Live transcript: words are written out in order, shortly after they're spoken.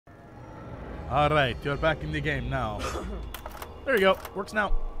All right, you're back in the game now. There you go. Works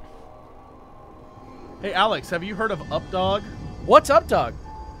now. Hey, Alex, have you heard of Updog? What's Updog?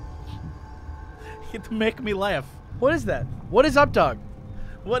 You make me laugh. What is that? What is Updog?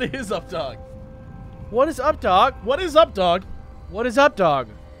 What is Updog? What is Updog? What is Updog? What is Updog?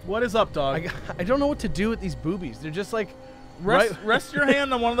 What is Updog? I don't know what to do with these boobies. They're just like... Rest your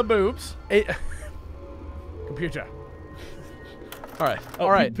hand on one of the boobs. Computer. All right. Oh,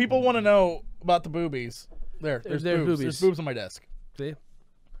 all right. People want to know about the boobies. There's boobs. There's boobs on my desk. See?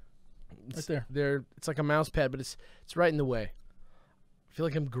 Right there. It's like a mouse pad, but it's right in the way. I feel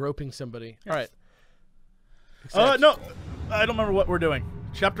like I'm groping somebody. Yes. All right. No, I don't remember what we're doing.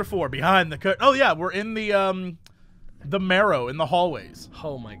 Chapter 4, behind the curtain. Oh yeah, we're in the marrow in the hallways.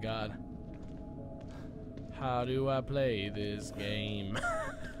 Oh my god. How do I play this game?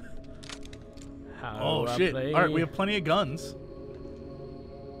 Oh shit! All right, we have plenty of guns.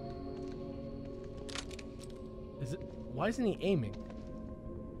 Why isn't he aiming?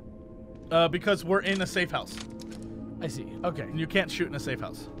 Because we're in a safe house. I see. Okay. And you can't shoot in a safe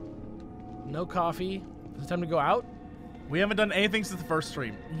house. No coffee. Is it time to go out? We haven't done anything since the first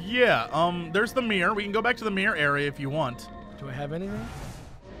stream. Yeah. There's the mirror. We can go back to the mirror area if you want. Do I have anything?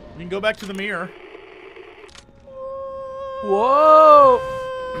 We can go back to the mirror. Whoa!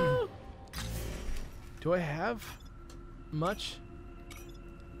 Do I have much?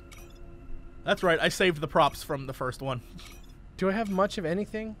 That's right. I saved the props from the first one. Do I have much of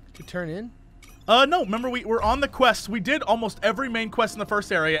anything to turn in? No. Remember, we're on the quest. We did almost every main quest in the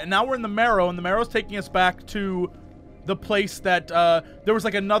first area, and now we're in the marrow, and the marrow's taking us back to the place that there was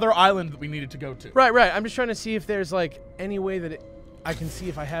like another island that we needed to go to. Right. I'm just trying to see if there's like any way that I can see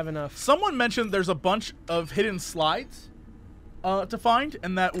if I have enough. Someone mentioned there's a bunch of hidden slides to find,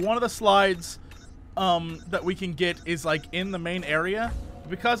 and that one of the slides that we can get is like in the main area.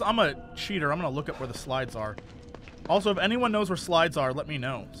 Because I'm a cheater, I'm gonna look up where the slides are. Also, if anyone knows where slides are, let me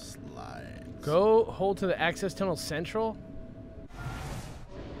know. Slides. Go hold to the access tunnel central.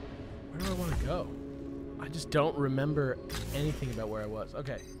 Where do I want to go? I just don't remember anything about where I was.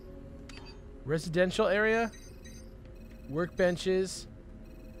 Okay. Residential area. Workbenches.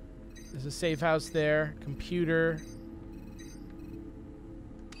 There's a safe house there. Computer.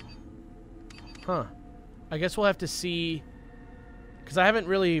 Huh. I guess we'll have to see... Because I haven't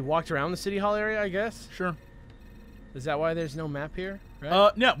really walked around the City Hall area, I guess. Sure. Is that why there's no map here?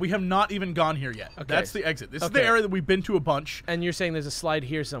 Right? Yeah, we have not even gone here yet. Okay. That's the exit. This is the area that we've been to a bunch. And you're saying there's a slide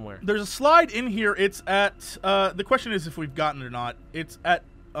here somewhere? There's a slide in here. It's at, the question is if we've gotten it or not. It's at,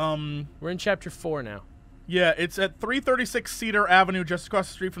 We're in Chapter 4 now. Yeah, it's at 336 Cedar Avenue, just across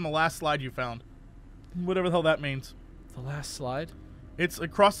the street from the last slide you found. Whatever the hell that means. The last slide? It's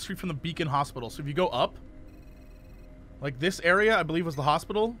across the street from the Beacon Hospital. So if you go up, like this area, I believe was the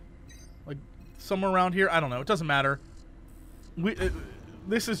hospital. Like somewhere around here. I don't know. It doesn't matter.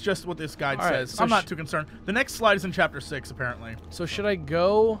 This is just what this guide says. So I'm not too concerned. The next slide is in Chapter 6, apparently. So should I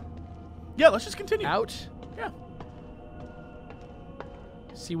go... Yeah, let's just continue. Out? Yeah.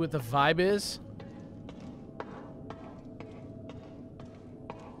 See what the vibe is?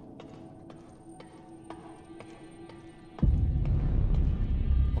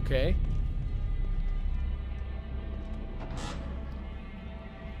 Okay.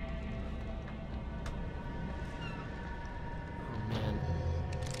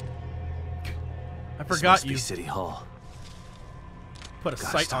 I forgot you. City Hall. Put a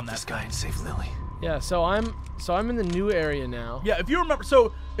sight on that this guy and save Lily. Yeah, so I'm in the new area now. Yeah, if you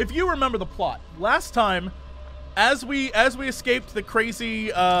remember the plot, last time, as we escaped the crazy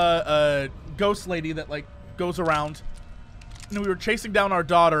ghost lady that like goes around, and we were chasing down our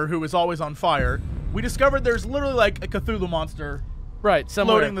daughter who was always on fire, we discovered there's literally like a Cthulhu monster, right,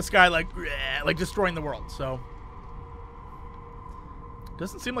 somewhere floating in the sky like destroying the world. So.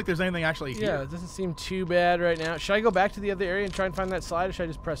 Doesn't seem like there's anything actually here. Yeah, it doesn't seem too bad right now. Should I go back to the other area and try and find that slide, or should I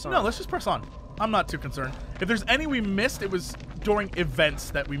just press on? No, let's just press on. I'm not too concerned. If there's any we missed, it was during events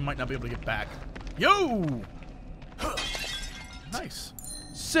that we might not be able to get back. Yo! Nice.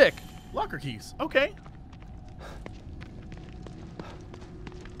 Sick. Locker keys. Okay.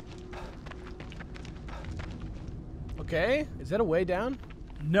 Okay. Is that a way down?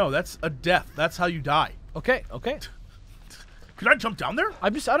 No, that's a death. That's how you die. Okay. Could I jump down there? I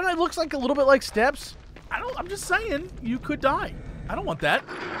don't know, it looks like a little bit like steps. I'm just saying, you could die. I don't want that.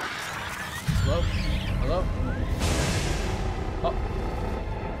 Hello? Oh.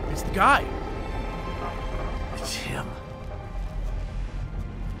 It's the guy. It's him.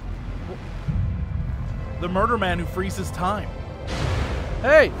 The murder man who freezes time.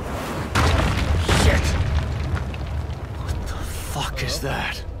 Hey! Shit! What the fuck is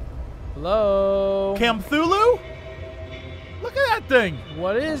that? Hello? Camthulu? Look at that thing.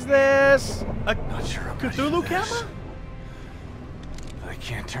 What is this? A Not sure I'm ready for Cthulhu this. camera? I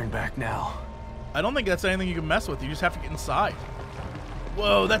can't turn back now. I don't think that's anything you can mess with. You just have to get inside.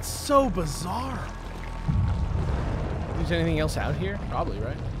 Whoa, that's so bizarre. Is anything else out here? Probably,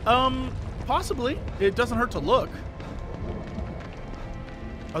 right? Possibly. It doesn't hurt to look.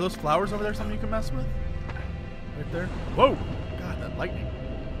 Are those flowers over there something you can mess with? Right there. Whoa! God, that lightning.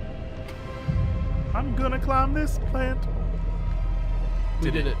 I'm gonna climb this plant. We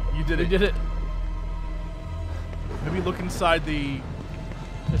did it. You did it. We did it. Maybe look inside the...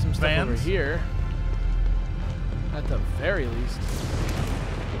 There's some stuff over Vans? here. At the very least.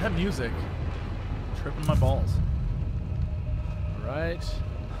 That music. Tripping my balls. Right.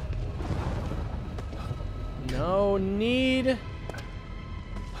 No need.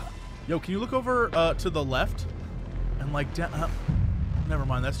 Yo, can you look over to the left? And like down... never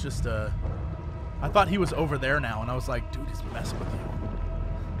mind, that's just... I thought he was over there now, and I was like, dude, he's messing with you.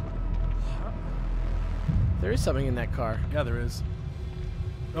 There is something in that car. Yeah, there is.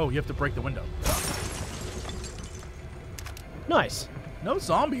 Oh, you have to break the window. Nice. No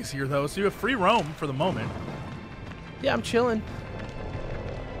zombies here, though, so you have free roam for the moment. Yeah, I'm chilling.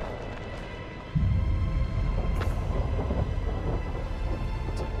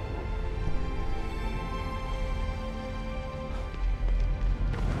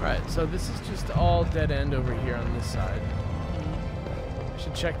 Alright, so this is just all dead end over here on this side. I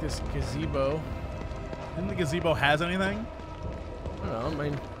should check this gazebo. Didn't the gazebo has anything? I don't know, I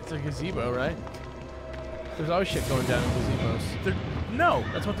mean, it's a gazebo, right? There's always shit going down in gazebos. No.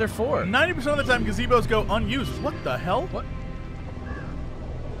 That's what they're for. 90% of the time, gazebos go unused. What the hell? What?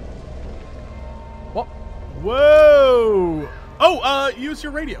 What? Whoa! Oh, use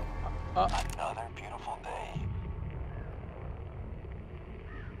your radio. Another beautiful day.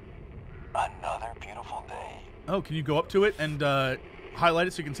 Another beautiful day. Oh, can you go up to it and highlight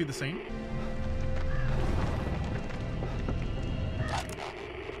it so you can see the scene?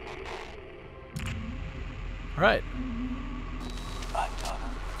 Alright.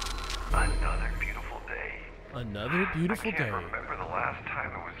 Another beautiful day. Another beautiful I day. can't remember the last time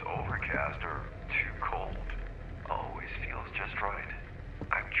it was overcast or too cold. Always feels just right.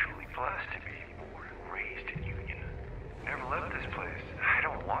 I'm truly blessed to be born and raised in Union. Never left this place. I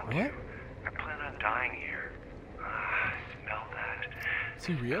don't want to. What? I plan on dying here. Smell that. Is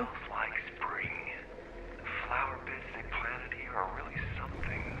he real? Smells like spring. The flower beds they planted here are really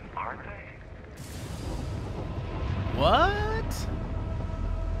something, aren't they? What?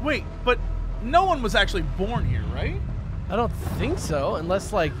 Wait, but no one was actually born here, right? I don't think so,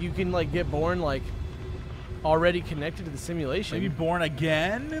 unless like you can like get born like already connected to the simulation. Maybe born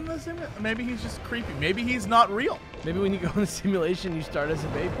again in the simulation? Maybe he's just creepy. Maybe he's not real. Maybe when you go in the simulation, you start as a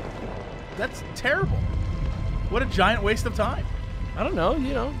baby. That's terrible. What a giant waste of time. I don't know,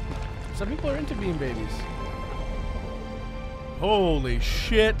 you know. Some people are into being babies. Holy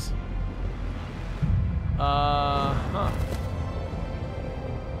shit. Huh.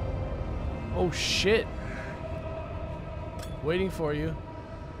 Oh shit. Waiting for you.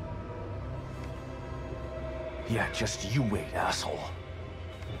 Yeah, just you wait, asshole.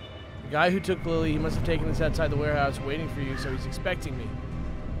 The guy who took Lily, he must have taken this outside the warehouse waiting for you, so he's expecting me.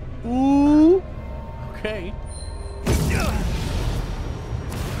 Ooh. Okay.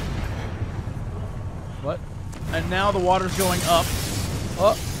 What? And now the water's going up.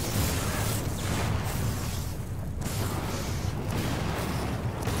 Oh. What?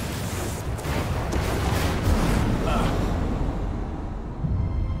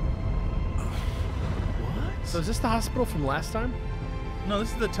 So is this the hospital from last time? No,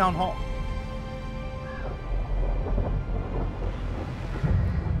 this is the town hall.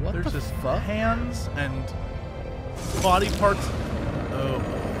 What There's the just fuck? hands and body parts. Oh.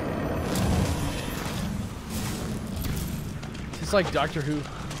 It's like Doctor Who.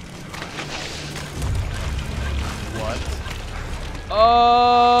 What?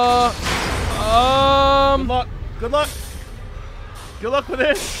 Good luck. Good luck. Good luck with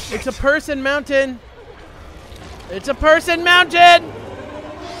this. It's a person mountain. It's a person mountain.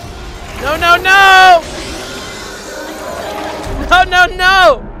 No, no, no. No, no,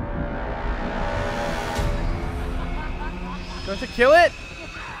 no. Do I have to kill it?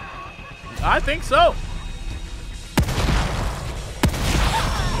 I think so.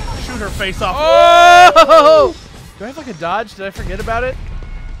 Shoot her face off. Oh! Do I have like a dodge? Did I forget about it?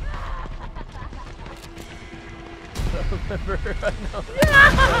 I don't remember. I know.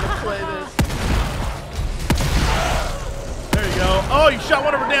 How to play this. There you go. Oh, you shot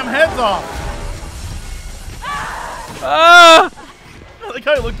one of her damn heads off. Ah! The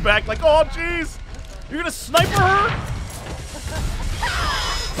like how he looked back like, oh, jeez. You're going to sniper her?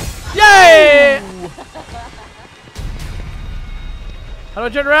 Yay! How do I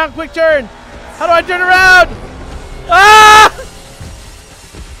turn around? Quick turn. How do I turn around? Ah!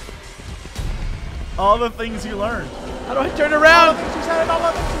 All the things you learned. How do I turn around? All the things you said. All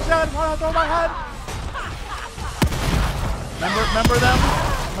the things you said. Why not throw my head? Remember them?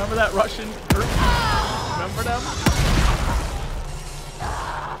 Remember that Russian group? Remember them?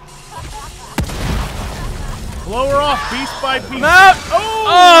 Blow her off piece by piece. Out!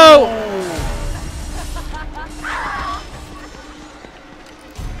 Oh!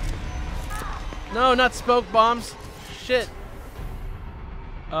 No, not smoke bombs. Shit.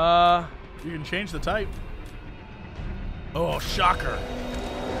 You can change the type. Oh, shocker.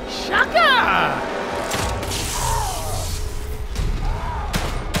 Shocker!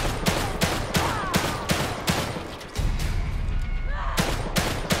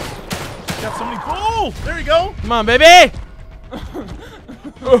 Got so many. Oh, there you go. Come on, baby.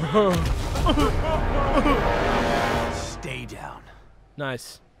 Stay down.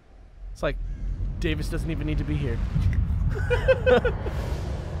 Nice. It's like Davis doesn't even need to be here.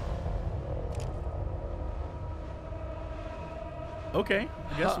 Okay,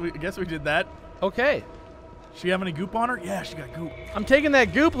 I guess we did that. Okay. She have any goop on her? Yeah, she got goop. I'm taking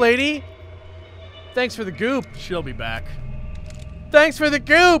that goop, lady. Thanks for the goop. She'll be back. Thanks for the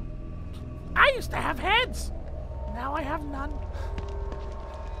goop. I used to have heads. Now I have none.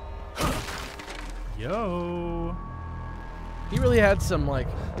 Yo. He really had some like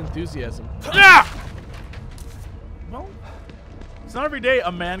enthusiasm. Yeah. Well, it's not every day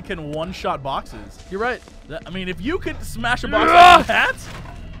a man can one-shot boxes. You're right. I mean, if you could smash a box like that,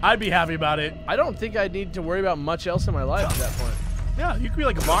 I'd be happy about it. I don't think I need to worry about much else in my life at that point. Yeah, you could be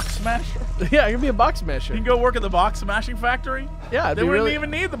like a box smasher. Yeah, I can be a box smasher. You can go work at the box smashing factory. Yeah, They wouldn't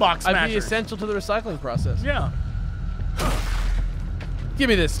even need the box I'd smasher. be essential to the recycling process. Yeah. Give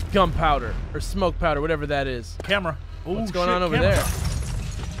me this gunpowder or smoke powder, whatever that is. Camera. Ooh, What's going shit, on over camera. there?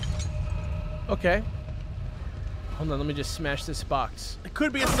 Okay. Hold on, let me just smash this box. It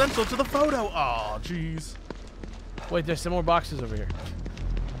could be essential to the photo. Oh, jeez. Wait, there's some more boxes over here.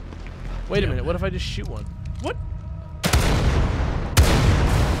 Wait a minute, what if I just shoot one? What?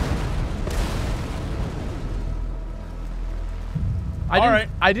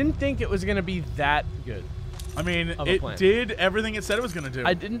 I didn't think it was gonna be that good. I mean, Of a it plan. did everything it said it was going to do.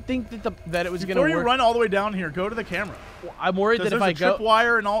 I didn't think that that it was Before gonna you work. run all the way down here, go to the camera. I'm worried that if There's I a go,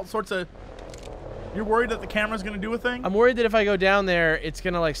 tripwire and all sorts of... You're worried that the camera's going to do a thing? I'm worried that if I go down there, it's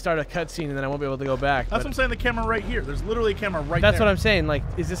gonna like start a cutscene and then I won't be able to go back. That's what I'm saying, the camera right here. There's literally a camera right there. That's what I'm saying. Like,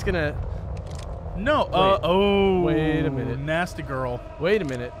 is this gonna? No. Wait. Oh. Wait a minute. Nasty girl. Wait a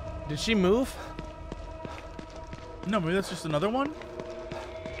minute. Did she move? No, maybe that's just another one?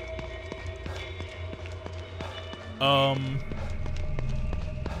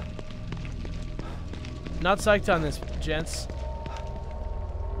 Not psyched on this, gents.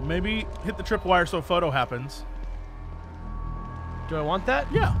 Maybe hit the tripwire so a photo happens. Do I want that?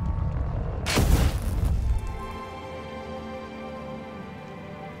 Yeah.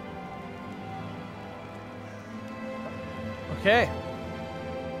 Okay.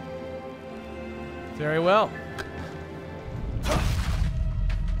 Very well.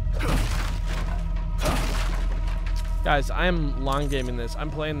 Guys, I am long gaming this. I'm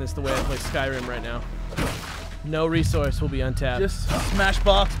playing this the way I play Skyrim right now. No resource will be untapped. Just smash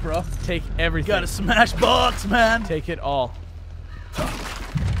box, bro. Take everything. You gotta smash box, man. Take it all.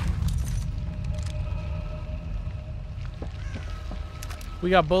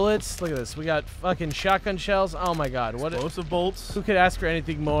 We got bullets. Look at this. We got fucking shotgun shells. Oh my god. What? Explosive bolts. Who could ask for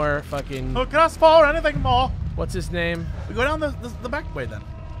anything more? Fucking. Who could ask for anything more? What's his name? We go down the back way then.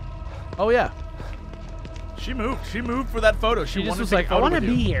 Oh yeah. She moved. She moved for that photo. She wanted just was to take like, a I photo want to with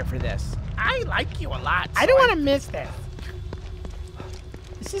be you. here for this. I like you a lot. I don't want to miss this.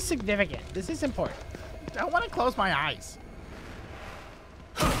 This is significant. This is important. I want to close my eyes.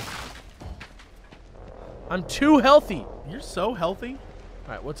 I'm too healthy. You're so healthy.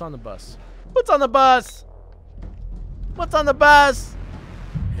 All right, what's on the bus? What's on the bus? What's on the bus?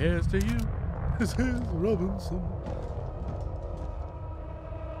 Here's to you. This is Robinson.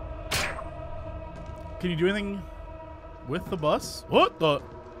 Can you do anything with the bus? What the?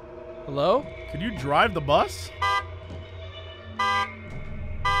 Hello? Can you drive the bus?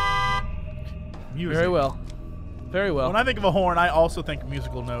 Music. Very well. Very well. When I think of a horn, I also think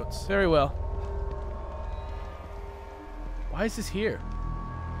musical notes. Very well. Why is this here?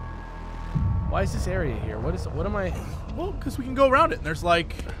 Why is this area here? What am I? Well, because we can go around it. And there's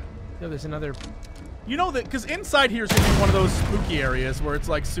like... No, there's another. You know that, because inside here is going to be one of those spooky areas where it's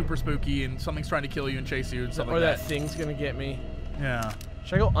like super spooky and something's trying to kill you and chase you and stuff like that. Or that thing's going to get me. Yeah.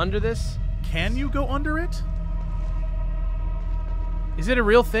 Should I go under this? Can you go under it? Is it a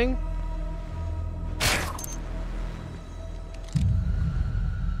real thing?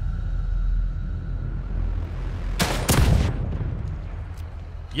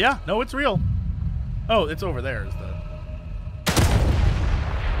 Yeah, no, it's real. Oh, it's over there. Is the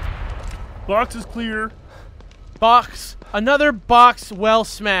box is clear. Box. Another box well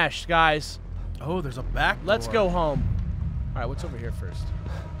smashed, guys. Oh, there's a back door. Let's go home. All right, what's over here first?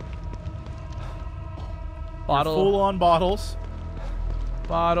 Bottle. Full-on bottles.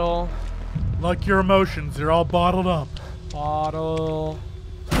 Bottle. Like your emotions, they're all bottled up. Bottle.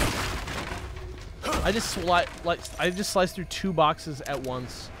 I just sliced through 2 boxes at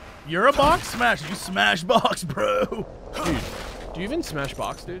once. You're a box smasher. You smash box, bro. Dude, do you even smash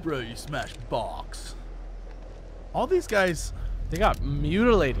box, dude? Bro, you smash box. All these guys, They got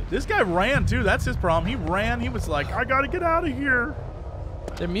mutilated. this guy ran too. That's his problem. He ran. He was like, I gotta get out of here.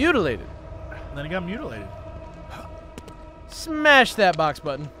 They're mutilated. And then he got mutilated. Smash that box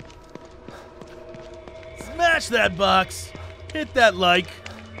button. Smash that box. Hit that like.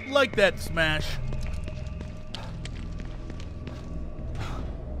 Like that smash.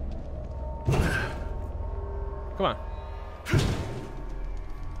 Come on.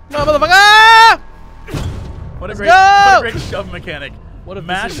 No, motherfucker! What a Let's great, go! what a great shove mechanic. What if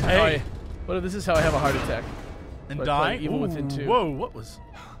Mash this is A what if this is how I have a heart attack? and So I die. play evil within 2. Whoa, what was?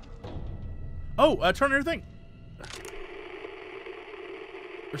 Oh, turn your thing.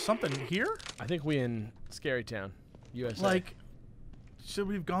 There's something here? I think we in Scary Town, USA. Like, should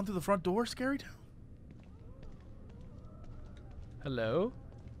we have gone through the front door, Scary Town? Hello?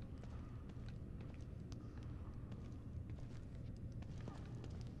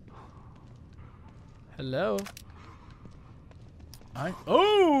 Hello?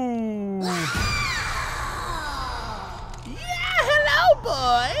 Oh! Yeah, hello,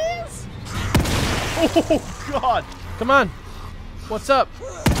 boys. Oh, God. Come on. What's up?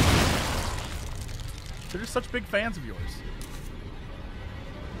 They're just such big fans of yours.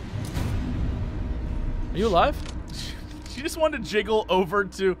 Are you alive? She just wanted to jiggle over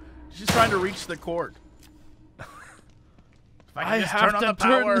to... She's trying to reach the cord. If I can just turn on the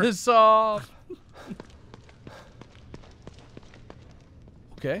power. turn this off.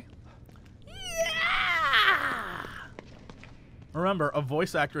 Okay. Remember, a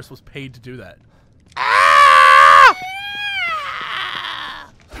voice actress was paid to do that.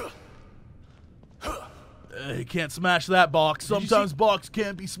 You can't smash that box. you Sometimes see- box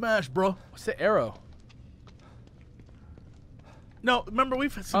can't be smashed, bro. What's the arrow? No, remember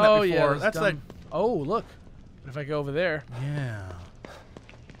we've seen that before. yeah. That's like, Oh, look. What if I go over there? yeah.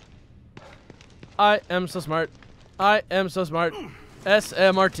 I am so smart. I am so smart.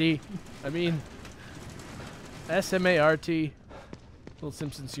 SMRT. I mean, SMART. Little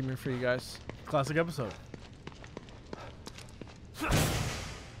Simpsons humor for you guys. Classic episode.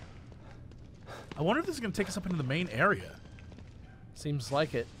 I wonder if this is going to take us up into the main area. Seems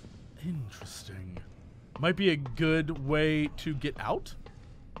like it. Interesting. Might be a good way to get out.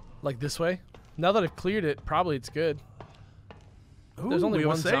 Like this way? Now that I've cleared it, probably it's good. There's Ooh, only we have a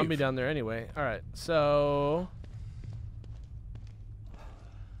one save. zombie down there anyway. Alright, so...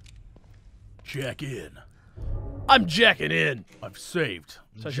 Jack in. I'm jacking in! I've saved.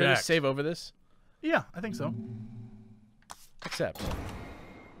 So should I just save over this? Yeah, I think so. Accept. Chapter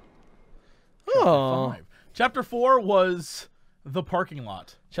Oh. 5. Chapter 4 was the parking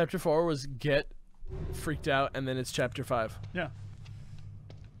lot. Chapter 4 was get freaked out, and then it's chapter 5. Yeah.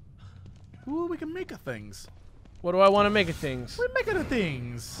 Ooh, we can make a things. What do I want to make of things? We're making a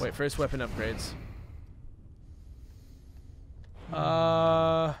things. Wait, first weapon upgrades.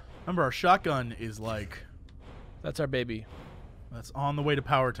 Remember, our shotgun is like, That's our baby. that's on the way to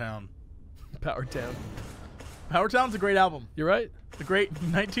Power Town. Power Town. Power Town's a great album. You're right. The great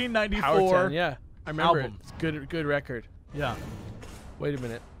 1994 Power Town, yeah. I remember album. it. It's good record. Yeah. Wait a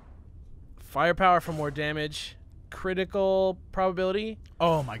minute. Firepower for more damage. Critical probability.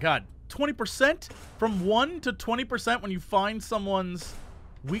 Oh my god. 20%? From 1 to 20% when you find someone's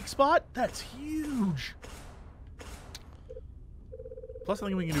weak spot? That's huge. Plus, I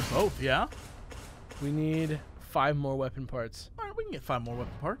think we can do both, yeah? We need 5 more weapon parts. Alright, we can get 5 more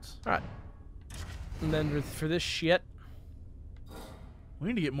weapon parts. Alright. And then for this shit, We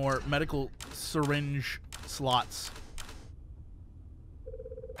need to get more medical syringe slots.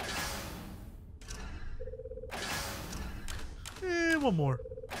 One more.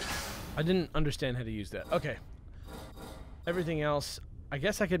 I didn't understand how to use that. Okay. Everything else, I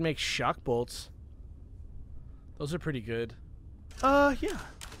guess I could make shock bolts. Those are pretty good. Yeah.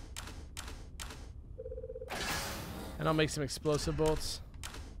 And I'll make some explosive bolts.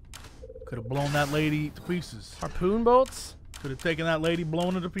 Could have blown that lady to pieces. Harpoon bolts? Could have taken that lady,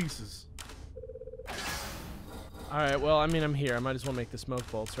 blown her to pieces. All right, well, I mean, I'm here. I might as well make the smoke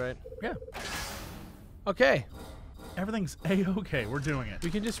bolts, right? Yeah. Okay. Everything's A-okay. We're doing it. We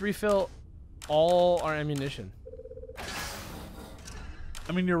can just refill all our ammunition.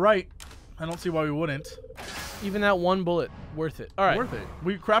 I mean, you're right. I don't see why we wouldn't. Even that one bullet, worth it. All right. Worth it.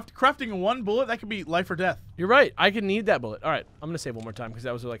 We crafting one bullet, that could be life or death. You're right. I could need that bullet. All right. I'm going to save one more time because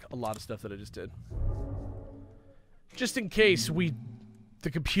that was like a lot of stuff that I just did. Just in case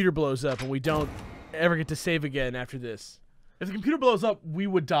the computer blows up and we don't ever get to save again after this. If the computer blows up, we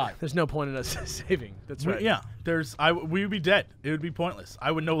would die. There's no point in us saving. That's right. Yeah. We would be dead. It would be pointless.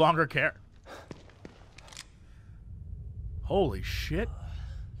 I would no longer care. Holy shit.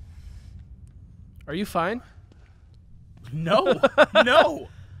 Are you fine? No. No.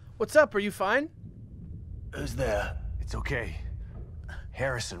 What's up? Are you fine? Who's there? It's okay.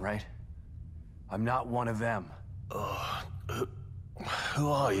 Harrison, right? I'm not one of them. Who are you? What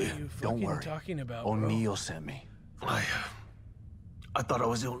are you Don't fucking worry. talking about, bro? O'Neill sent me. I thought I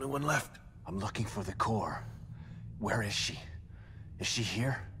was the only one left. I'm looking for the core. Where is she? Is she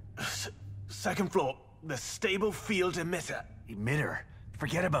here? Second floor, the stable field emitter. Emitter.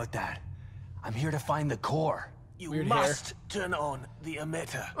 Forget about that. I'm here to find the core. You Weird must turn on the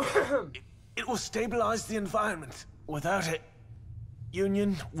emitter. It will stabilize the environment. Without it,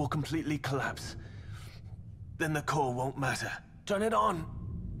 Union will completely collapse. Then the core won't matter. Turn it on.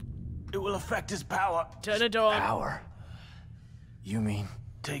 It will affect his power. Turn it on. Power. You mean?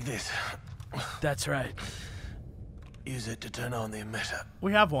 Take this. That's right. Use it to turn on the emitter.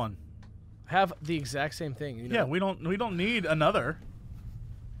 We have one. Have the exact same thing. You know? Yeah, we don't need another.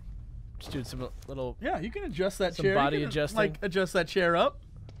 Just doing some little, Yeah, you can adjust that Some chair. body You can, adjusting. Like adjust that chair up.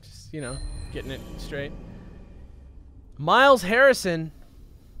 just, you know, getting it straight. Miles Harrison.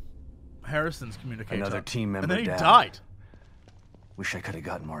 Harrison's communication. Another team member And then he down. died. Wish I could have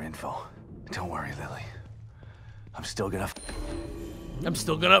gotten more info. Don't worry, Lily. I'm still gonna.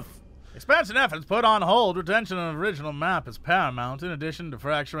 Expansion efforts put on hold. Retention of original map is paramount. In addition to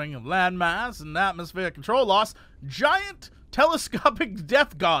fracturing of landmass and atmospheric control loss, giant telescopic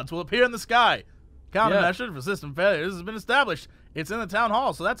death gods will appear in the sky. Countermeasure for system failures has been established. It's in the town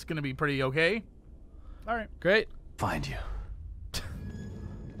hall, so that's going to be pretty okay. All right. Great. Find you.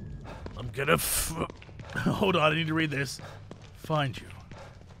 I'm gonna hold on, I need to read this. Find you.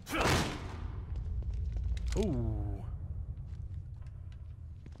 Ooh.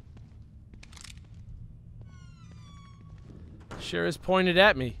 Sure is pointed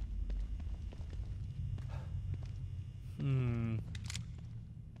at me.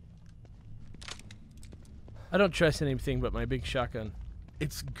 I don't trust anything but my big shotgun.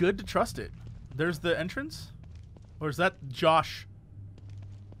 It's good to trust it. There's the entrance? Or is that Josh?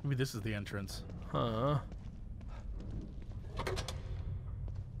 Maybe this is the entrance. Huh.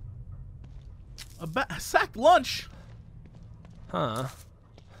 A sacked lunch! Huh.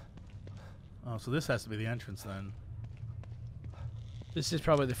 Oh, so this has to be the entrance then. This is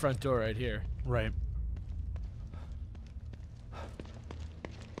probably the front door right here. Right.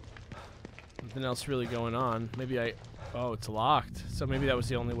 Nothing else really going on. Maybe oh, it's locked. So maybe that was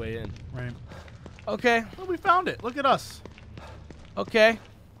the only way in. Right. Okay. Well, we found it. Look at us. Okay.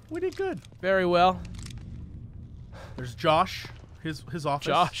 We did good. Very well. There's Josh. His office.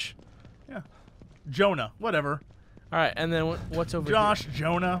 Josh. Yeah. Jonah. Whatever. All right, and then what's over Josh,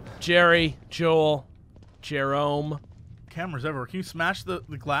 Jonah. here? Jerry, Joel, Jerome. Cameras everywhere. Can you smash the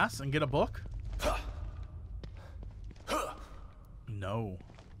glass and get a book? No.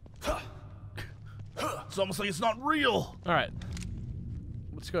 It's almost like it's not real. All right.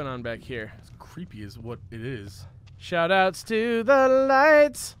 What's going on back here? It's creepy is what it is. Shout outs to the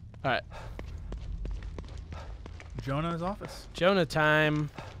lights. All right. Jonah's office. Jonah time.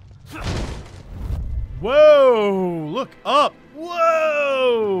 Whoa! Look up!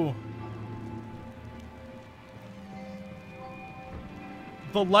 Whoa!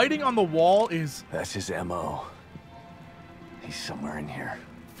 The lighting on the wall is That's his MO. He's somewhere in here.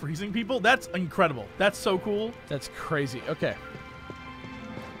 freezing people. That's incredible. That's so cool. That's crazy. Okay.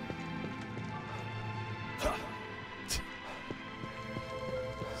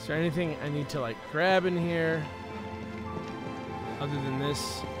 Is there anything I need to like grab in here other than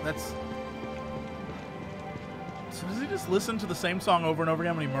this? That's. So does he just listen to the same song over and over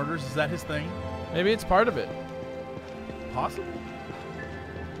again when he murders? Is that his thing? Maybe it's part of it. Possible.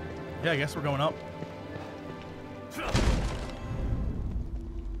 Yeah, I guess we're going up.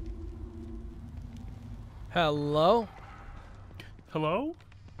 Hello? Hello?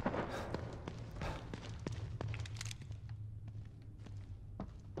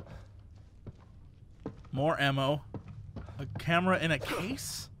 More ammo. A camera in a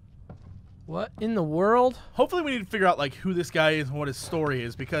case? What in the world? Hopefully we need to figure out like who this guy is and what his story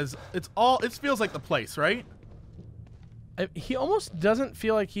is, because it feels like the place, right? He almost doesn't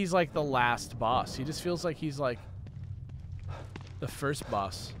feel like he's like the last boss. He just feels like he's like the first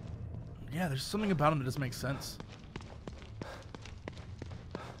boss. Yeah, there's something about him that doesn't make sense.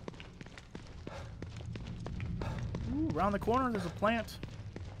 Ooh, around the corner there's a plant.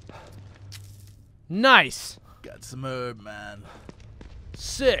 Nice. Got some herb, man.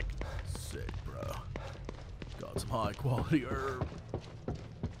 Sick. Sick, bro. Got some high quality herb.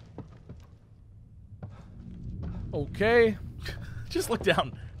 Okay. Just look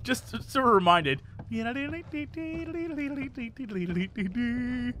down. Just so we're reminded.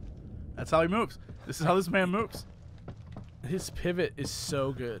 That's how he moves. This is how this man moves. His pivot is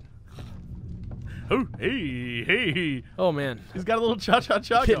so good. Oh, hey, hey. Oh, man. He's got a little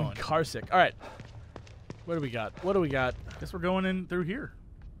cha-cha-cha Getting going. car sick. All right. What do we got? What do we got? Guess we're going in through here.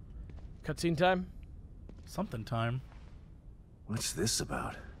 Cutscene time? Something time. What's this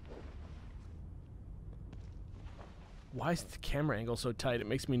about? Why is the camera angle so tight? It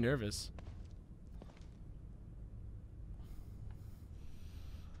makes me nervous.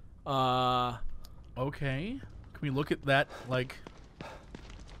 Okay. Can we look at that, like...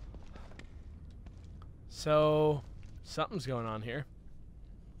 So, something's going on here.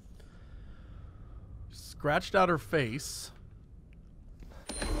 Scratched out her face.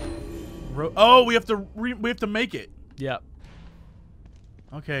 Oh, we have to make it. Yep.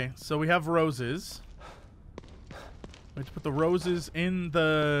 Okay, so we have roses. We have to put the roses in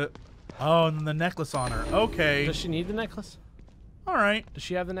the... Oh, and then the necklace on her. Okay. Does she need the necklace? All right. Does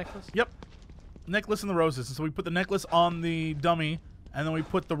she have the necklace? Yep. Necklace and the roses. And so we put the necklace on the dummy, and then we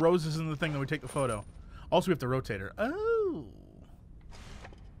put the roses in the thing, then we take the photo. Also, we have to rotate her. Oh.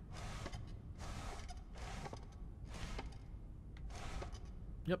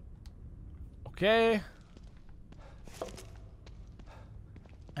 Yep. Okay.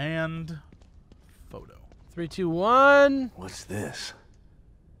 And photo. 3, 2, 1. What's this?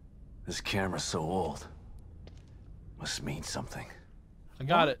 This camera's so old. Must mean something. I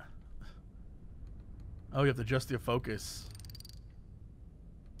got it. Oh, you have to adjust your focus.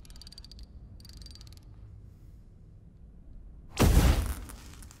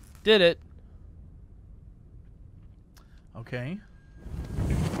 Did it. Okay.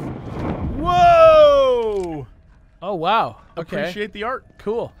 Whoa! Oh, wow. Okay. Appreciate the art.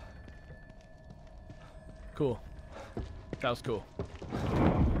 Cool. Cool. That was cool.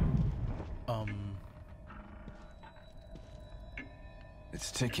 It's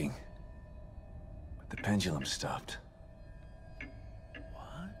ticking. But the pendulum stopped.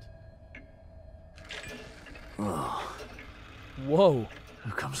 What? Oh, Whoa.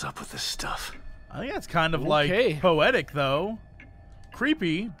 who comes up with this stuff? I think that's kind of Okay. like poetic, though.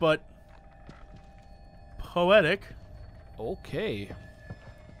 Creepy, but poetic. Okay.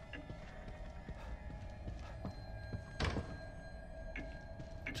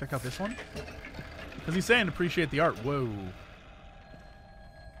 Check out this one. Because he's saying appreciate the art. Whoa.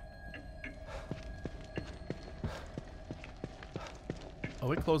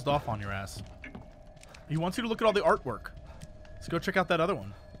 Oh, it closed off on your ass. He wants you to look at all the artwork. Let's go check out that other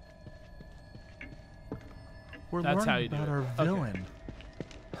one. We're That's how you learning do about it. our Okay. villain.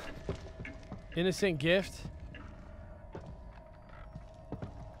 Innocent gift.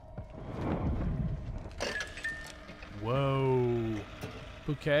 Whoa.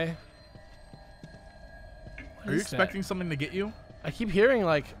 Bouquet. What Are you is that? expecting something to get you? I keep hearing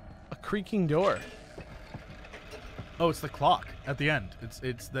like a creaking door. Oh, it's the clock at the end.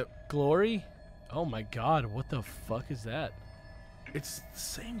 It's the Glory? Oh my god, what the fuck is that? it's the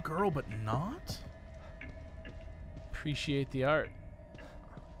same girl but not? Appreciate the art.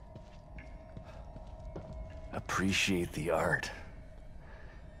 Appreciate the art.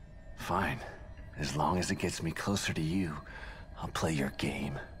 Fine. As long as it gets me closer to you, I'll play your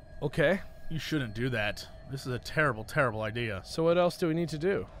game. Okay. You shouldn't do that. This is a terrible, terrible idea. So what else do we need to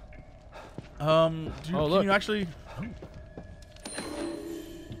do? Can look. you actually... Oh.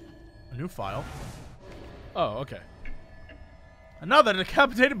 A new file. Oh, okay. Another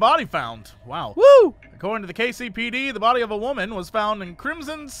decapitated body found. Wow. Woo! According to the KCPD, the body of a woman was found in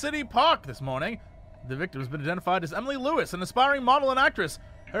Crimson City Park this morning. The victim has been identified as Emily Lewis, an aspiring model and actress.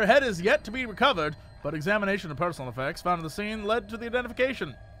 Her head is yet to be recovered, but examination of personal effects found at the scene led to the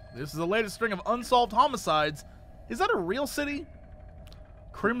identification. This is the latest string of unsolved homicides. Is that a real city?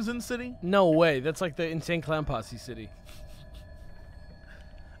 Crimson City? No way. That's like the Insane Clown Posse city.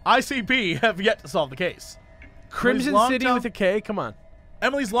 ICP have yet to solve the case. Crimson City with a K? Come on.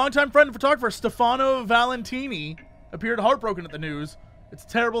 Emily's longtime friend and photographer, Stefano Valentini, appeared heartbroken at the news. It's a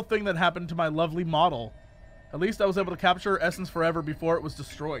terrible thing that happened to my lovely model. At least I was able to capture her essence forever before it was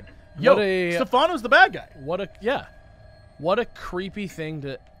destroyed. Yo, Stefano's the bad guy. What a creepy thing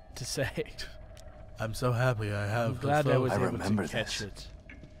to say. I'm so happy I have. I'm glad I was able remember to catch this. it.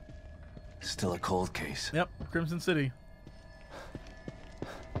 Still a cold case. Yep, Crimson City.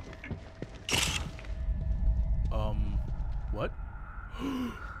 What?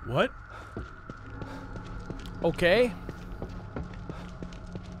 What? Okay.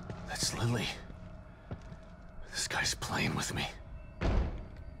 That's Lily. This guy's playing with me.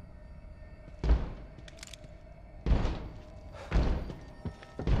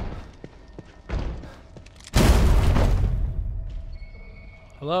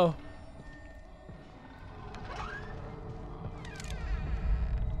 Hello?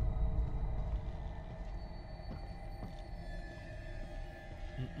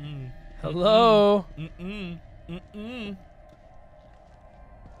 Hello? Is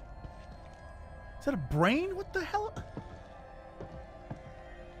that a brain? What the hell?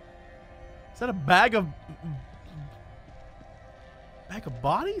 Is that a bag of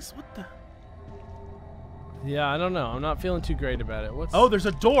bodies? What the? Yeah, I don't know. I'm not feeling too great about it. What's? Oh, there's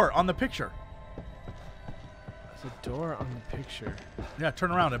a door on the picture. There's a door on the picture. Yeah,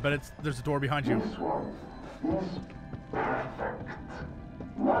 turn around. I bet there's a door behind you. This one is perfect.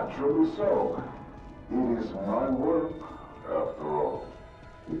 Naturally so. It is my work, after all.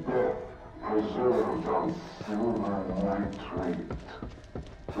 Death preserved on silver nitrate.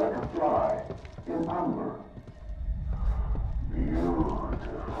 Like a fly in amber. Beautiful.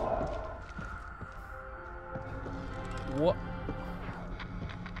 What?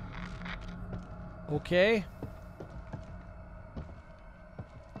 Okay.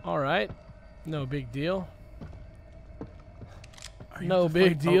 All right. No big deal. No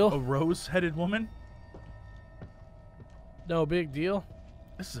big deal. A rose-headed woman? No big deal.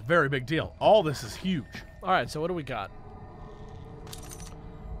 This is a very big deal. All this is huge. All right, so what do we got?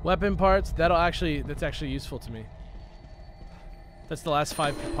 Weapon parts. That's actually useful to me. That's the last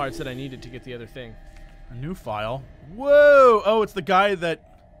 5 parts that I needed to get the other thing. A new file. Whoa! Oh, it's the guy that...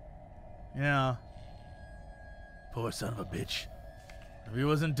 Yeah. Poor son of a bitch. If he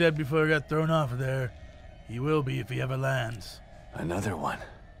wasn't dead before he got thrown off of there, he will be if he ever lands. Another one.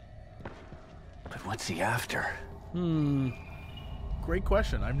 But what's he after? Great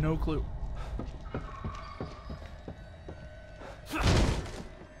question. I have no clue.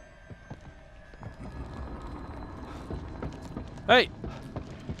 Hey!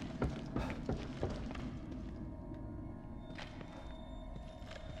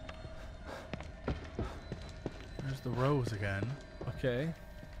 There's the rose again. Okay.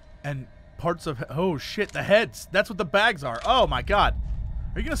 And parts of... Oh, shit. The heads. That's what the bags are. Oh, my God.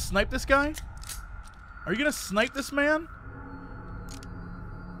 Are you going to snipe this guy? Are you going to snipe this man?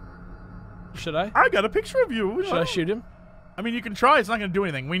 Should I? I got a picture of you. Should I shoot him? I mean, you can try. It's not going to do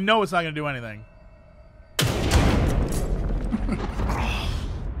anything. We know it's not going to do anything.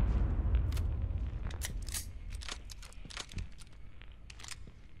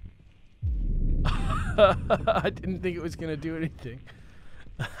 I didn't think it was going to do anything.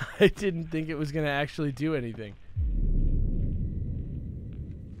 I didn't think it was going to actually do anything.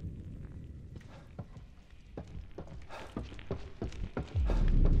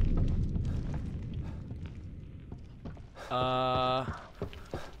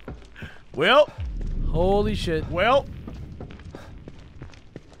 Well. Holy shit. Well.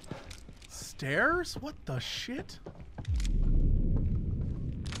 Stairs? What the shit?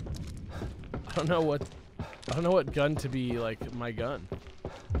 I don't know what gun to be like my gun.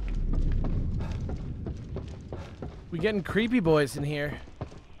 We getting creepy boys in here.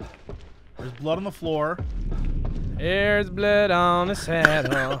 There's blood on the floor. There's blood on the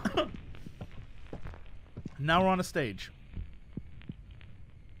saddle. Now we're on a stage.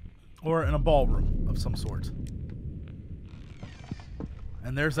 Or in a ballroom of some sort.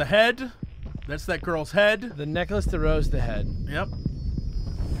 And there's a head. That's that girl's head. The necklace, the rose, the head. Yep.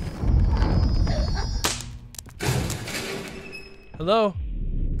 Hello?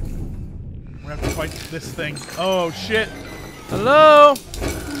 We're gonna have to fight this thing. Oh, shit. Hello?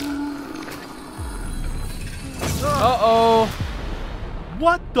 Uh-oh.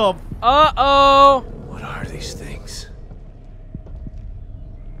 What the? Uh-oh. What are these things?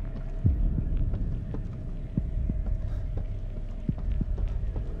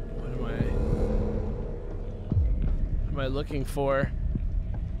 What am I looking for?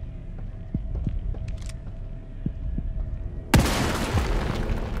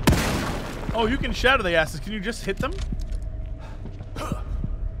 Oh, you can shatter the asses. Can you just hit them?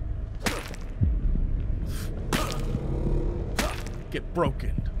 Get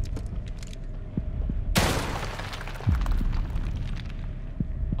broken.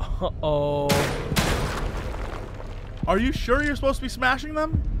 Uh-oh. Are you sure you're supposed to be smashing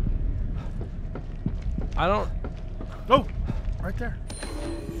them? I don't... Oh, right there.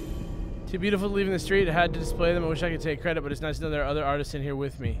 Too beautiful to leave in the street. I had to display them. I wish I could take credit, but it's nice to know there are other artists in here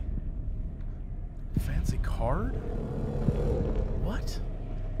with me. Fancy card? What?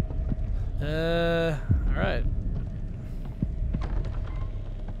 Alright.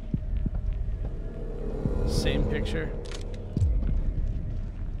 Same picture.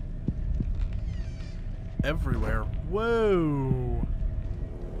 Everywhere. Whoa.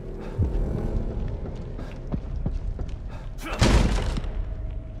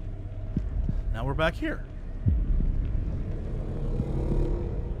 Now we're back here.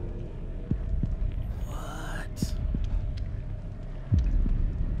 What?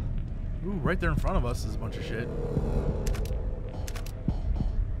 Ooh, right there in front of us is a bunch of shit.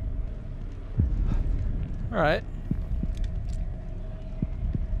 Alright.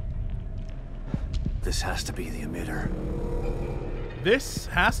 This has to be the emitter. This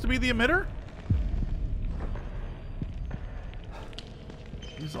has to be the emitter?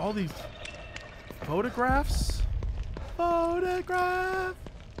 There's all these photographs? Photograph!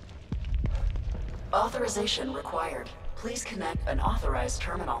 Authorization required. Please connect an authorized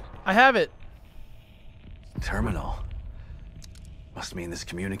terminal. I have it. Terminal. Must mean this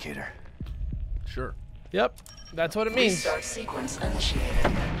communicator. Sure. Yep. That's what it means. Restart sequence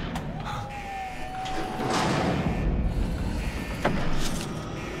initiated.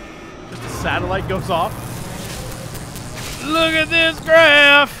 Just a satellite goes off. Look at this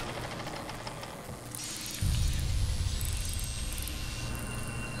graph!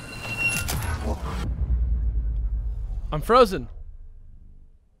 I'm frozen.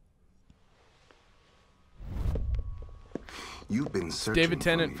 You've been searching David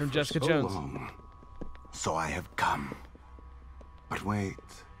Tennant for me from for Jessica so Jones. long. So I have come. But wait,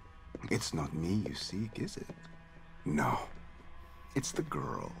 it's not me you seek, is it? No, it's the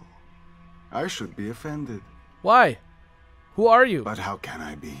girl. I should be offended. Why? Who are you? But how can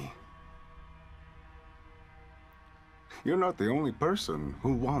I be? You're not the only person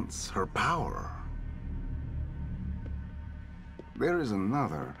who wants her power. There is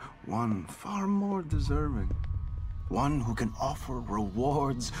another, one far more deserving. One who can offer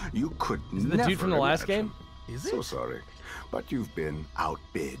rewards you could Is it never the dude from the last imagine. game? Is So it? sorry, but you've been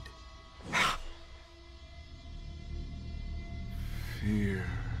outbid. Fear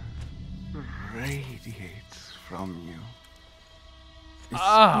radiates from you. It's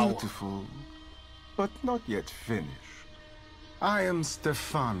Ow. beautiful, but not yet finished. I am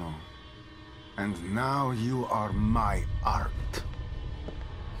Stefano, and now you are my art.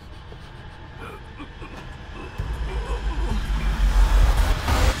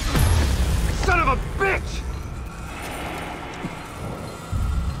 Son of a bitch!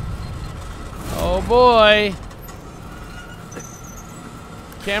 Oh boy.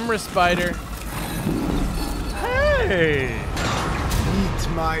 Camera spider. Hey! Meet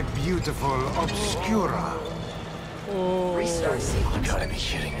my beautiful Obscura. Oh. Restart sequence. You gotta be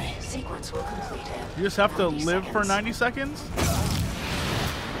kidding me. Sequence will complete in You just have to 90 live for seconds. 90 seconds?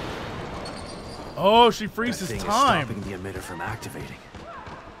 Oh, she That freezes thing is time. stopping the emitter from activating.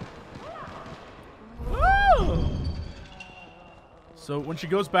 So when she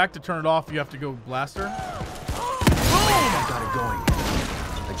goes back to turn it off, you have to go blast her? I got it going.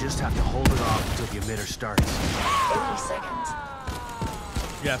 I just have to hold it off until the emitter starts. 80 seconds.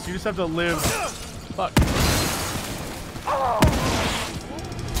 Yeah, so you just have to live. Fuck.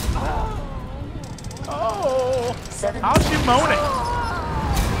 Oh! 7 How's she moaning?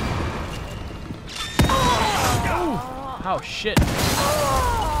 Oh shit.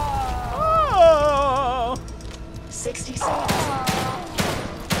 Oh! 60 seconds.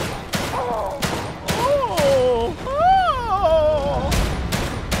 Oh!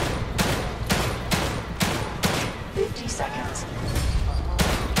 50 seconds.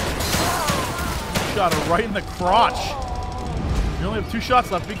 Shot her right in the crotch. You only have 2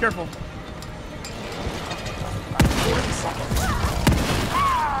 shots left. Be careful. 40 seconds.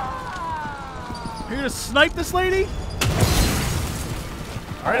 You're gonna snipe this lady?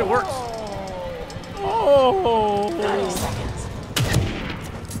 All right, it works. Oh! 30 seconds.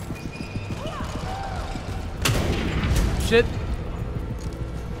 Shit.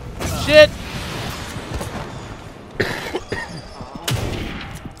 Shit.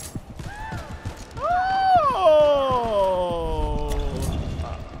 Oh!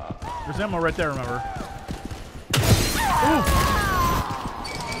 There's ammo right there, remember?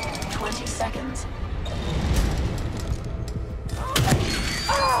 20 seconds.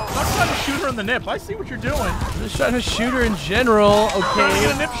 I'm not trying to shoot her in the nip. I see what you're doing. I'm just trying to shoot her in general. I'm trying to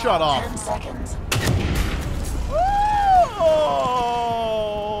get a Okay. nip shot off. 10 seconds.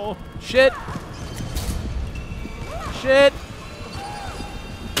 Oh! Shit. Shit.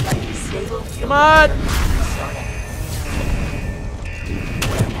 Stable. Come on.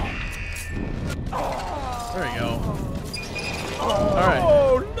 There you go. All right.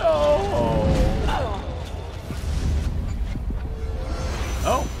 Oh, no!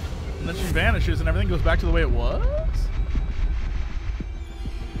 Oh, and then she vanishes and everything goes back to the way it was?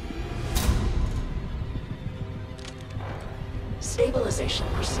 Stabilization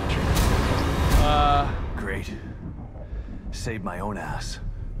procedure. Great. Saved my own ass.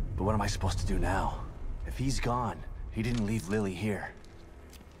 But what am I supposed to do now? If he's gone, he didn't leave Lily here.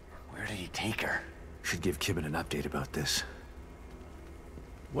 Where did he take her? Should give Kibben an update about this.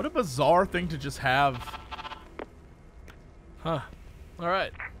 What a bizarre thing to just have. Huh. All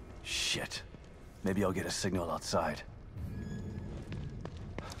right. Shit. Maybe I'll get a signal outside.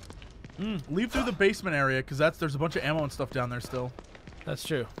 Leave through the basement area, because there's a bunch of ammo and stuff down there still. That's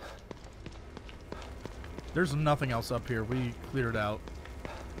true. There's nothing else up here. We cleared it out.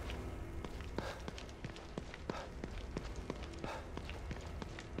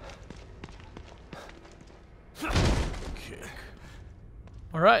 Okay.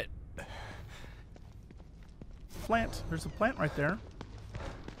 All right. Plant. There's a plant right there.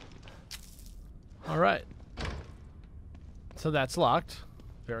 All right. So that's locked.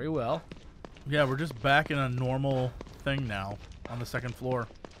 Very well. Yeah, we're just back in a normal thing now on the second floor.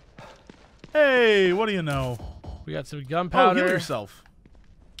 Hey, what do you know? We got some Oh, gunpowder. heal yourself.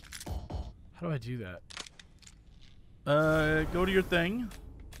 How do I do that? Go to your thing.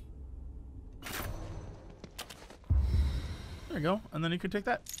 There you go. And then you can take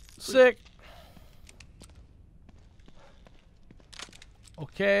that. Sick.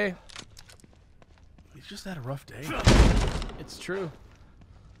 Okay. He's just had a rough day. It's true.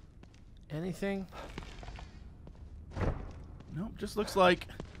 Anything? Nope, just looks like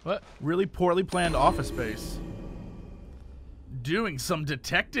What? really poorly planned office space. Doing some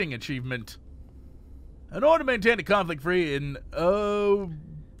detecting achievement. In order to maintain a conflict-free and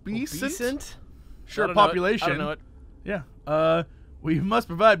obescent? Sure, I don't know it. population. I don't know it. Yeah. We must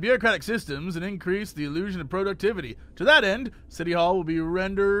provide bureaucratic systems and increase the illusion of productivity. To that end, City Hall will be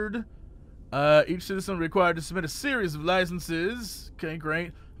rendered. Each citizen will be required to submit a series of licenses. Okay,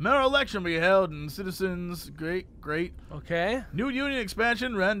 great. Mayoral election will be held, and citizens. Great. Okay. New union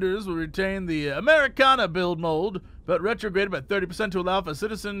expansion renders will retain the Americana build mold, but retrograded by 30% to allow for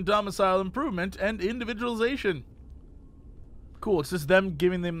citizen domicile improvement and individualization. Cool, it's just them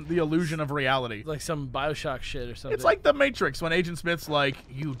giving them the illusion of reality. Like some Bioshock shit or something. It's like the Matrix when Agent Smith's like,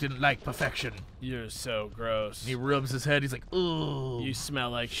 you didn't like perfection. You're so gross. He rubs his head, he's like, ooh. You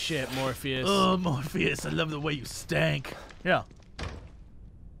smell like shit, Morpheus. Oh, Morpheus, I love the way you stank. Yeah.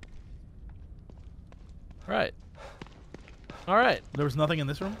 Right. All right. There was nothing in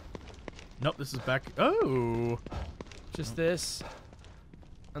this room? Nope, this is back. Oh. Just this.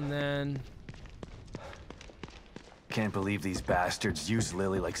 And then... Can't believe these bastards used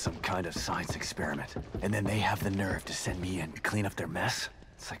Lily like some kind of science experiment. And then they have the nerve to send me in to clean up their mess?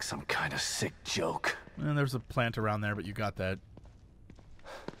 It's like some kind of sick joke. And there's a plant around there, but you got that.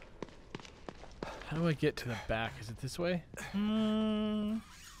 How do I get to the back? Is it this way? Could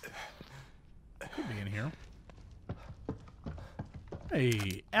be in here.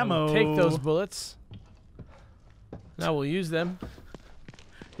 Hey, I will ammo. take those bullets. Now we'll use them.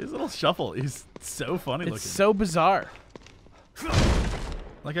 His little shuffle is so funny It's looking. so bizarre.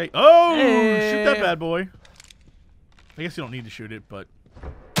 Like oh, Hey. shoot that bad boy. I guess you don't need to shoot it, but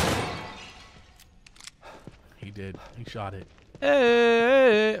he did. He shot it.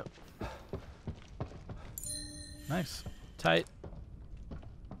 Hey. Nice. Tight.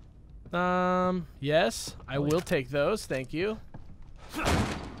 Yes, I will take those. Thank you.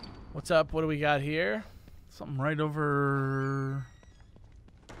 What's up? What do we got here? Something right over.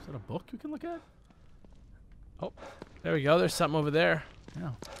 Is that a book you can look at? Oh, there we go. There's something over there.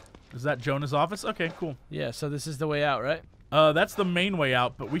 Yeah. Is that Jonah's office? Okay, cool. Yeah, so this is the way out, right? That's the main way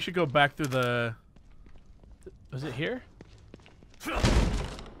out, but we should go back through the. Was it here?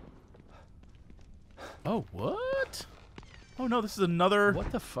 Oh, what? Oh no, this is another.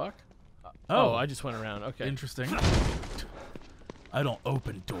 What the fuck? Oh, I just went around. Okay. Interesting. I don't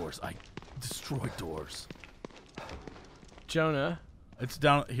open doors. I destroy doors. Jonah. It's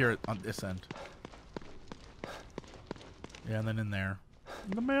down here on this end. Yeah, and then in there.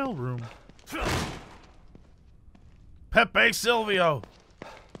 In the mail room. Pepe Silvio.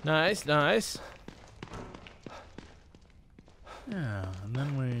 Nice, nice. Yeah, and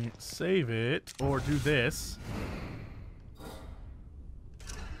then we save it or do this.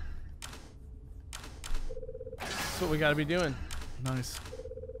 That's what we gotta be doing. Nice.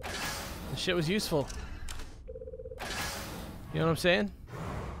 The shit was useful. You know what I'm saying?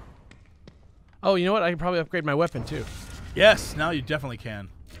 Oh, you know what? I can probably upgrade my weapon too. Yes, now you definitely can.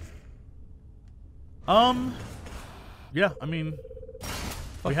 Yeah, I mean,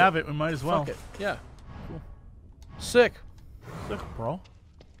 we have it. We might as well. Fuck it. Yeah. Cool. Sick. Sick, bro.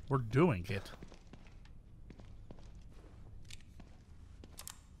 We're doing it.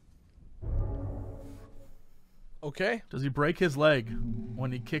 Okay. Does he break his leg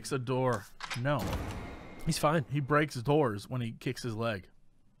when he kicks a door? No. He's fine. He breaks doors when he kicks his leg.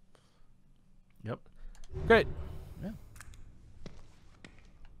 Yep. Great. Yeah.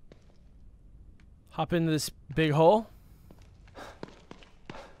 Hop into this big hole.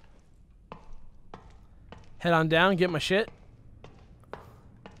 Head on down, get my shit.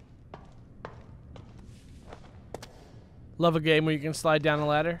 Love a game where you can slide down a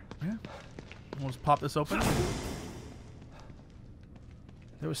ladder. Yeah. We'll just pop this open.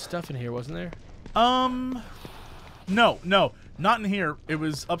 There was stuff in here, wasn't there? No, not in here. It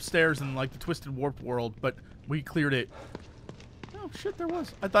was upstairs in like the Twisted Warp world, but we cleared it. Oh shit, there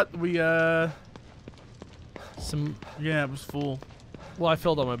was. I thought we Yeah, it was full. Well, I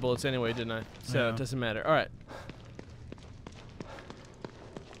filled all my bullets anyway, didn't I? So Yeah. it doesn't matter. All right.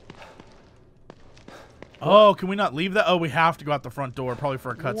 Oh, can we not leave that? Oh, we have to go out the front door, probably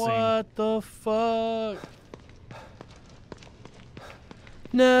for a cutscene. What the fuck?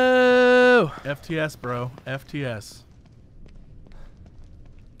 No! FTS, bro. FTS.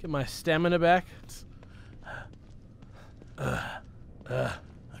 Get my stamina back. I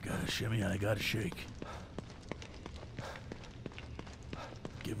gotta shimmy and I gotta shake.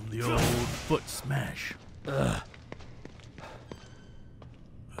 Give him the old foot smash.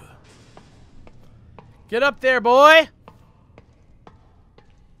 Get up there, boy!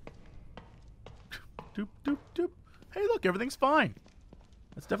 Doop, doop, doop. Hey, look, everything's fine.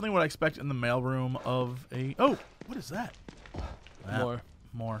 That's definitely what I expect in the mailroom of a... Oh, what is that?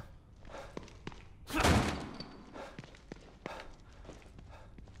 More.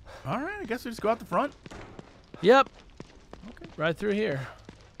 All right, I guess we just go out the front. Yep. Okay. Right through here.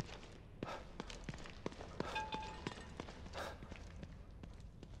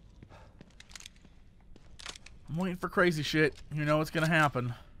 I'm waiting for crazy shit. You know what's gonna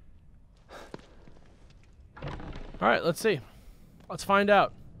happen. All right, let's see. Let's find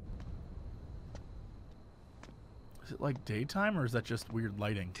out. Is it like daytime or is that just weird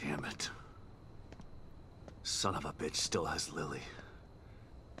lighting? Damn it. Son of a bitch still has Lily.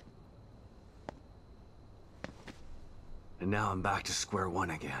 And now I'm back to square one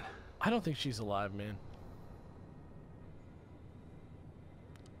again. I don't think she's alive, man.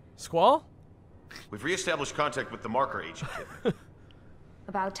 Squall? We've reestablished contact with the marker agent, Kid.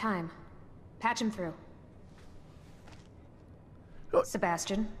 About time. Patch him through. Oh,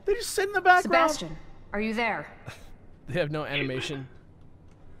 Sebastian? they just sit in the background. Sebastian, are you there? They have no animation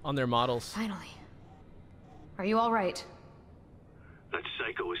on their models. Finally. Are you all right? That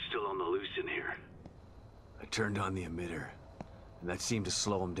psycho is still on the loose in here. I turned on the emitter, and that seemed to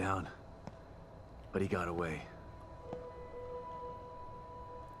slow him down. But he got away.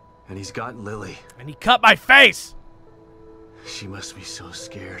 And he's got Lily. And he cut my face! She must be so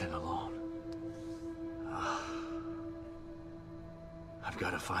scared and alone. I've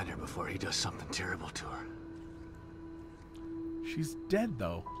got to find her before he does something terrible to her. She's dead,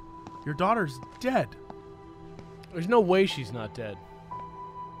 though. Your daughter's dead. There's no way she's not dead.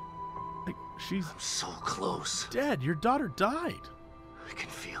 Like, she's I'm so close. dead. Your daughter died. I can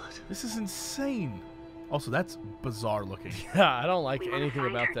feel it. This is insane. Also, that's bizarre looking. Yeah, I don't like We want to anything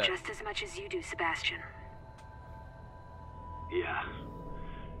find about her that. just as much as you do, Sebastian. Yeah,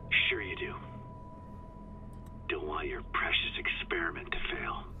 sure you do. Don't want your precious experiment to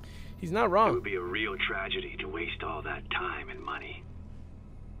fail. He's not It wrong. would be a real tragedy to waste all that time and money.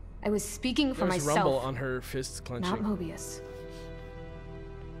 I was speaking for There's myself, rumble on her fists clenching. not Mobius.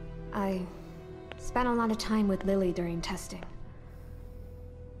 I spent a lot of time with Lily during testing.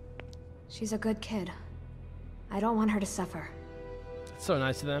 She's a good kid. I don't want her to suffer. It's so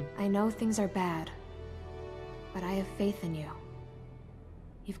nice of them. I know things are bad, but I have faith in you.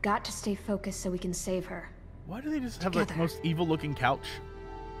 You've got to stay focused so we can save her. Why do they just have like the Together. most evil-looking couch?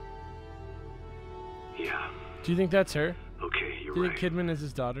 Yeah, Do you think that's her? okay, you're Do you right. think Kidman is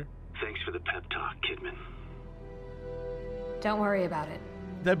his daughter? Thanks for the pep talk, Kidman. Don't worry about it.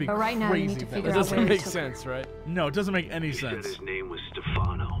 That'd be But right now you need crazy. to if that figure That was- out doesn't where make he took her. sense, right? No, it doesn't make any He said sense. his name was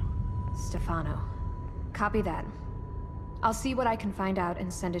Stefano. Stefano. Copy that. I'll see what I can find out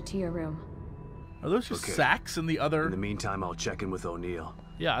and send it to your room. Are those just Okay. sacks in the other? In the meantime, I'll check in with O'Neill.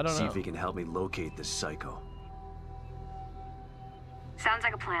 Yeah, I don't See know. if he can help me locate this psycho. Sounds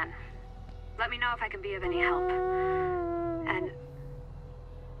like a plan. Let me know if I can be of any help. And...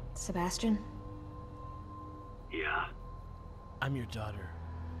 Sebastian, Yeah. I'm your daughter.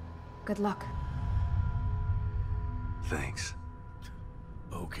 good luck. Thanks.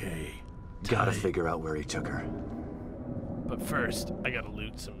 Okay. Gotta figure out where he took her. But first, I gotta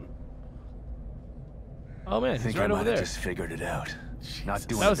loot some. Oh man, I he's think right I over might have there. just figured it out. Not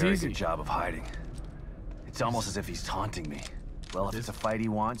doing That a was very easy. good job of hiding. It's almost as if he's taunting me. Well, if it's a fight he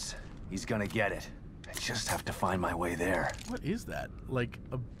wants, he's gonna get it. I just have to find my way there. What is that? Like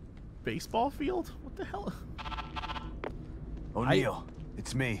a baseball field? What the hell? O'Neill,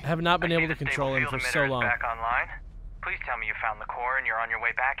 it's me. I have not been I see able to the control him stable for field so emitter is long. back online. Please tell me you found the core and you're on your way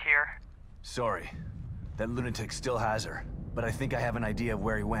back here. Sorry. That lunatic still has her. But I think I have an idea of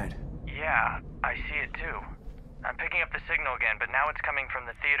where he went. Yeah, I see it too. I'm picking up the signal again, but now it's coming from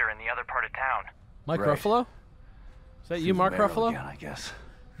the theater in the other part of town. Mike Right. Ruffalo? Is that you, Through the Mark barrel Ruffalo? Again, I guess.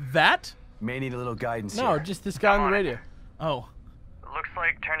 That? May need a little guidance No, here. just this guy on the on it. radio. Oh. Looks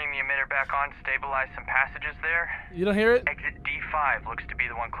like turning the emitter back on stabilized some passages there. You don't hear it? Exit D5 looks to be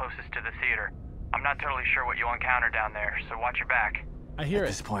the one closest to the theater. I'm not totally sure what you'll encounter down there, so watch your back. I hear At it.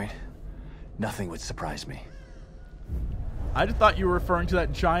 this point, nothing would surprise me. I just thought you were referring to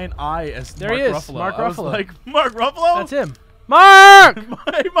that giant eye as There Mark he is, Ruffalo. Mark I was Ruffalo. like, Mark Ruffalo? That's him. Mark!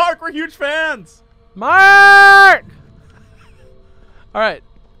 Hey, Mark, we're huge fans. Mark! Alright.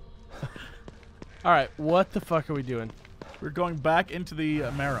 Alright, what the fuck are we doing? We're going back into the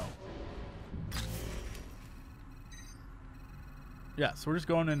marrow. Yeah, so we're just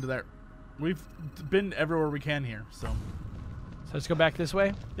going into there. We've been everywhere we can here, so. So let's go back this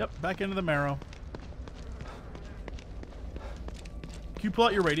way. Yep, back into the marrow. Can you pull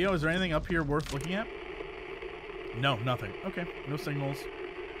out your radio? Is there anything up here worth looking at? No, nothing. Okay, no signals.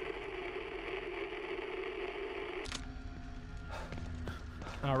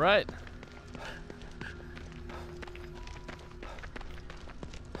 Alright.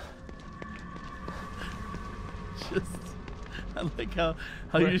 Just, I like how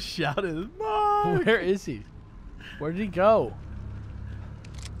you just shouted, Mark! Where is he? Where did he go?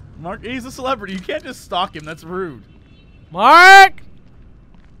 Mark, he's a celebrity. You can't just stalk him. That's rude. Mark!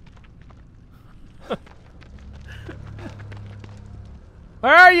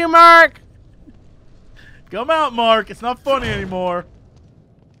 Where are you, Mark? Come out, Mark. It's not funny anymore.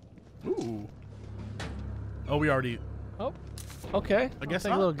 Ooh. Oh, we already... Oh, okay. I guess I'll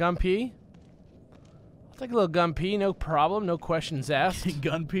take not. a little gun pee. I'll take a little gun pee, no problem, no questions asked.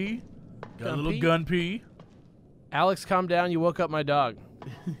 Gun pee? Got a Gun little pee? gun pee. Alex, calm down. You woke up my dog.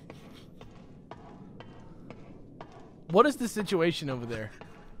 What is the situation over there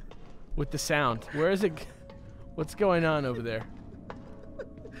with the sound? Where is it? What's going on over there?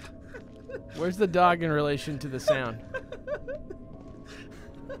 Where's the dog in relation to the sound?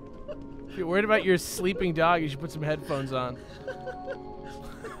 If you're worried about your sleeping dog, you should put some headphones on.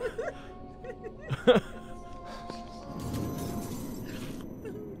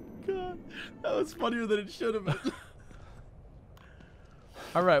 God, that was funnier than it should have been.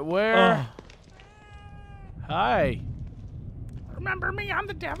 All right, where? Hi. Remember me? I'm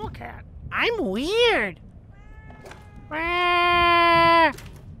the devil cat. I'm weird.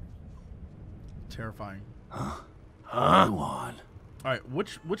 Terrifying. Go on. All right,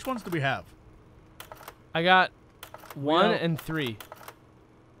 which ones do we have? I got 1 have- and 3.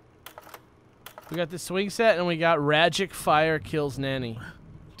 We got the swing set, and we got Ragic Fire Kills Nanny.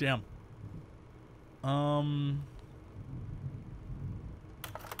 Damn.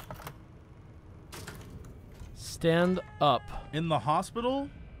 Stand up. In the hospital,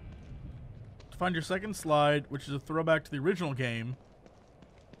 to find your second slide, which is a throwback to the original game.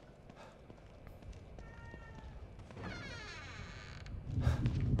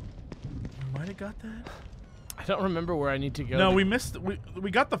 We might have got that. I don't remember where I need to go. No, to- we missed.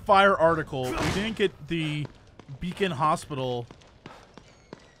 We got the fire article. We didn't get the Beacon Hospital.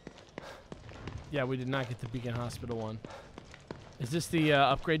 Yeah, we did not get the Beacon Hospital one. Is this the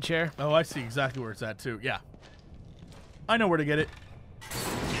upgrade chair? Oh, I see exactly where it's at too. Yeah, I know where to get it.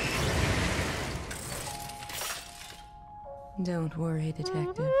 Don't worry,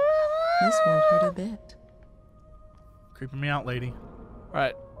 Detective. This won't hurt a bit. Creeping me out, lady. All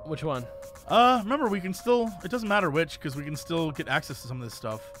right, which one? Remember, we can still. It doesn't matter which, because we can still get access to some of this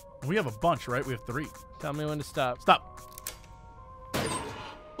stuff. We have a bunch, right? We have 3. Tell me when to stop. Stop.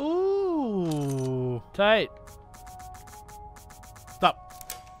 Tight. Stop.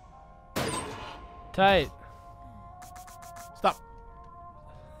 Tight. Stop.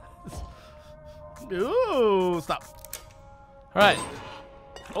 Ooh, stop. All right.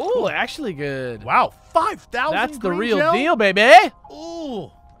 Oh, actually good. Wow, 5,000. That's the green real gel? deal, baby.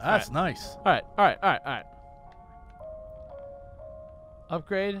 Ooh, that's nice. All right, all right, all right, all right.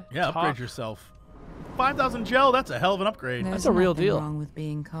 Upgrade. Yeah, Talk. upgrade yourself. 5,000 gel. That's a hell of an upgrade. There's That's a real nothing deal. wrong with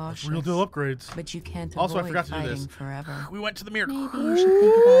being cautious. Real deal upgrades. But you can't Also, I avoid forgot to do fighting this. forever. We went to the mirror. Maybe you should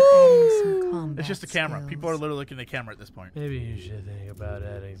think about adding some combat It's just a camera. skills. People are literally looking at the camera at this point. Maybe you should think about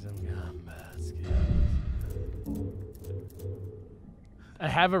adding some combat skills. I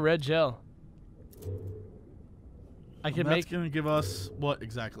have a red gel. I can That's make gonna give us what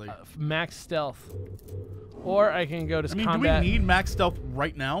exactly? max stealth, or I can go to I mean, combat. do we need max stealth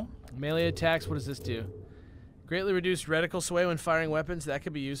right now? Melee attacks. What does this do? Greatly reduced reticle sway when firing weapons. That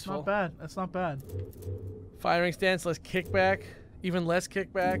could be useful. Not bad. That's not bad. Firing stance, less kickback. Even less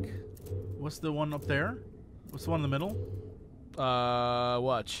kickback. What's the one up there? What's the one in the middle?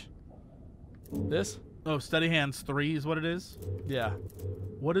 Watch. This? Oh, steady hands 3 is what it is. Yeah.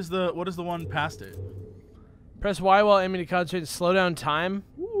 What is the one past it? Press Y while aiming to concentrate to slow down time.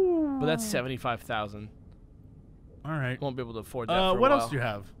 But that's 75,000. All right. Won't be able to afford that for a what while. else do you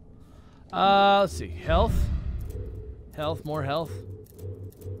have? Let's see. Health. Health. More health.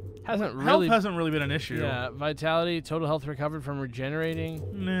 Hasn't really. Health hasn't really been an issue. Yeah. Vitality. Total health recovered from regenerating.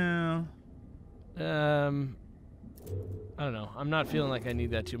 No. I don't know. I'm not feeling like I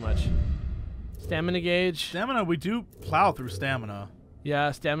need that too much. Stamina gauge. Stamina, we do plow through stamina.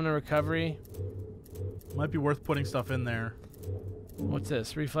 Yeah. Stamina recovery. Might be worth putting stuff in there. What's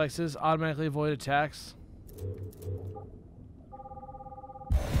this? Reflexes. Automatically avoid attacks.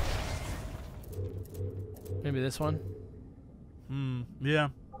 Maybe this one. Yeah.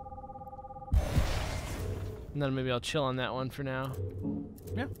 And then maybe I'll chill on that one for now.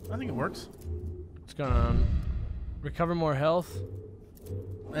 Yeah, I think it works. What's going on? Recover more health.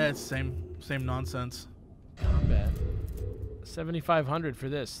 It's same nonsense. Combat. 7,500 for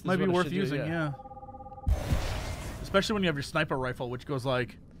this. Might be worth using, yeah. Especially when you have your sniper rifle, which goes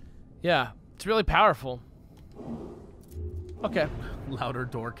like... Yeah, it's really powerful. Okay. Louder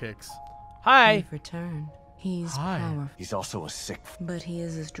door kicks. Hi. You've returned. He's powerful. He's also a sick... But he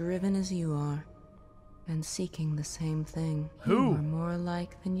is as driven as you are. And seeking the same thing. Who? You are more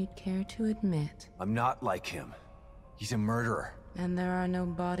alike than you'd care to admit. I'm not like him. He's a murderer. And there are no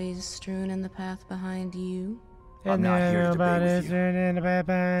bodies strewn in the path behind you? I'm not here to debate with you.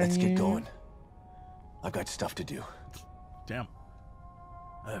 Let's get going. I've got stuff to do. Damn.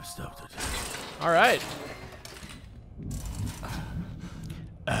 I have stuff to do. All right.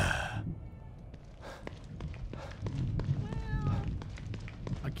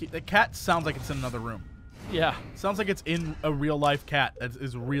 The cat sounds like it's in another room. Yeah. Sounds like it's in a real life cat that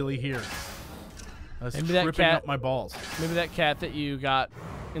is really here. That's Maybe that tripping cat, up my balls. Maybe that cat that you got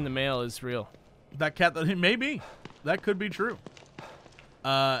in the mail is real. That cat that maybe. That could be true.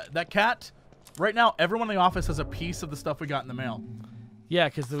 That cat, right now, everyone in the office has a piece of the stuff we got in the mail. Yeah,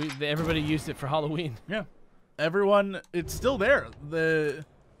 because everybody used it for Halloween. Yeah. Everyone, it's still there. The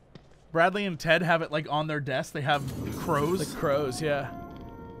Bradley and Ted have it like on their desk. They have crows. The crows, yeah.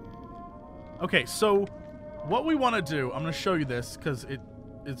 Okay, so what we want to do, I'm going to show you this because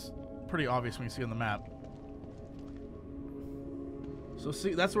it's pretty obvious when you see on the map. So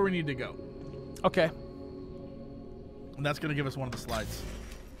see, that's where we need to go. Okay. And that's going to give us one of the slides.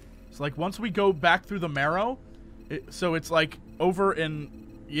 So like once we go back through the marrow, so it's like over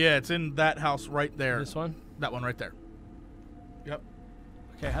in, yeah, it's in that house right there. This one? That one right there. Yep.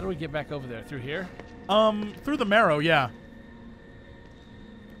 Okay, how do we get back over there? Through here? Through the marrow, yeah.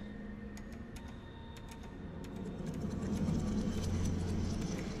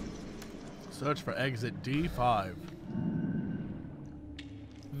 Search for exit D5.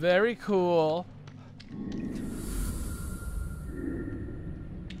 Very cool.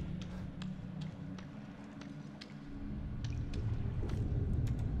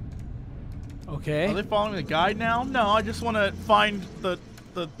 Okay. Are they following the guide now? No, I just want to find the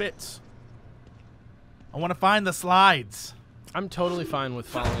bits. I want to find the slides. I'm totally fine with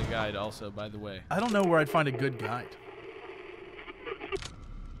following a guide also, by the way. I don't know where I'd find a good guide.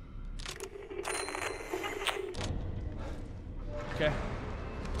 Okay.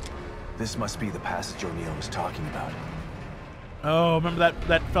 This must be the passage O'Neill was talking about. Oh, remember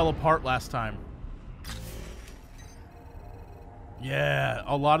that fell apart last time. Yeah,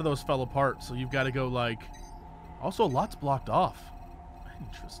 a lot of those fell apart, so you've got to go like... Also, a lot's blocked off.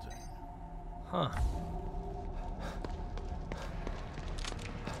 Interesting. Huh.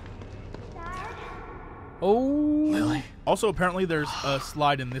 Oh. Lily? Also, apparently there's a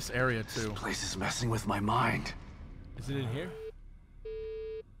slide in this area, too. This place is messing with my mind. Is it in here?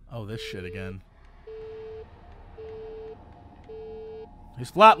 Oh, this shit again.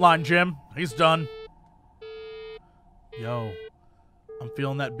 He's flatlined, Jim. He's done. Yo. I'm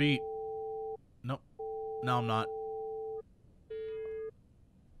feeling that beat. Nope. No, I'm not.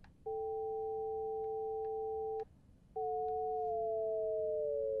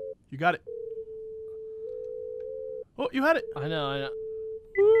 You got it. Oh, you had it. I know.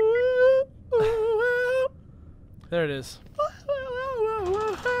 There it is.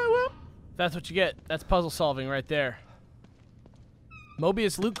 That's what you get. That's puzzle solving right there.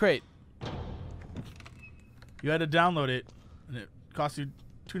 Mobius loot crate. You had to download it, and it cost you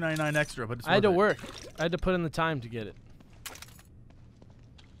 $2.99 extra, but it's I had to worth it. work. I had to put in the time to get it.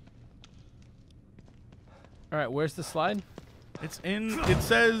 All right, where's the slide? It's in. It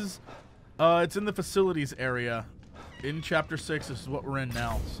says, it's in the facilities area, in Chapter 6. This is what we're in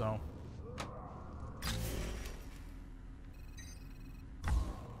now. So.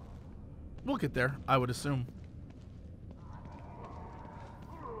 We'll get there, I would assume.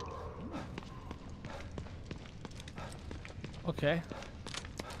 Okay.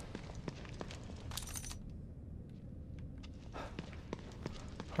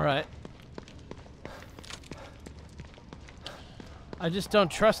 All right. I just don't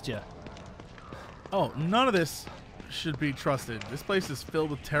trust you. Oh, none of this should be trusted. This place is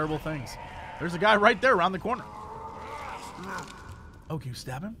filled with terrible things. There's a guy right there around the corner. Oh, can you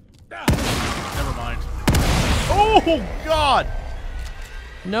stab him? Never mind. Oh, God!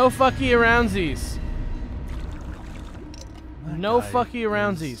 No fucky aroundsies. No guy fucky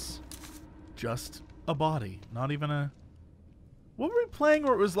aroundsies. Just a body. Not even a... What were we playing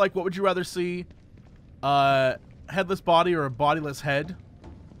where it was like, what would you rather see? Headless body or a bodiless head?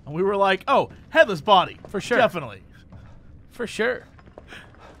 And we were like, oh, headless body. For sure. Definitely. For sure.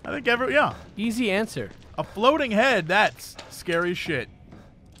 I think yeah. Easy answer. A floating head, that's scary shit.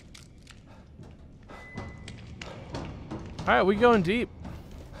 All right, we going deep.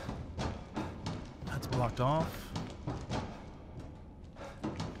 That's blocked off.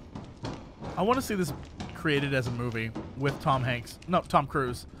 I want to see this created as a movie with Tom Hanks. No, Tom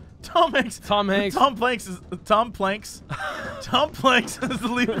Cruise. Tom Hanks. Tom Hanks. Tom Planks is Tom Planks. Tom Planks is the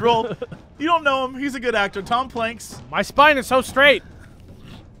lead role. You don't know him. He's a good actor. Tom Planks. My spine is so straight.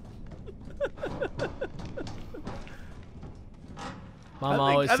 Mom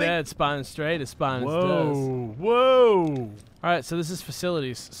always said spine is straight as spine does. Whoa. All right, so this is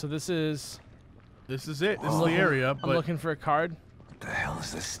facilities. So this is it. This is the area. I'm looking for a card. What the hell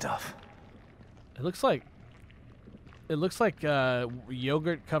is this stuff? It looks like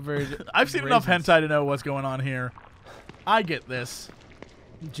yogurt covered. I've seen enough hentai to know what's going on here. I get this.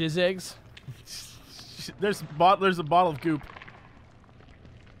 Jizz eggs. There's a bottle of goop.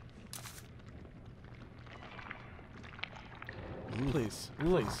 Please,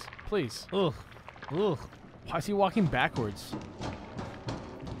 please, please. Ugh. Ugh. Why is he walking backwards?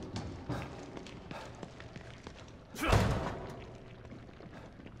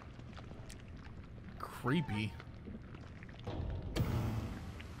 Creepy.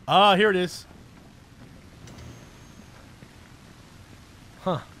 Ah, here it is.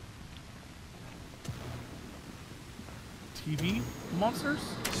 Huh. TV monsters?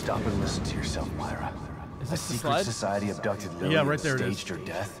 Stop and listen to yourself, Myra. Is A this the secret slide? society abducted Lily Yeah, right and there it is. staged her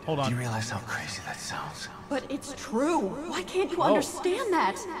death. Hold on. Do you realize how crazy that sounds? But it's true. Why can't you understand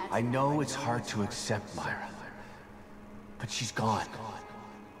that? I know it's hard to accept, Myra. But she's gone.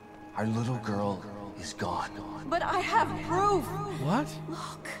 Our little girl is gone. But I have proof. What?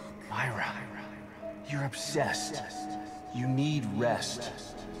 Look. Myra, you're obsessed. You need rest.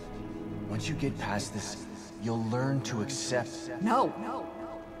 Once you get past this, you'll learn to accept. No.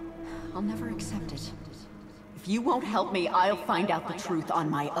 I'll never accept it. If you won't help me, I'll find out the truth on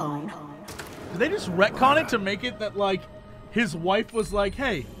my own. Did they just retcon it to make it that, like, his wife was like,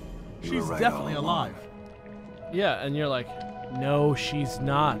 hey, she's right definitely all along. alive. Yeah, and you're like, no, she's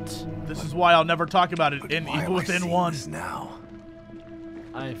not. This is why I'll never talk about it in Why Evil am I Within seeing 1. this now?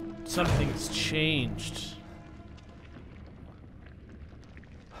 Something's changed.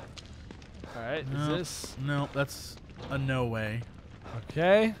 All right, is this? No, that's a no way.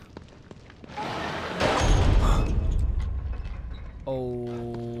 Okay. All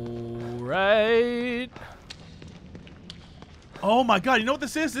right. Oh my god, you know what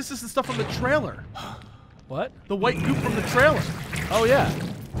this is? This is the stuff from the trailer. What? The white goop from the trailer. Oh, yeah.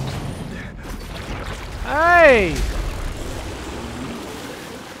 Hey!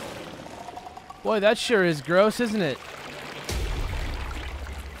 Boy, that sure is gross, isn't it?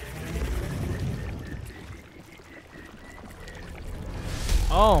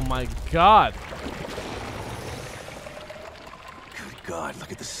 Oh my god. Good God,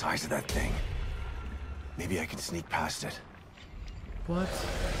 look at the size of that thing. Maybe I can sneak past it. What?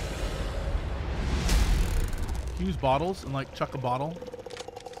 Use bottles and like chuck a bottle.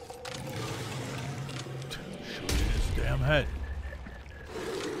 Shoot his damn head.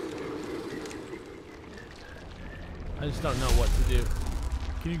 I just don't know what to do.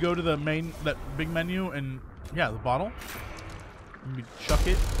 Can you go to the main, that big menu and, yeah, the bottle? Maybe chuck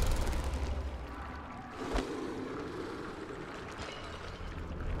it.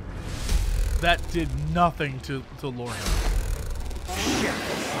 That did nothing to lure him.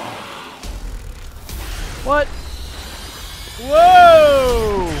 What?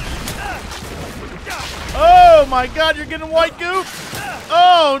 Whoa! Oh my god, you're getting white goop!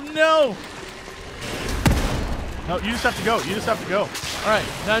 Oh no! No, you just have to go. You just have to go. Alright,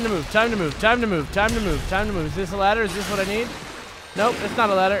 time to move, time to move, time to move, time to move, time to move. Is this a ladder? Is this what I need? Nope, it's not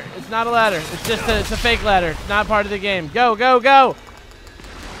a ladder. It's not a ladder. It's just it's a fake ladder. It's not part of the game. Go, go, go!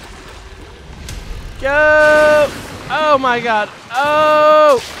 Go! Oh my god.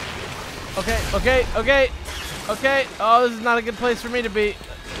 Oh! Okay, okay, okay. Okay. Oh, this is not a good place for me to be.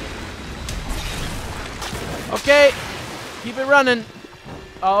 Okay. Keep it running.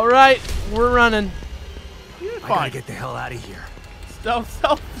 Alright, we're running. You're I fine. gotta get the hell out of here.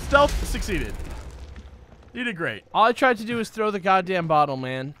 Stealth succeeded. You did great. All I tried to do was throw the goddamn bottle,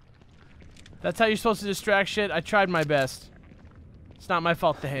 man. That's how you're supposed to distract shit. I tried my best. It's not my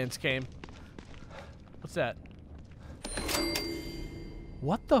fault the hands came. What's that?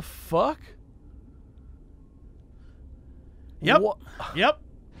 What the fuck? Yep. Wha- Yep.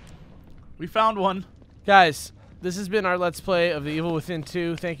 We found one. Guys, this has been our Let's Play of The Evil Within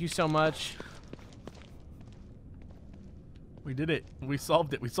 2. Thank you so much. We did it. We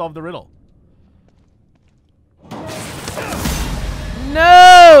solved it. We solved the riddle.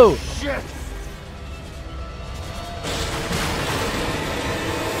 No! Shit!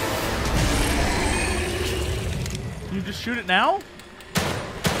 You just shoot it now?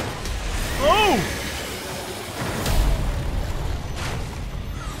 Oh!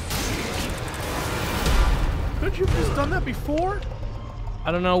 Could you have just done that before?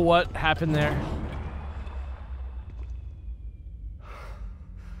 I don't know what happened there.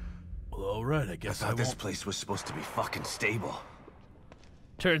 Well, alright, I I guess thought this place was supposed to be fucking stable.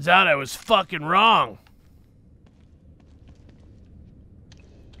 Turns out I was fucking wrong.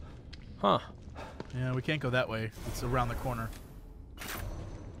 Huh. Yeah, we can't go that way. It's around the corner.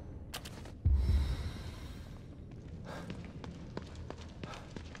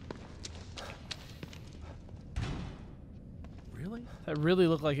 Really? That really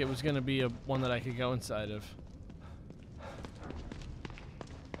looked like it was going to be one that I could go inside of.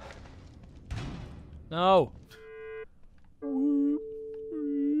 No.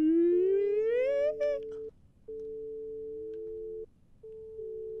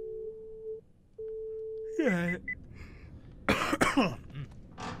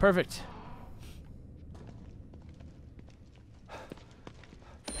 Perfect.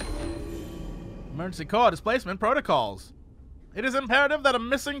 Emergency core displacement protocols. It is imperative that a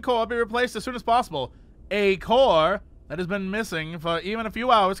missing core be replaced as soon as possible. A core that has been missing for even a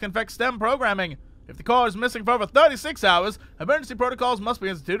few hours can affect STEM programming. If the core is missing for over 36 hours, emergency protocols must be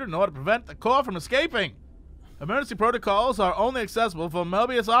instituted in order to prevent the core from escaping. Emergency protocols are only accessible for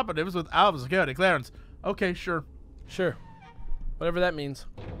Mobius operatives with Alpha security clearance. Okay, sure. Sure. Whatever that means.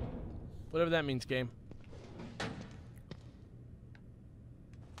 Whatever that means, game.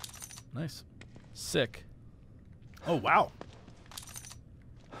 Nice. Sick. Oh, wow.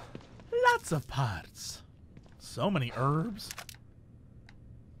 Lots of parts. So many herbs.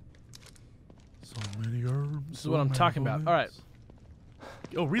 So many herbs. This is what I'm talking about. All right.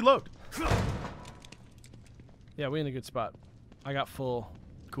 Oh, reload. Yeah, we in a good spot. I got full.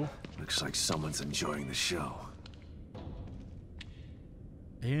 Cool. Looks like someone's enjoying the show.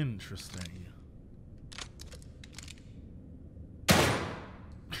 Interesting.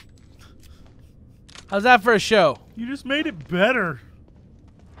 How's that for a show? You just made it better.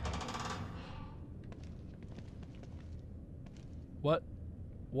 What?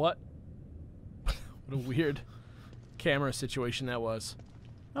 What? What a weird camera situation that was.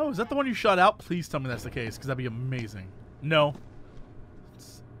 Oh, is that the one you shot out? Please tell me that's the case, because that'd be amazing. No.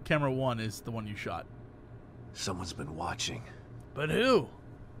 Camera 1 is the one you shot. Someone's been watching. But who?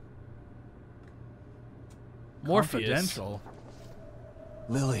 Morpheus. Confidential.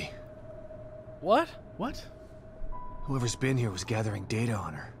 Lily. What? What? Whoever's been here was gathering data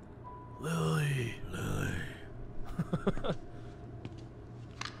on her. Lily.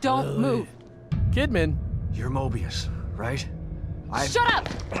 Don't move. Kidman. You're Mobius, right? Shut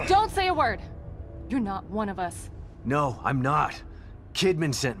up! Don't say a word. You're not one of us. No, I'm not.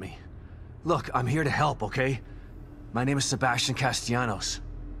 Kidman sent me. Look, I'm here to help, okay? My name is Sebastian Castellanos.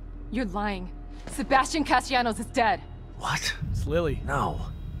 You're lying. Sebastian Castellanos is dead. What? It's Lily. No.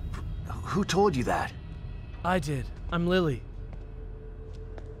 Who told you that? I did. I'm Lily.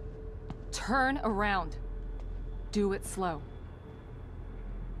 Turn around. Do it slow.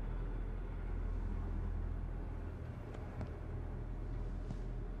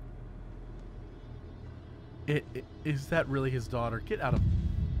 Is that really his daughter? Get out of...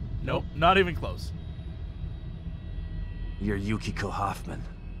 Nope, not even close. You're Yukiko Hoffman.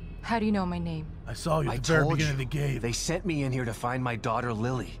 How do you know my name? I saw you I at the very told beginning you. of the game. They sent me in here to find my daughter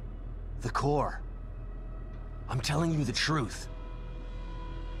Lily. The core. I'm telling you the truth.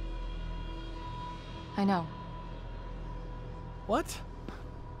 I know. What?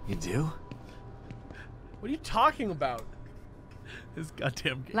 You do? What are you talking about? This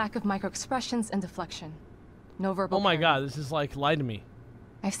goddamn game. Lack of microexpressions and deflection. No verbal. Oh my parry. god, this is like lie to me.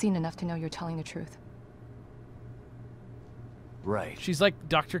 I've seen enough to know you're telling the truth. Right. She's like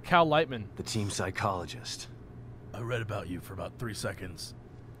Dr. Cal Lightman. The team psychologist. I read about you for about 3 seconds,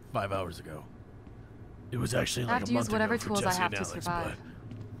 5 hours ago. It was actually like I have to use whatever tools I have to survive.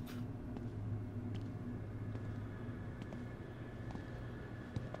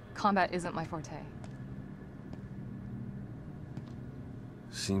 Combat isn't my forte.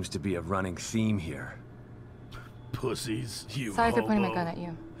 Seems to be a running theme here. Pussies, you Sorry for pointing my hobo. gun at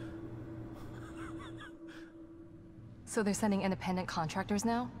you. So they're sending independent contractors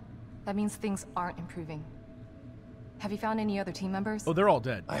now? That means things aren't improving. Have you found any other team members? Oh, they're all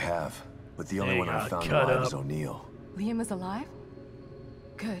dead. I have, but the only They one I got found cut alive up. was O'Neill. Liam is alive?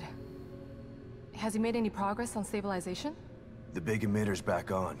 Good. Has he made any progress on stabilization? The big emitter's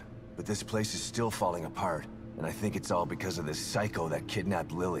back on, but this place is still falling apart, and I think it's all because of this psycho that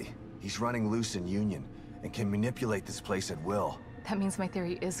kidnapped Lily. He's running loose in Union, and can manipulate this place at will. That means my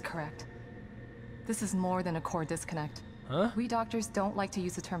theory is correct. This is more than a core disconnect. Huh? We doctors don't like to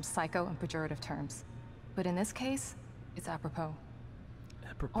use the term psycho in pejorative terms. But in this case, it's apropos.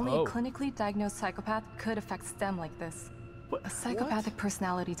 Apropos. Only a clinically diagnosed psychopath could affect STEM like this. What? A psychopathic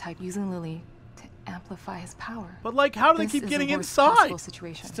personality type using Lily to amplify his power. But like, how do they This keep is getting the worst inside? possible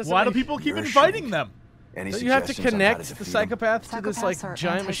situation. Why do people keep You're inviting assured. them? Any Don't you have to suggestions on how connect the defeat him? psychopath to this like Psychopaths are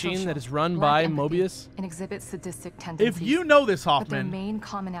giant machine that is antisocial, run lack by empathy, Mobius? and exhibit sadistic tendencies. If you know this, But their Hoffman, main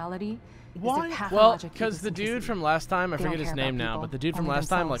commonality is Why? their Well, pathologic because the dude egocentricity. from last time, I They don't forget his care name about now, people, but the dude from only last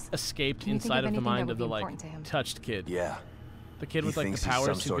time like themselves. escaped Can you think inside of of the anything that mind would of the be like important to him? touched kid. Yeah. The kid with He like the thinks he's powers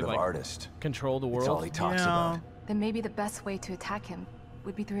some who sort could of like artist. control the That's all world. he talks Yeah. about. Then maybe the best way to attack him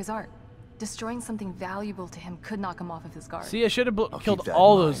would be through his art. Destroying something valuable to him could knock him off of his guard. See, I should have I'll killed keep that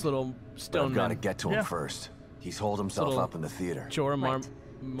all in those mind. little But stone I've got to men. get to him Yeah. first. He's holed himself Little up in the theater. Jorah Right. So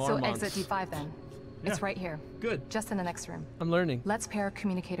Marmonts. exit D5 then. It's Yeah. right here. good. Just in the next room. I'm learning. Let's pair a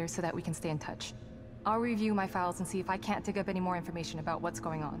communicator so that we can stay in touch. I'll review my files and see if I can't dig up any more information about what's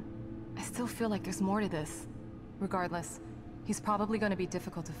going on. I still feel like there's more to this. Regardless, he's probably going to be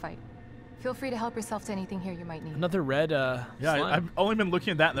difficult to fight. Feel free to help yourself to anything here you might need. Another red Yeah, slime. I've only been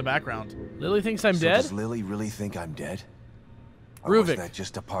looking at that in the background. Lily thinks I'm So dead? does Lily really think I'm dead? Or was Ruvik. that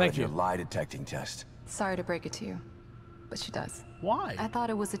just a part Thank of your you. lie detecting test? Sorry to break it to you, but she does. Why? I thought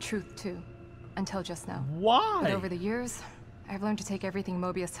it was the truth too, until just now. Why? But over the years, I've learned to take everything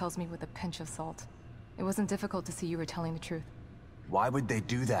Mobius tells me with a pinch of salt. It wasn't difficult to see you were telling the truth. Why would they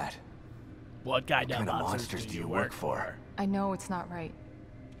do that? What kind What kind of monsters do you work for? I know it's not right.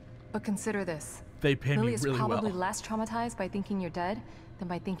 But consider this. They pay Lily me is really probably well. less traumatized by thinking you're dead than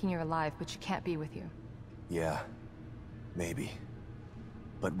by thinking you're alive, but she can't be with you. Yeah, maybe.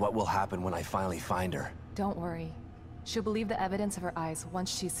 But what will happen when I finally find her? Don't worry. She'll believe the evidence of her eyes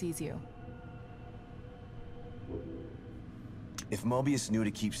once she sees you. If Mobius knew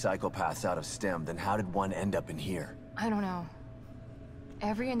to keep psychopaths out of STEM, then how did one end up in here? I don't know.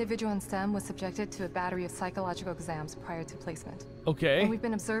 Every individual in STEM was subjected to a battery of psychological exams prior to placement. Okay. And we've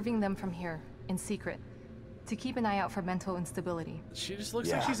been observing them from here, in secret, to keep an eye out for mental instability. She just looks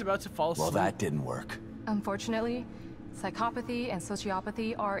Yeah. like she's about to fall asleep. Well, that didn't work. Unfortunately, psychopathy and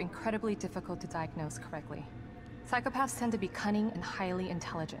sociopathy are incredibly difficult to diagnose correctly. Psychopaths tend to be cunning and highly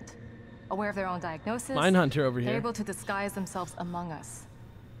intelligent. Aware of their own diagnosis, Mindhunter over they're here. able to disguise themselves among us.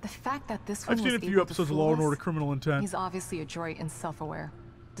 The fact that this one I've was seen a few able to episodes of fool Law and us, Order Criminal Intent. he's obviously adroit and self-aware.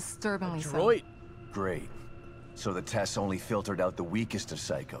 Disturbingly so. Droid. Great. So the tests only filtered out the weakest of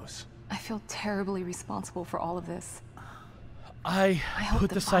psychos. I feel terribly responsible for all of this. I hope put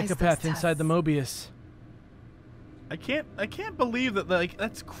the the Bice psychopath does inside the Mobius. I can't believe that, like,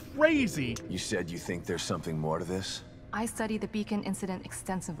 that's crazy. You said you think there's something more to this? I studied the beacon incident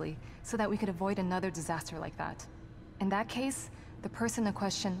extensively so that we could avoid another disaster like that. In that case, the person in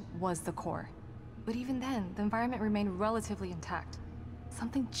question was the core. But even then, the environment remained relatively intact.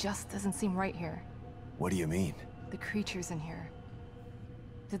 Something just doesn't seem right here. What do you mean? The creatures in here.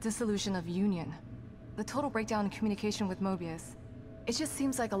 The dissolution of Union. The total breakdown in communication with Mobius. It just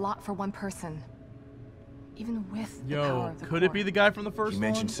seems like a lot for one person. Even with the power of the could core. it be the guy from the first You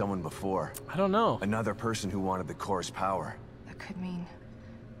mentioned someone before. I don't know. Another person who wanted the core's power. That could mean...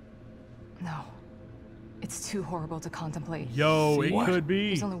 No. It's too horrible to contemplate. Yo, it could be.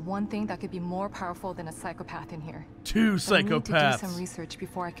 There's only one thing that could be more powerful than a psychopath in here. Two But I need to do psychopaths. some research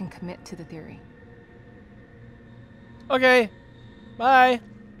before I can commit to the theory. Okay. Bye.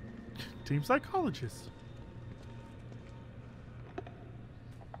 Team psychologist.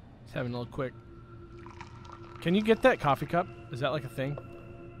 Just having a little quick. Can you get that coffee cup? Is that like a thing?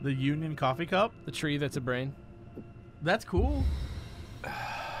 The Union coffee cup? The tree that's a brain? That's cool.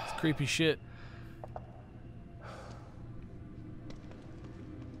 It's creepy shit.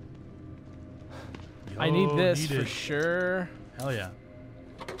 I need this for sure. Hell yeah.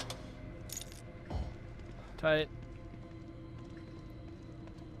 Tight.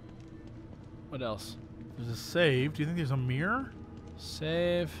 What else? There's a save. Do you think there's a mirror?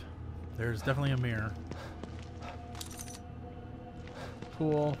 Save. There's definitely a mirror.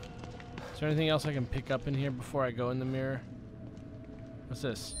 Cool. Is there anything else I can pick up in here before I go in the mirror? What's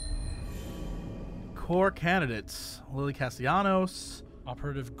this? Core candidates. Lily Castellanos.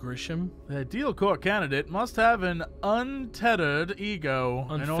 Operative Grisham. The ideal core candidate must have an untethered ego.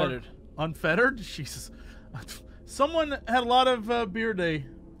 Unfettered. Unfettered? Jesus. Someone had a lot of beer day.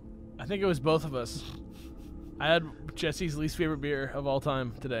 I think it was both of us. I had Jesse's least favorite beer of all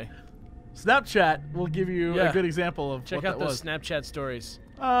time today. Snapchat will give you a good example of Check what out that those was. Snapchat stories.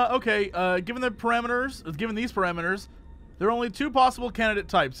 Okay. Given these parameters, there are only two possible candidate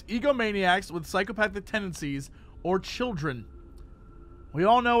types: egomaniacs with psychopathic tendencies, or children. We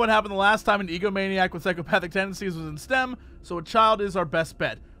all know what happened the last time an egomaniac with psychopathic tendencies was in STEM, so a child is our best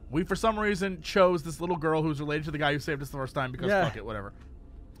bet. We, for some reason, chose this little girl who's related to the guy who saved us the first time because fuck it, whatever.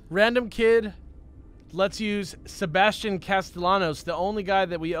 Random kid. Let's use Sebastian Castellanos, the only guy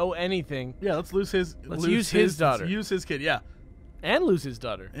that we owe anything. Yeah, let's use his daughter. Let's use his kid, yeah. And lose his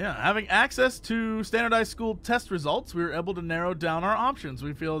daughter. Yeah, having access to standardized school test results, we were able to narrow down our options.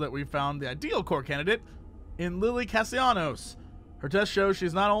 We feel that we found the ideal core candidate in Lily Castellanos. Her test shows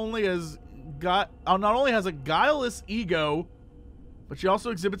she's not only has a guileless ego, but she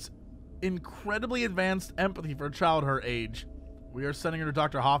also exhibits incredibly advanced empathy for a child her age. We are sending her to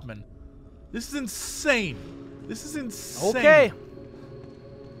Dr. Hoffman. This is insane. This is insane. Okay.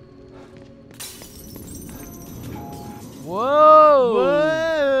 Whoa.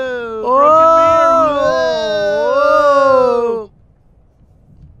 Whoa. Whoa.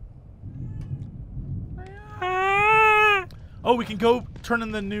 Broken mirror. Oh, we can go turn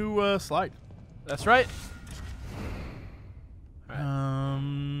in the new slide. That's right.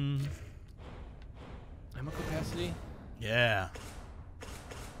 Ammo capacity. Yeah.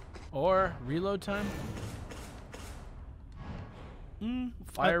 Or reload time.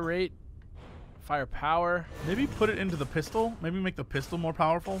 Fire rate. Firepower. Maybe put it into the pistol. Maybe make the pistol more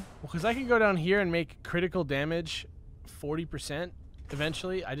powerful. Well, because I can go down here and make critical damage 40%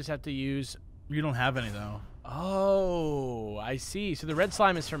 eventually. I just have to use... You don't have any, though. Oh, I see. So the red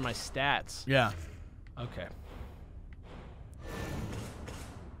slime is from my stats. Yeah. Okay.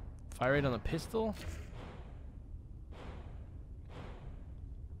 Fire rate on the pistol.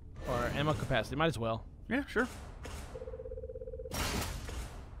 Or ammo capacity. Might as well. Yeah, sure.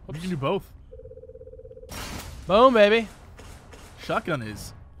 Whoops. You can do both. Boom, baby. Shotgun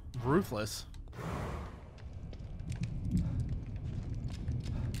is ruthless.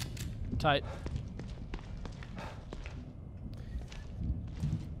 Tight.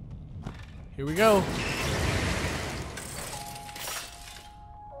 Here we go.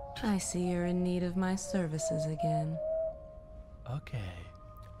 I see you're in need of my services again. Okay.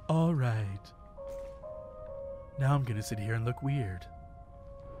 All right. Now I'm gonna sit here and look weird.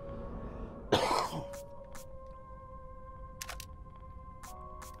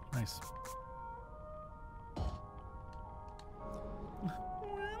 Nice.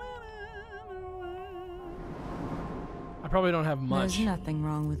 I probably don't have much. There's nothing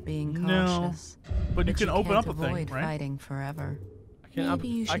wrong with being No, cautious. but you can open can't up a thing, avoid right? fighting forever.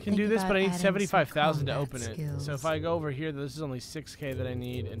 I can do this, but I need 75,000 to open it. So if I go over here, this is only 6K that I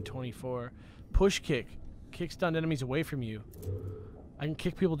need and 24. Push kick. Kick stunned enemies away from you. I can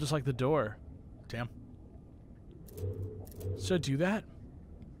kick people just like the door. Damn. Should I do that?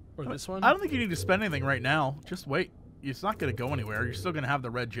 Or this one? I don't think you need to spend anything right now. Just wait. it's not going to go anywhere. You're still going to have the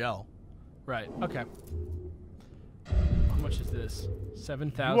red gel. Right. Okay. How much is this?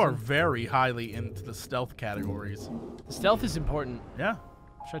 7,000. You are very highly into the stealth categories. Stealth is important. Yeah.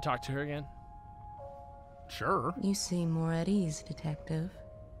 Should I talk to her again? Sure. You seem more at ease, Detective.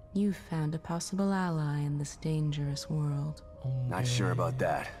 You've found a possible ally in this dangerous world. Not sure about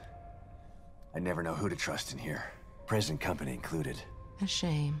that. I never know who to trust in here. Prison company included. A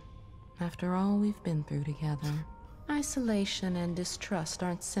shame. After all we've been through together. Isolation and distrust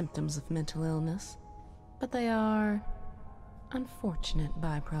aren't symptoms of mental illness, but they are unfortunate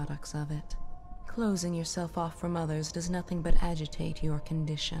byproducts of it. Closing yourself off from others does nothing but agitate your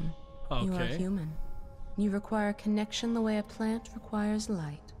condition. Okay. You are human. You require connection the way a plant requires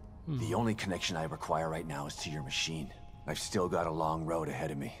light. The only connection I require right now is to your machine. I've still got a long road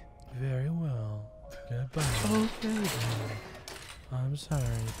ahead of me. Very well. Goodbye. Okay. I'm sorry.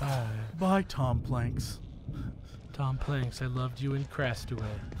 Bye. Bye, Tom Planks. Tom Planks, I loved you in Castaway.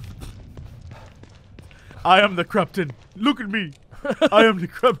 I am the captain. Look at me. I am the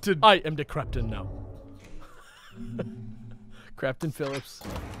captain. I am the captain now. Captain Phillips.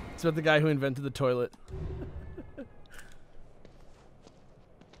 It's about the guy who invented the toilet.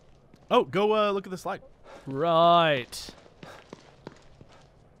 Oh, go look at the slide. Right.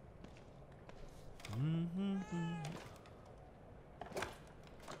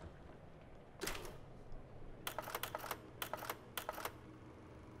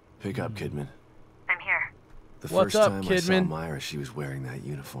 Pick up, Kidman. I'm here. The What's first up, time Kidman? I saw Myra, she was wearing that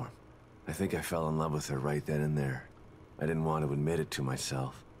uniform. I think I fell in love with her right then and there. I didn't want to admit it to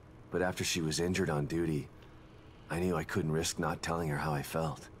myself. But after she was injured on duty, I knew I couldn't risk not telling her how I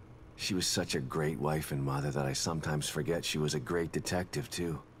felt. She was such a great wife and mother that I sometimes forget she was a great detective,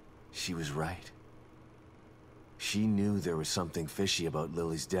 too. She was right. She knew there was something fishy about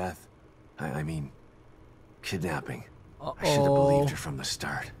Lily's death. I mean, kidnapping. I should have believed her from the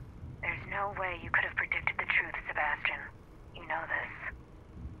start. There's no way you could have predicted the truth, Sebastian. You know this.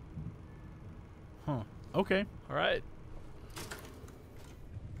 Huh. Okay. All right.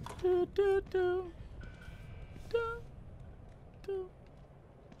 Do, do, do. Do, do.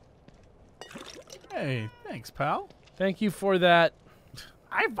 Hey, thanks, pal. Thank you for that.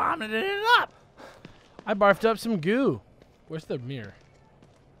 I vomited it up. I barfed up some goo. Where's the mirror?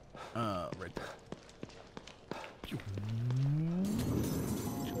 Right there.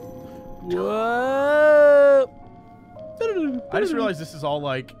 Whoa! I just realized this is all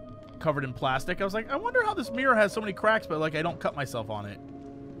like covered in plastic. I was like, I wonder how this mirror has so many cracks, but like I don't cut myself on it.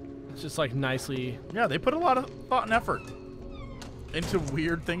 It's just like nicely. Yeah, they put a lot of thought and effort into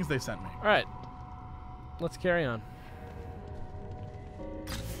weird things they sent me. All right, let's carry on.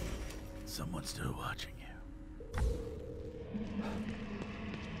 Someone's still watching you.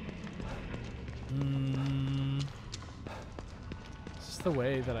 Is this the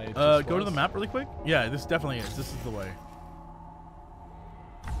way that I just go to the map really quick? Yeah, this definitely is. This is the way.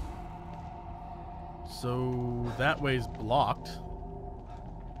 So that way's blocked.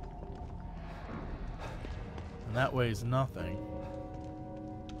 And that way's nothing.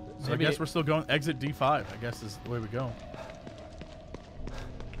 So Maybe I guess we're still going exit D5, I guess is the way we go.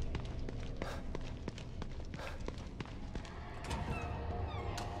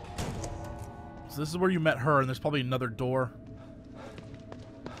 So this is where you met her, and there's probably another door.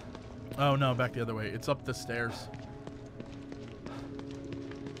 Oh no, back the other way. It's up the stairs.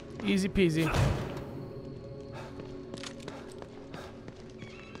 Easy peasy.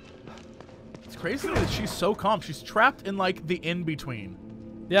 It's crazy that she's so calm. She's trapped in like the in-between.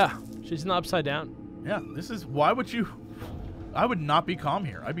 Yeah, she's not upside down. Yeah, this is, why would you, I would not be calm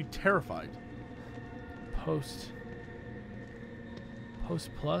here. I'd be terrified. Post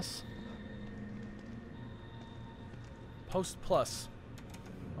plus? Post plus.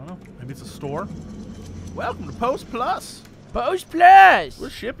 I don't know. Maybe it's a store. Welcome to Post Plus. Post plus! We'll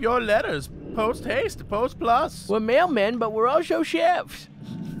ship your letters post haste to Post Plus. We're mailmen, but we're also chefs.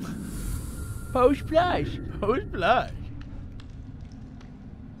 Post plus. Post Plus.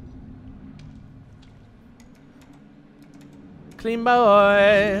 Clean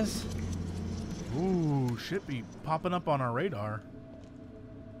boys. Ooh, shit be popping up on our radar.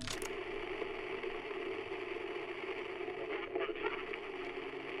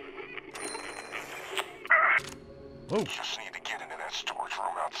 Whoa. Just need to get into that storage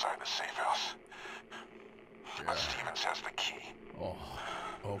room outside the safe house. Yeah. Stevens has the key. Oh,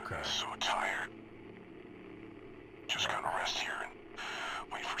 okay. So tired. Just gonna rest here and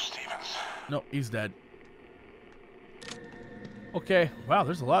wait for Stevens. No, he's dead. Okay. Wow,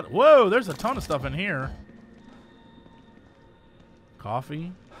 there's a lot. Whoa, there's a ton of stuff in here.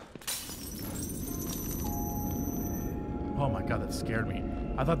 Coffee. Oh my god, that scared me.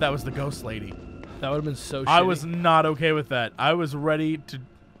 I thought that was the ghost lady. That would have been so shitty. I was not okay with that. I was ready to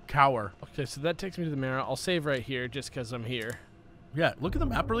cower. Okay, so that takes me to the mirror. I'll save right here just because I'm here. Yeah, look at the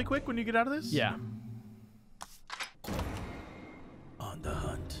map really quick when you get out of this. Yeah. On the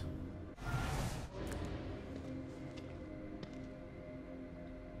hunt.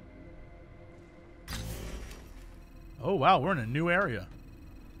 Oh wow, we're in a new area.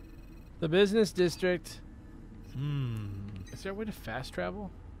 The business district. Hmm. Is there a way to fast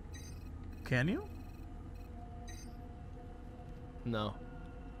travel? Can you? No.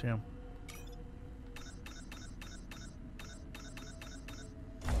 Damn.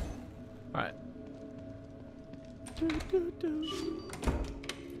 Alright.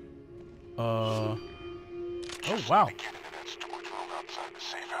 Oh wow.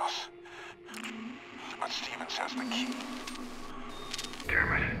 But Stevens has the key.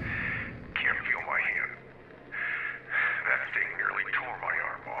 Damn it. Can't feel my hand. That thing nearly tore my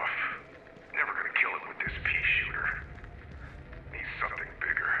arm off. Never gonna kill it with this pea shooter. Needs something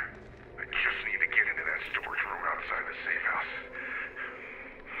bigger. I just need to get into that storage room outside the safe house.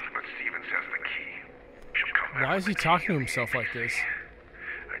 But Stevens has the key. She'll come back. Why is he talking to himself like this?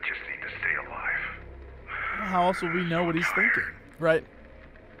 I just need to stay alive. How else will we know what he's thinking? Right.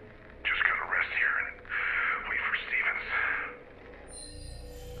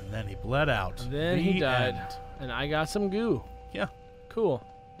 And then he bled out. And then he died. And I got some goo. Yeah. Cool.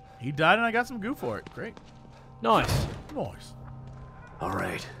 He died and I got some goo for it. Great. Nice. Nice. All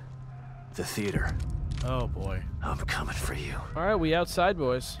right. The theater. Oh boy. I'm coming for you. All right, we outside,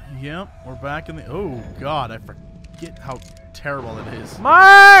 boys. Yep, we're back in the... Oh god, I forget how terrible it is.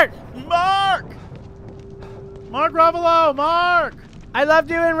 Mark! Mark! Mark Ravelo! Mark! I loved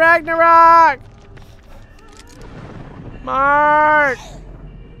you in Ragnarok! Mark!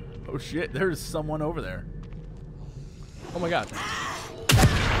 Oh shit, there's someone over there. Oh my god.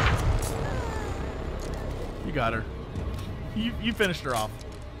 You got her. You finished her off.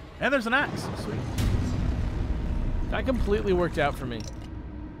 And there's an axe. Sweet. That completely worked out for me.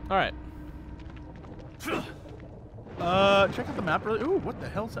 Alright. Check out the map really. Ooh, what the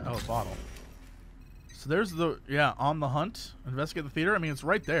hell's that? Oh, a bottle. So there's the, yeah, on the hunt. Investigate the theater. I mean, it's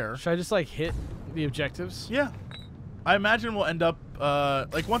right there. Should I just, like, hit the objectives? Yeah. I imagine we'll end up,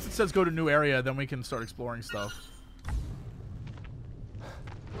 like, once it says go to new area, then we can start exploring stuff.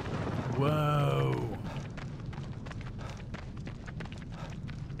 Whoa.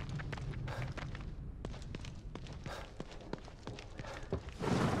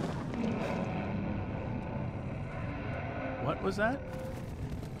 What was that?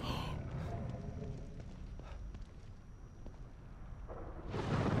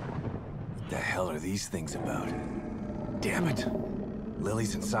 What the hell are these things about? Damn it.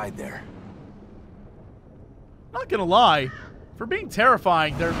 Lily's inside there. Not gonna lie. For being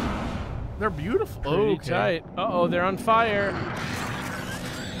terrifying, they're beautiful. Pretty tight. Uh-oh, they're on fire.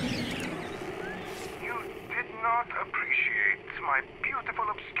 You did not appreciate my beautiful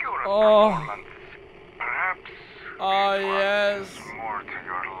obscura performance. Perhaps oh yes. More to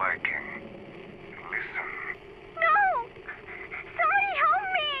your liking. Listen. No! Sorry, help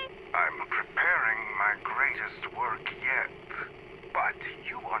me! I'm preparing my greatest work yet, but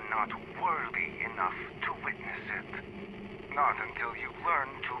you are not worthy enough to witness it. Not until you learn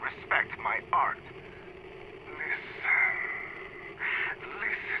to respect my art. Listen.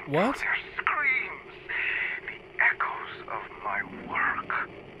 Listen what? to their screams. The echoes of my work.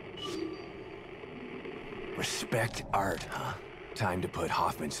 Respect art, huh? Time to put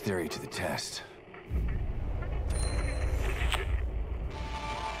Hoffman's theory to the test.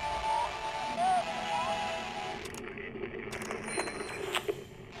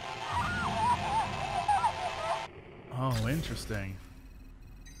 Oh, interesting.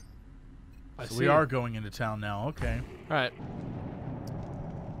 I So see. we are going into town now. Okay. All right.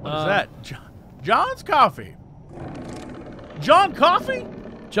 What is that? John's Coffee. John Coffee?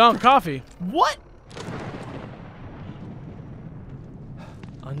 John Coffee. What?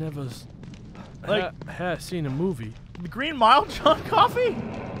 I never have seen a movie. The Green Mile John Coffee?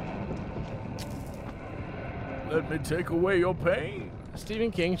 Let me take away your pain. Stephen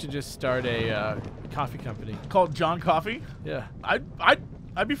King should just start a coffee company called John Coffee. Yeah,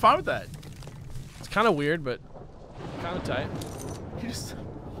 I'd be fine with that. It's kind of weird, but kind of tight. You just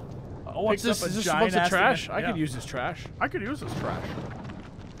oh, what's this? Is this a bunch of trash? I could use this trash. I could use this trash.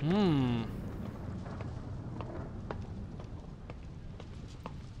 Hmm.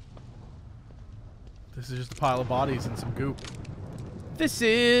 This is just a pile of bodies and some goop. This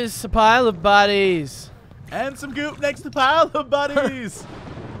is a pile of bodies. And some goop next to pile of bodies.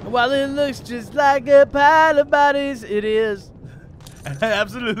 While it looks just like a pile of bodies, it is. I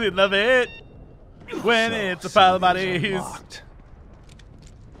absolutely love it when it's a pile of bodies.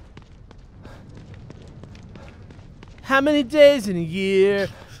 How many days in a year?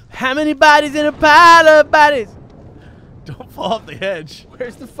 How many bodies in a pile of bodies? Don't fall off the edge.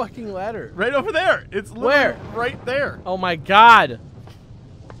 Where's the fucking ladder? Right over there. It's literally right there. Oh my god.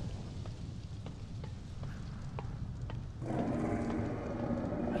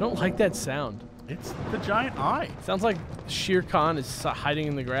 I don't like that sound. It's the giant eye. Sounds like Shere Khan is hiding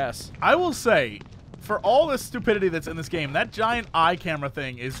in the grass. I will say, for all the stupidity that's in this game, that giant eye camera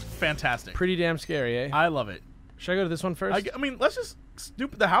thing is fantastic. Pretty damn scary, eh? I love it. Should I go to this one first? I mean, let's just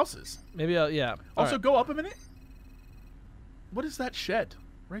snoop the houses. Maybe I'll, yeah. Also, go up a minute. What is that shed?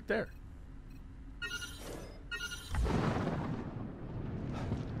 Right there.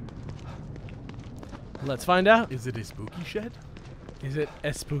 Let's find out. Is it a spooky shed? Is it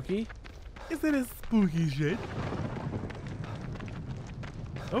a spooky? Is it a spooky shed?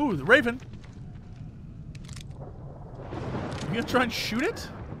 Oh, the raven. You gonna try and shoot it?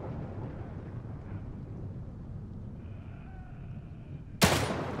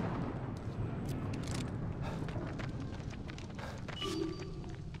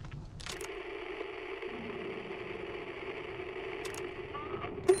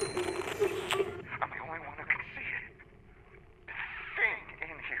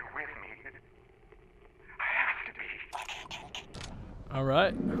 All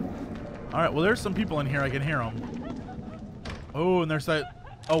right. All right. Well, there's some people in here. I can hear them. Oh, and there's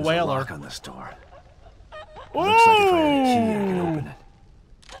that. A whaler. There's a lock on this door. Whoa! Looks like if I had a key, I could open it.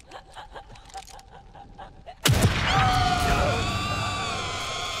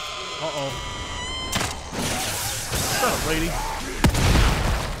 Shut up, lady.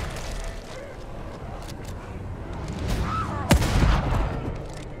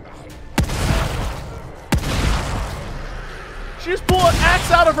 She just pulled an axe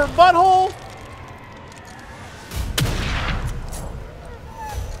out of her butthole.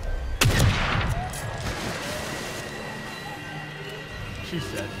 She's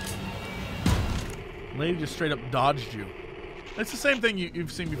dead. Lady just straight up dodged you. It's the same thing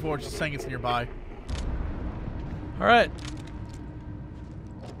you've seen before, just saying it's nearby. All right.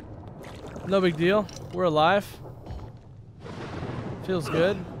 No big deal. We're alive. Feels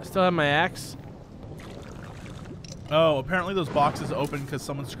good. I still have my axe. Oh, apparently those boxes open because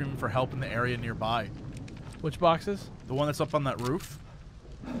someone's screaming for help in the area nearby. Which boxes? The one that's up on that roof.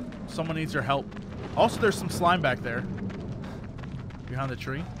 Someone needs your help. Also, there's some slime back there. Behind the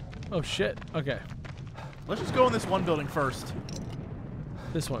tree. Oh, shit. Okay. Let's just go in this one building first.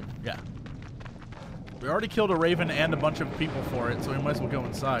 This one? Yeah. We already killed a raven and a bunch of people for it, so we might as well go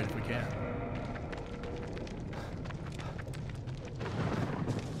inside if we can.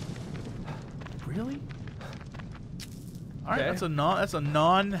 Really? All right, that's a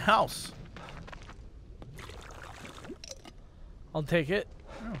non-house. I'll take it.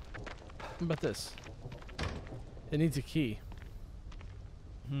 Oh. How about this? It needs a key.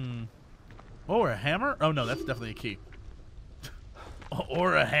 Oh, or a hammer? Oh no, that's definitely a key.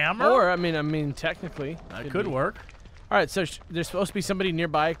 Or a hammer? Or I mean, technically, that could work. All right, so there's supposed to be somebody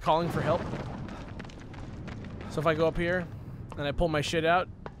nearby calling for help. So if I go up here and I pull my shit out,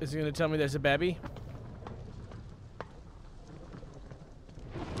 is it gonna tell me there's a babby?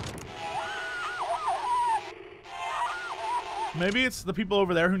 Maybe it's the people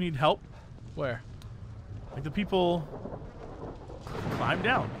over there who need help. Where? Like the people. Climb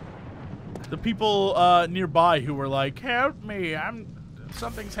down. The people nearby who were like, "Help me!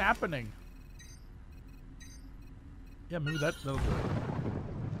 Something's happening." Yeah, maybe that'll do it.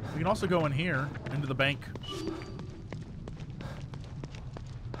 We can also go in here into the bank.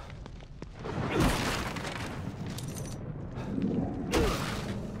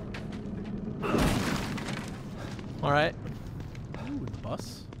 All right. Ooh, the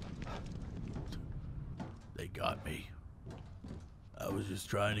bus. They got me. I was just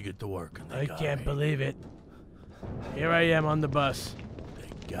trying to get to work, and they got me. I can't believe it. Here I am on the bus. They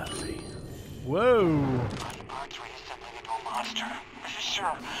got me. Whoa. Body parts reassembling into a monster. Are you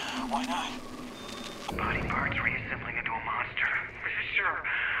sure? Why not? Body parts reassembling into a monster. Are you sure?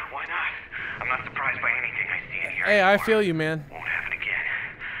 Why not? I'm not surprised by anything I see in here. Hey, I feel you, man. Won't happen again.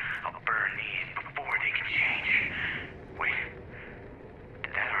 I'll burn these before they can change. Wait.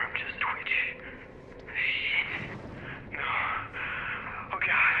 Did that arm just twitch? Shit. No. Oh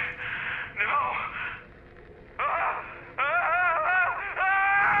god. No.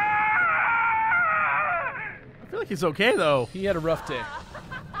 I feel like he's okay though. He had a rough day.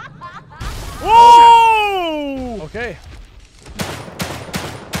 Whoa! Okay.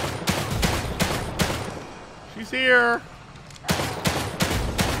 She's here.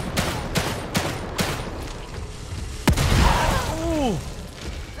 Ooh.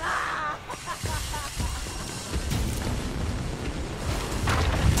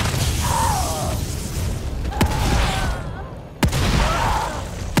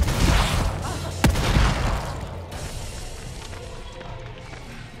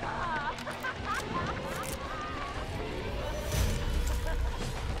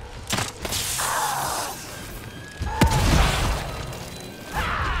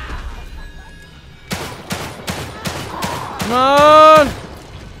 Come on!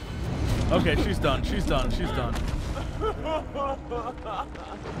 Okay, she's done. She's done. She's done.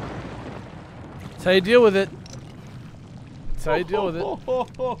 That's how you deal with it. That's how you deal with it.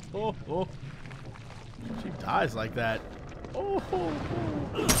 She dies like that.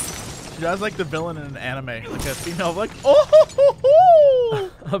 She dies like the villain in an anime, like a female, like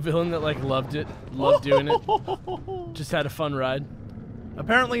a villain that like loved it, loved doing it, just had a fun ride.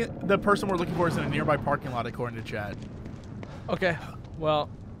 Apparently, the person we're looking for is in a nearby parking lot, according to chat. Okay, well,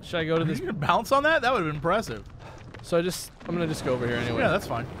 should I go to this? You can bounce on that? That would have been impressive. So I'm gonna just go over here anyway. Yeah, that's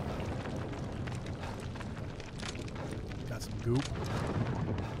fine. Got some goop.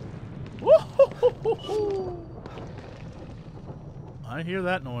 I hear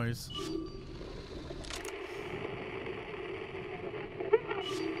that noise.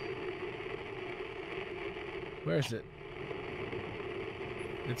 Where is it?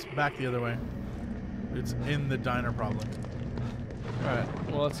 It's back the other way. It's in the diner, probably. Alright,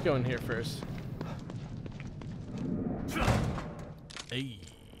 well, let's go in here first. Hey.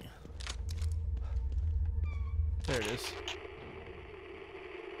 There it is.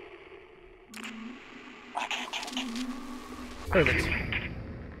 Perfect.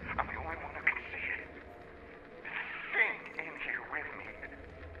 I'm the only one who can see it. Thing in here with me.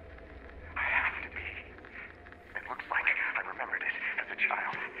 I have to be. It looks like I remembered it as a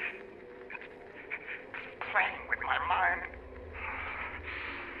child. It's playing with my mind.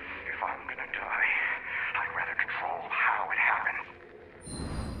 If I'm gonna die, I'd rather control how it happens.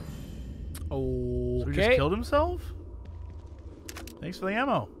 So he just killed himself? Thanks for the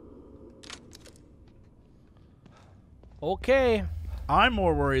ammo. Okay. I'm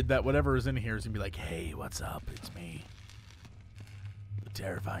more worried that whatever is in here is going to be like, hey, what's up? It's me. The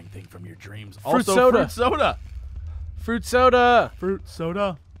terrifying thing from your dreams. Fruit also, soda. fruit soda. Fruit soda. Fruit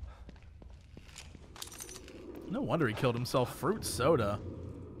soda. No wonder he killed himself. Fruit soda.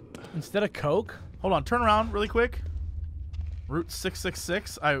 Instead of Coke? Hold on. Turn around really quick. Route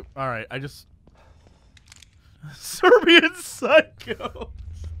 666. All right. I just... Serbian Psycho.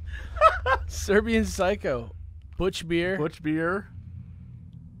 Serbian Psycho. Butch Beer. Butch Beer.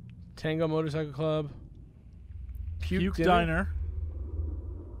 Tango Motorcycle Club. Puke Diner.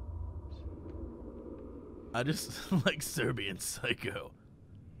 I just like Serbian Psycho.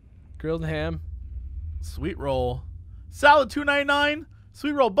 Grilled ham. Sweet roll. Salad $2.99.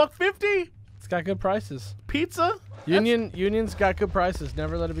 Sweet roll $1.50. It's got good prices. Pizza. Union's got good prices.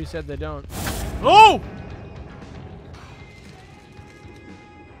 Never let it be said they don't. Oh!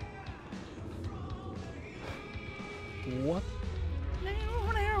 What?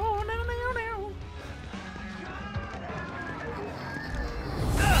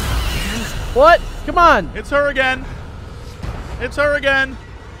 What? Come on! It's her again. It's her again.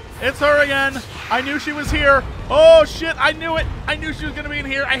 It's her again. I knew she was here. Oh shit! I knew it. I knew she was gonna be in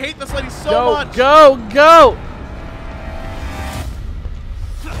here. I hate this lady so much. Go!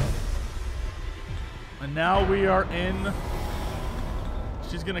 And now we are in.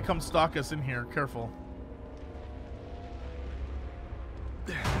 She's gonna come stalk us in here. Careful.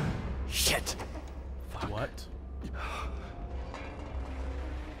 Shit. What?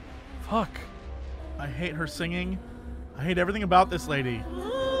 Fuck. I hate her singing. I hate everything about this lady.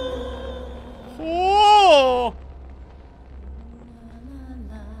 Oh!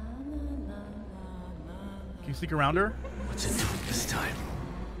 Can you sneak around her? What's it doing this time?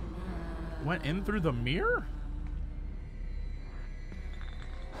 Went in through the mirror?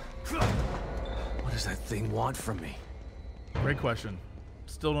 What does that thing want from me? Great question.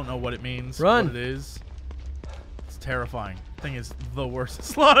 Still don't know what it means. Run. What it is. It's terrifying. Thing is the worst.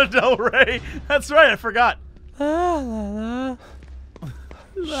 It's Lana Del Rey. That's right. I forgot.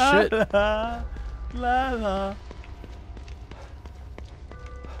 Shit. La, la.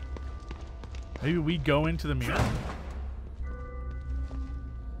 Maybe we go into the mirror.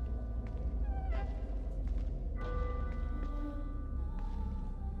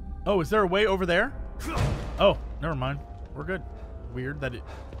 Oh, is there a way over there? Oh, never mind. We're good. Weird that it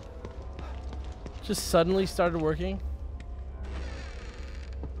just suddenly started working.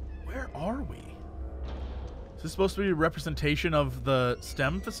 Where are we? Is this supposed to be a representation of the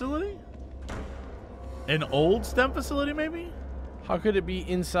STEM facility? An old STEM facility, maybe? How could it be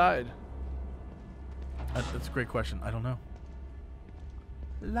inside? That's a great question. I don't know.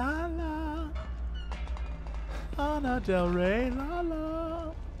 La la. Lana Del Rey, la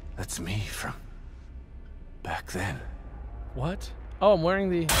la. That's me from back then. What? Oh, I'm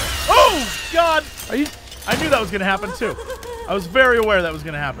wearing the... Oh, God! Are you... I knew that was going to happen, too. I was very aware that was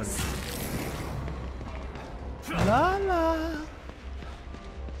going to happen. La la.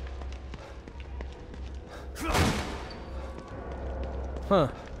 Huh.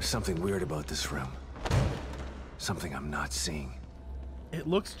 There's something weird about this room. Something I'm not seeing. It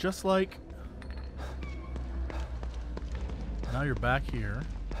looks just like... Now you're back here.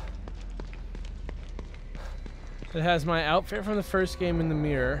 It has my outfit from the first game in the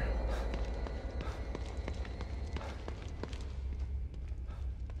mirror.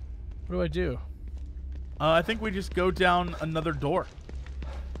 What do I do? I think we just go down another door.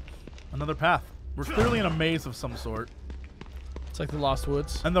 Another path. We're clearly in a maze of some sort. It's like the Lost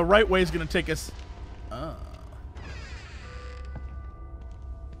Woods. And the right way is going to take us...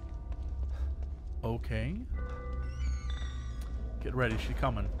 Okay. Get ready, she's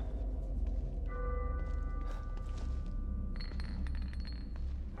coming.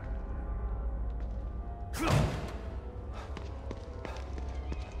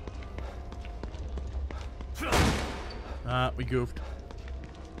 We goofed.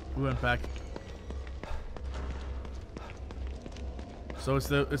 We went back. So it's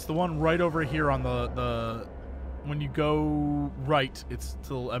the one right over here on the when you go right, it's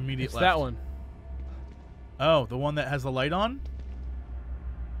till immediate it's left. That one. Oh, the one that has the light on?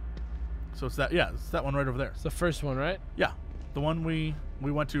 So it's that, yeah, it's that one right over there. It's the first one, right? Yeah. The one we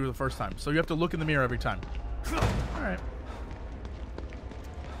went to the first time. So you have to look in the mirror every time. All right.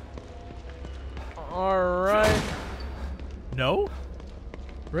 All right. No?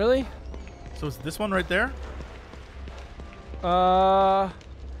 Really? So is this one right there?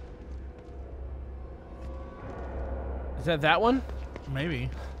 Is that one? Maybe.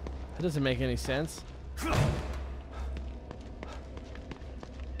 That doesn't make any sense.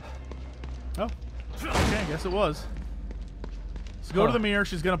 Oh. Okay, I guess it was. So go to the mirror.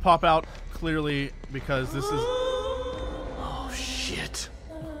 She's going to pop out clearly because this is... Oh, shit.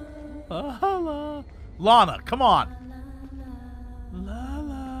 Lana, come on.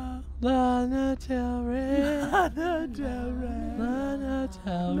 Lana Del Rey. Lana Del Rey. Lana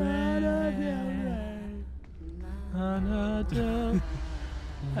Del Rey. Lana Del Rey.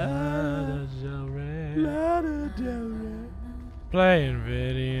 Lana Del Rey. Lana Del Rey. Playing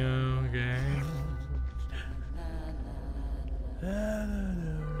video games.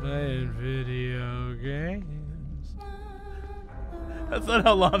 Playing video games. That's not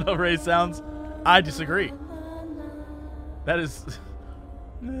how Lana Del Rey sounds. I disagree. That is...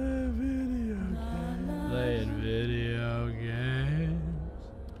 Playing video games.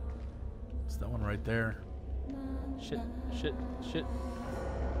 It's that one right there. Shit.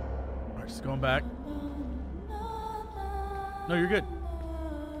 Alright, just going back. No, you're good.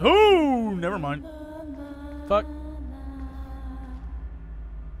 Oh, never mind. Fuck.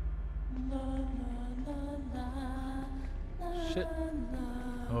 Shit.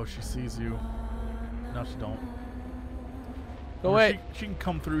 Oh, she sees you. No, she don't. Go away. She can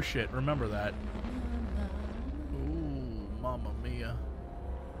come through shit. Remember that. Ooh, mamma mia.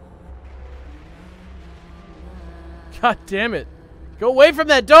 God damn it. Go away from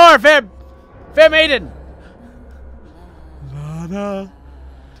that door, Fair Maiden. Lana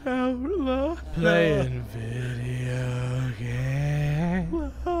Del Rey. Playing video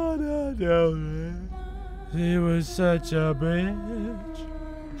games. Lana Del Rey. He was such a bitch.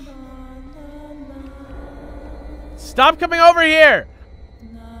 Stop coming over here!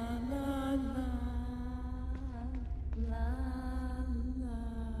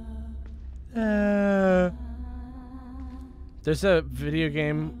 There's a video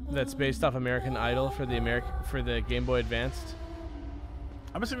game that's based off American Idol for the Game Boy Advanced.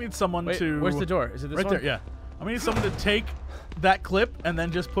 I'm just gonna need someone to... Where's the door? Is it this right one? there, yeah. I'm gonna need someone to take that clip and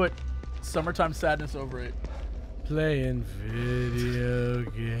then just put Summertime Sadness over it. Playing video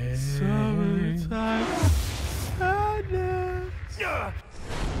games. Summertime Sadness.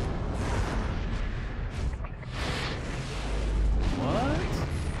 What?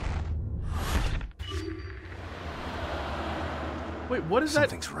 Wait, what is that?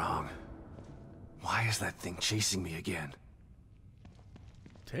 Something's wrong. Why is that thing chasing me again?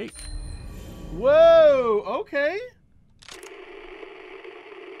 Take. Whoa, okay.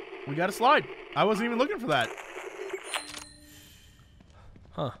 We got a slide. I wasn't even looking for that.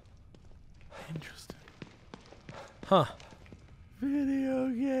 Huh. Interesting. Huh. Video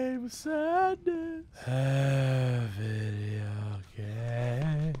game sadness. Video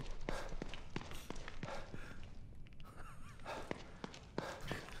game.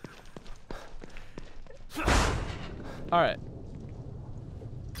 All right.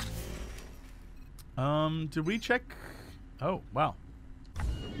 Did we check? Oh, wow.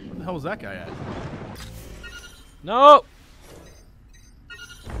 Where the hell was that guy at? No.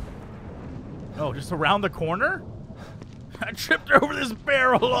 Oh, just around the corner? I tripped over this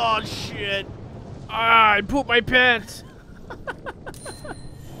barrel. Oh, shit. Ah, I pooped my pants.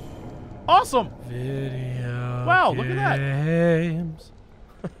 Awesome. Video Wow, look at that. games.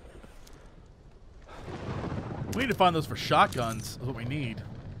 We need to find those for shotguns. Is what we need.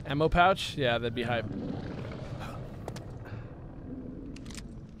 Ammo pouch? Yeah, that'd be hype.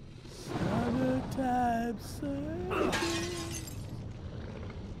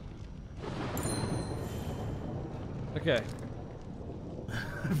 Okay.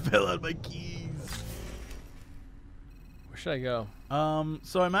 Fill out my keys. Where should I go?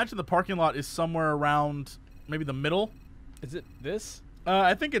 So I imagine the parking lot is somewhere around maybe the middle. Is it this?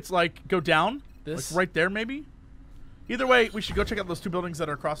 I think it's like go down. This? Like right there maybe. Either way, we should go check out those 2 buildings that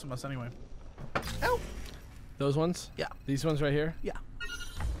are across from us anyway. Ow. Those ones? Yeah. These ones right here? Yeah.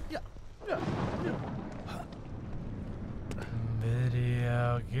 Yeah. Yeah. Yeah.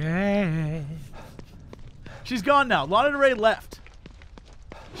 Video game. She's gone now. Lana Del Rey left.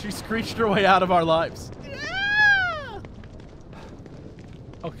 She screeched her way out of our lives. Yeah!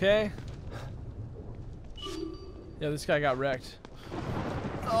 Okay. Yeah, this guy got wrecked.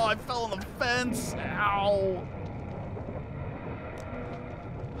 Oh, I fell on the fence. Ow.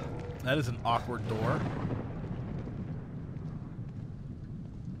 That is an awkward door.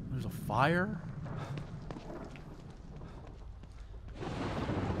 There's a fire.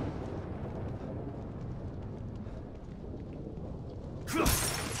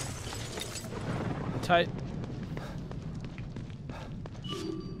 Tight.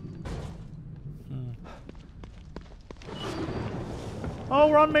 Oh,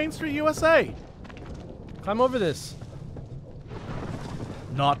 we're on Main Street, USA. Climb over this.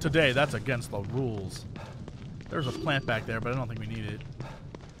 Not today. That's against the rules. There's a plant back there, but I don't think we need it.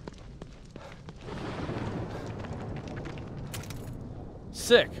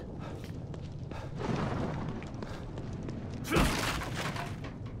 Sick.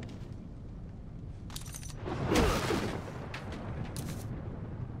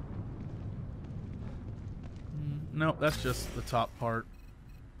 No, that's just the top part.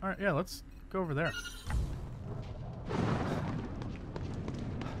 All right, yeah, let's go over there.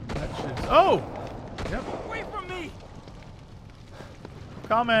 That shit's... Oh! Yep. Away from me!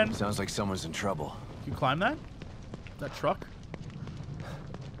 Comment. Sounds like someone's in trouble. Can you climb that? That truck?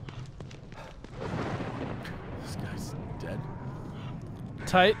 This guy's dead.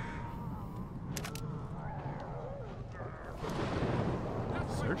 Tight.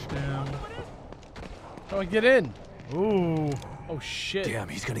 Searched him. How do I get in? Ooh. Oh shit. Damn,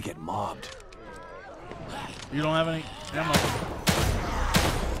 he's gonna get mobbed. You don't have any ammo.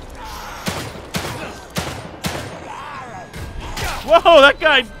 Whoa, that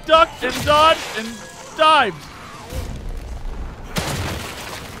guy ducked and dodged and dived.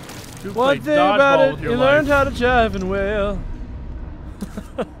 One thing about it, you learned how to jive and well.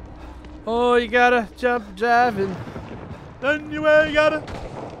 Oh, you gotta jump jiving. Then you gotta.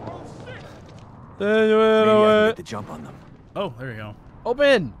 Then you went Maybe I can away. make the jump on them. Oh, there you go.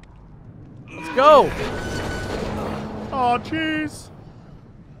 Open. Let's go. Oh, jeez.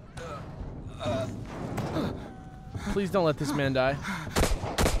 Please don't let this man die.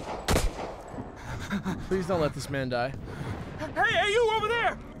 Please don't let this man die. Hey, you over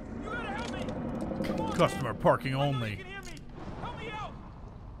there! You gotta help me! Come on, Customer parking only. you can hear me. Help me out!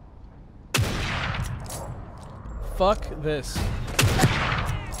 Fuck this.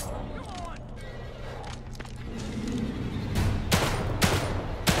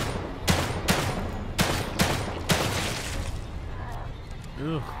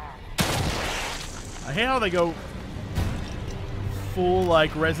 Ugh. I hate how they go full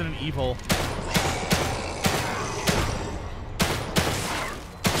like Resident Evil.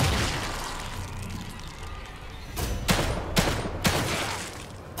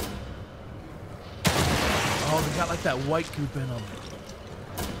 Oh, they got like that white goop in them.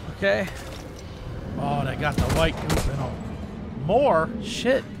 Okay. Oh, they got the white goop in them. More?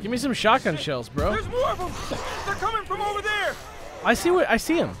 Shit. Give me some shotgun shells, bro. There's more of them! They're coming from over there! I see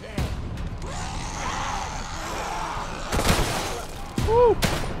him. Woo!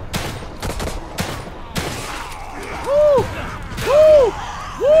 Woo! Woo!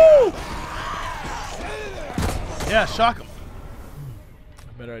 Woo! Yeah, Yeah, shock him.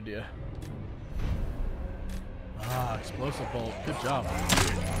 Better idea. Ah, explosive bolt. Good job.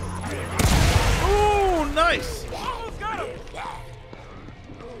 Ooh, nice. Got him.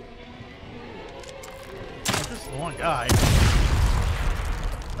 Just one guy.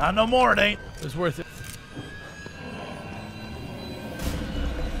 Not no more, it ain't. It's worth it.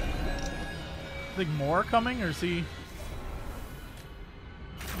 Think more coming, or is he?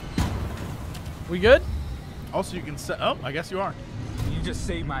 We good? Also, you can set. Oh, I guess you are. You just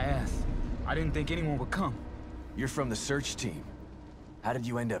saved my ass. I didn't think anyone would come. You're from the search team. How did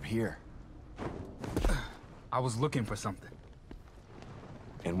you end up here? I was looking for something.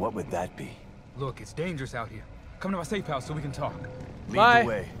 And what would that be? Look, it's dangerous out here. Come to my safe house so we can talk. Lead the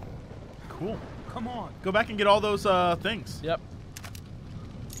way. Cool. Come on. Go back and get all those things. Yep.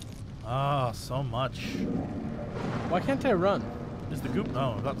 Ah, so much. Why can't I run? Is the goop? Oh,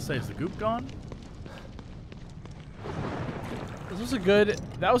 I was about to say, is the goop gone? This was a good.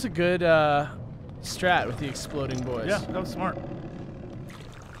 That was a good strat with the exploding boys. Yeah, that was smart.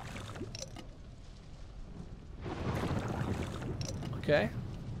 Okay.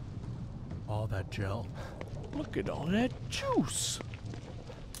 All that gel. Look at all that juice.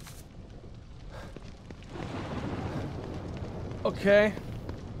 Okay.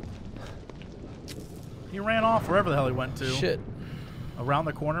 He ran off wherever the hell he went to. Shit. Around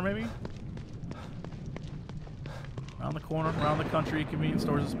the corner, maybe? Around the corner, around the country, convenience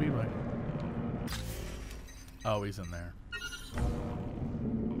stores, and Speedway. Oh, he's in there.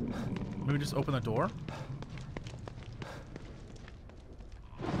 Maybe just open the door?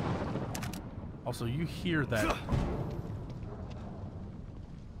 Also, you hear that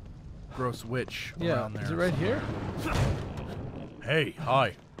gross witch around there. Is it right here? Hey,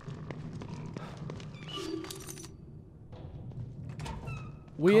 hi.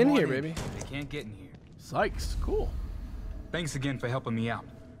 We in here, baby. They can't get in here. Sykes, cool. Thanks again for helping me out.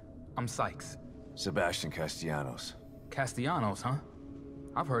 I'm Sykes. Sebastian Castellanos. Castellanos, huh?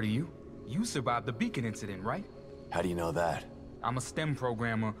 I've heard of you. You survived the beacon incident, right? How do you know that? I'm a STEM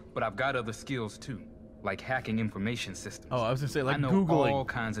programmer, but I've got other skills too, like hacking information systems. Oh, I was gonna say, like I know Googling. all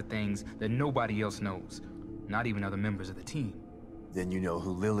kinds of things that nobody else knows, not even other members of the team. Then you know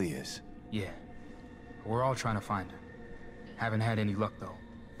who Lily is. Yeah. We're all trying to find her. Haven't had any luck though.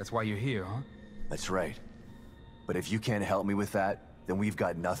 That's why you're here, huh? That's right. But if you can't help me with that, then we've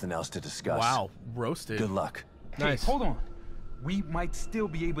got nothing else to discuss. Wow, roasted. Good luck. Nice. Hey, hold on. We might still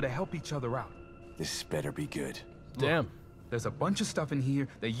be able to help each other out. This better be good. Damn. Look, there's a bunch of stuff in here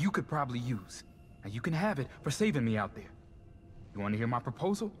that you could probably use. And you can have it for saving me out there. You want to hear my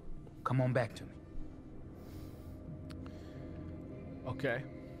proposal? Come on back to me. Okay.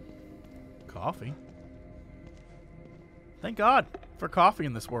 Coffee. Thank God for coffee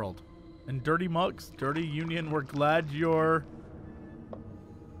in this world. And dirty mugs, dirty union, we're glad you're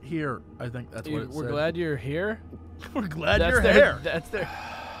here. I think that's what it We're said. glad you're here? We're glad you're here. That's their.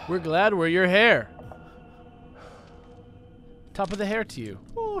 We're glad we're your hair. Top of the hair to you.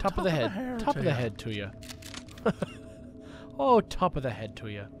 Oh, top of the head. hair Top to of the ya. head to you. Oh, top of the head to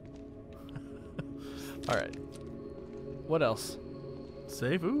you. All right. What else?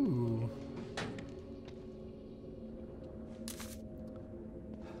 Save. Ooh.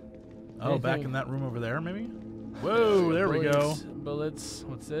 Oh, back in that room over there, maybe? Whoa, there we go. Bullets.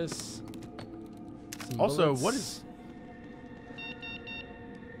 What's this? Some Also, bullets. what is...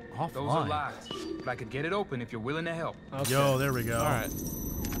 Offline. Those are lies. But I could get it open if you're willing to help. Okay. Yo, there we go. All right.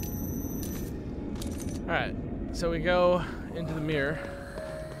 All right. So we go into the mirror.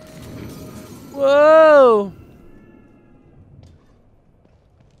 Whoa!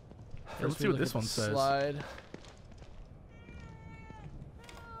 Here, let's see what this one says. Slide.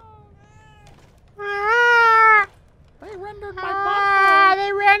 They rendered my butthole.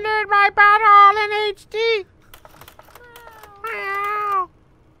 They rendered my butthole in HD.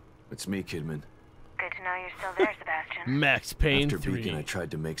 It's me, Kidman. Good to know you're still there, Sebastian. Max Payne After 3. Beacon, I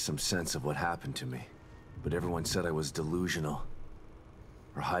tried to make some sense of what happened to me. But everyone said I was delusional.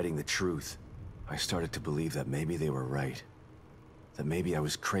 Or hiding the truth. I started to believe that maybe they were right. That maybe I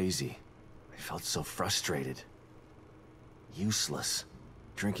was crazy. I felt so frustrated. Useless.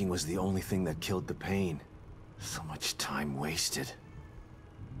 Drinking was the only thing that killed the pain. So much time wasted.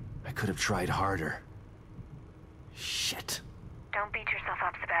 I could have tried harder. Shit. Don't beat yourself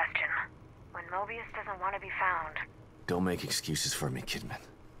up, Sebastian. When Mobius doesn't want to be found. Don't make excuses for me, Kidman.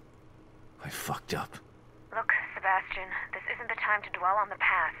 I fucked up. Look, Sebastian, this isn't the time to dwell on the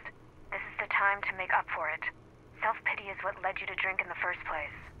past. This is the time to make up for it. Self-pity is what led you to drink in the first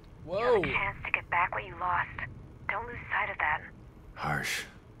place. Whoa. You have a chance to get back what you lost. Don't lose sight of that. Harsh,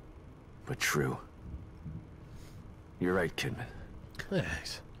 but true. You're right, Kidman.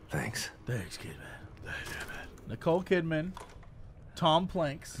 Thanks. Thanks. Thanks, Kidman. Thanks, Kidman. Nicole Kidman. Tom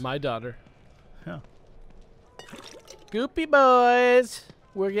Planks. My daughter. Yeah. Goopy boys.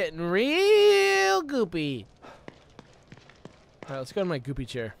 We're getting real goopy. All right, let's go to my goopy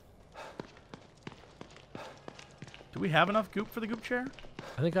chair. Do we have enough goop for the goop chair?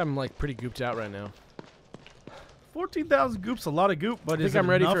 I think I'm like pretty gooped out right now. 14,000 goop's a lot of goop, but I think I'm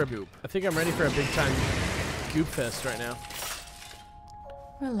ready for a goop. I think I'm ready for a big time goop fest right now.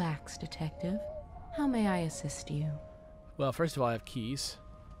 Relax, detective. How may I assist you? Well, first of all, I have keys.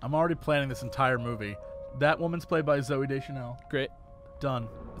 I'm already planning this entire movie. That woman's played by Zooey Deschanel. Great. Done.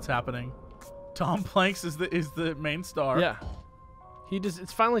 It's happening. Tom Planks is the main star. Yeah.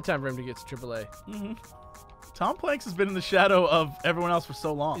 It's finally time for him to get to AAA. Mm-hmm. Tom Planks has been in the shadow of everyone else for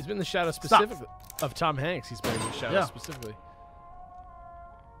so long. He's been in the shadow specifically of Tom Hanks. He's been in the shadow specifically.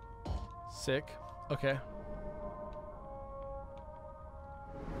 Sick. Okay.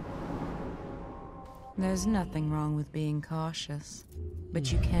 There's nothing wrong with being cautious,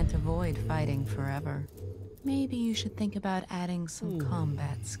 but you can't avoid fighting forever. Maybe you should think about adding some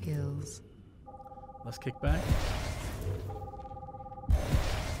combat skills. Let's kick back.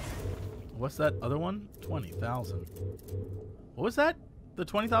 What's that other one? 20,000. What was that? The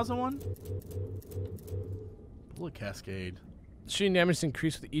 20,000 one? Bullet cascade. Shooting damage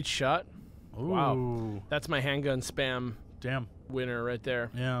increased with each shot. Ooh. Wow. That's my handgun spam. Damn. Winner right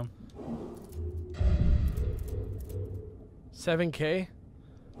there. Yeah. 7K.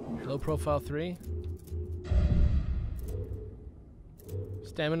 Low profile 3.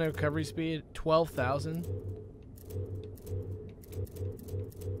 Stamina recovery speed 12,000.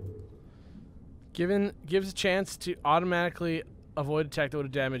 Gives a chance to automatically avoid attack that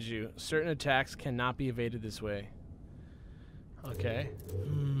would damage you. Certain attacks cannot be evaded this way. Okay.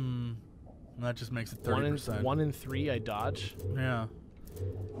 That just makes it 30%. 1 in 3 I dodge. Yeah.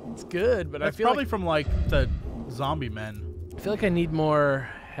 It's good, but that's I feel probably like from like the zombie men. I feel like I need more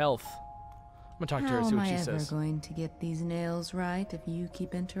health. I'm gonna talk to her, see what she says. How am I ever going to get these nails right if you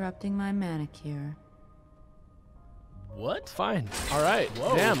keep interrupting my manicure? What? Fine. All right.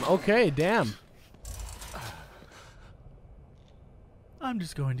 Whoa. Damn. Okay. Damn. I'm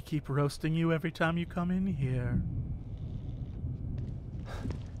just going to keep roasting you every time you come in here.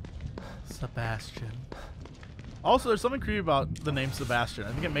 Sebastian. Also, there's something creepy about the name Sebastian.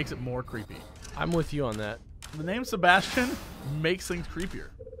 I think it makes it more creepy. I'm with you on that. The name Sebastian makes things creepier.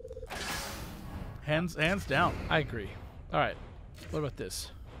 Hands down. I agree. All right. What about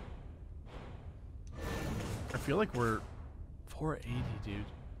this? I feel like we're 480, dude.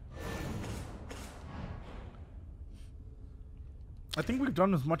 I think we've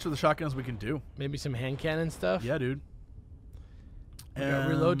done as much of the shotgun as we can do. Maybe some hand cannon stuff? Yeah, dude. And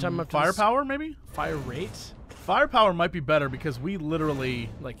reload time up to firepower, maybe? Fire rates? Firepower might be better because we literally...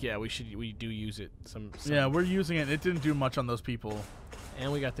 Like, yeah, we do use it. Some Yeah, we're using it. It didn't do much on those people.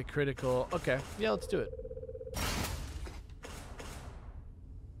 And we got the critical... Okay, yeah, let's do it.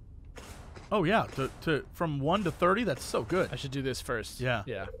 Oh, yeah. From 1 to 30, that's so good. I should do this first. Yeah.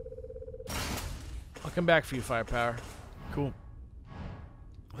 Yeah. I'll come back for you, firepower. Cool.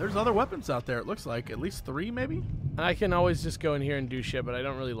 There's other weapons out there, it looks like. At least 3, maybe? I can always just go in here and do shit, but I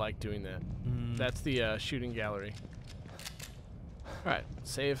don't really like doing that. That's the shooting gallery. Alright,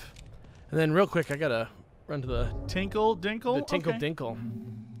 save. And then real quick, I gotta run to the... Tinkle Dinkle? The Tinkle Dinkle.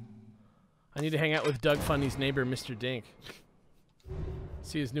 I need to hang out with Doug Funny's neighbor, Mr. Dink.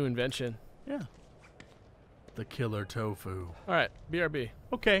 See his new invention. Yeah. The killer tofu. Alright, BRB.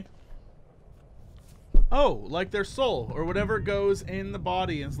 Okay. Oh, like their soul or whatever goes in the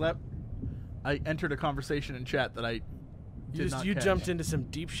body and slap. I entered a conversation in chat that I did not You catch. jumped into some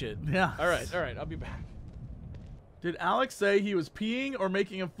deep shit. Yeah. All right, I'll be back. Did Alex say he was peeing or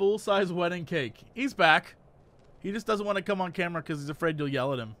making a full-size wedding cake? He's back. He just doesn't want to come on camera because he's afraid you'll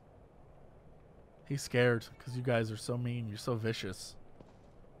yell at him. He's scared because you guys are so mean. You're so vicious.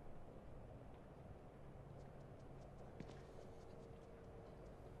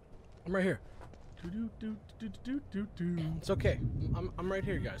 I'm right here. It's okay. I'm right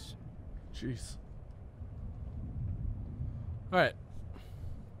here, guys. Jeez. All right.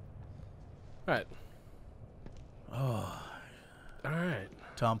 All right. Oh. All right.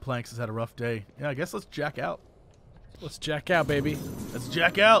 Tom Planks has had a rough day. Yeah, I guess let's jack out. Let's jack out, baby. Let's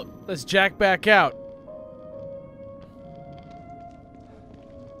jack out. Let's jack back out.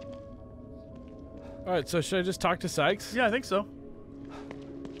 All right, so should I just talk to Sykes? Yeah, I think so.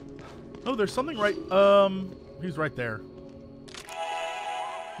 Oh, there's something right. He's right there.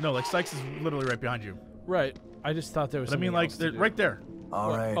 No, like Sykes is literally right behind you. Right. I just thought there was. But I mean, like, they're right there. All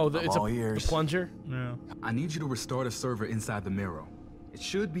right, it's all the ears. plunger? Yeah. I need you to restore the server inside the mirror. It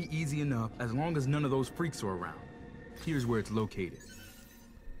should be easy enough as long as none of those freaks are around. Here's where it's located.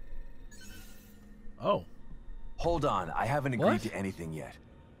 Oh. Hold on, I haven't agreed to anything yet.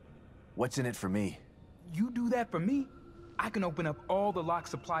 What's in it for me? You do that for me? I can open up all the locked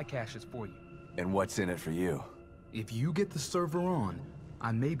supply caches for you. And what's in it for you? If you get the server on,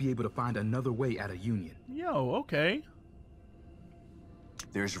 I may be able to find another way out of Union. Yo, okay.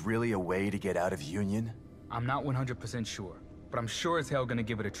 There's really a way to get out of Union? I'm not 100% sure, but I'm sure as hell gonna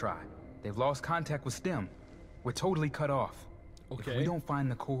give it a try. They've lost contact with STEM. We're totally cut off. Okay. If we don't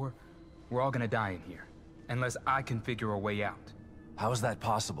find the core, we're all gonna die in here. Unless I can figure a way out. How is that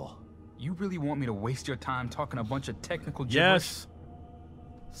possible? You really want me to waste your time talking a bunch of technical gibberish? Yes.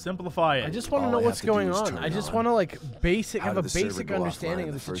 Simplify it. I just want to know what's going on. I just want to have a basic understanding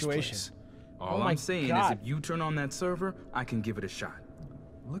of the situation. All I'm saying is if you turn on that server, I can give it a shot.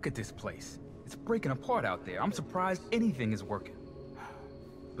 Look at this place. It's breaking apart out there. I'm surprised anything is working.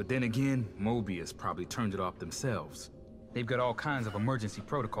 But then again, Mobius probably turned it off themselves. They've got all kinds of emergency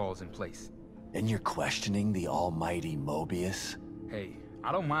protocols in place. And you're questioning the almighty Mobius? Hey,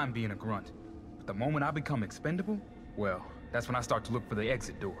 I don't mind being a grunt. But the moment I become expendable, well, that's when I start to look for the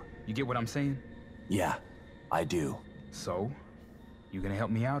exit door. You get what I'm saying? Yeah, I do. So, you gonna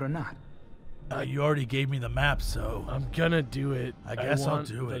help me out or not? You already gave me the map, so... I'm gonna do it. I guess I'll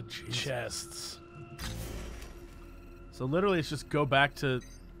do it. Chests. So literally it's just go back to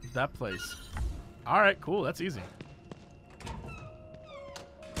that place. Alright, cool. That's easy.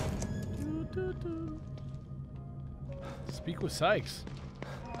 Speak with Sykes.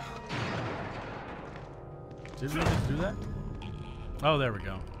 Did we just do that? Oh, there we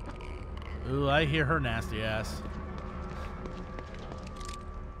go. Ooh, I hear her nasty ass.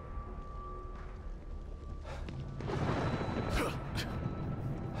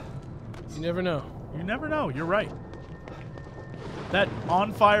 You never know. You never know. You're right. That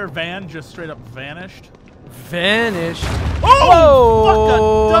on-fire van just straight up vanished. Vanished?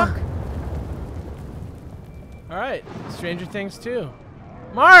 Oh! Fuck a duck! Alright. Stranger Things 2.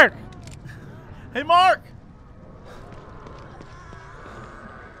 Mark! Hey, Mark!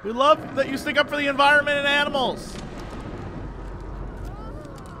 We love that you stick up for the environment and animals.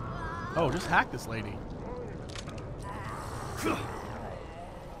 Oh, just hack this lady. There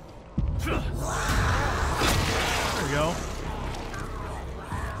we go.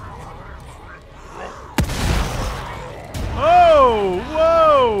 Oh,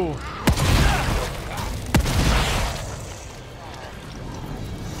 whoa!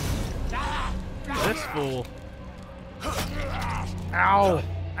 This fool. Ow.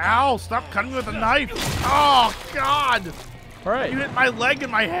 Ow, stop cutting me with a knife. Oh, God. All right. You hit my leg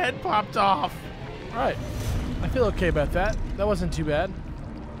and my head popped off. All right. I feel okay about that. That wasn't too bad.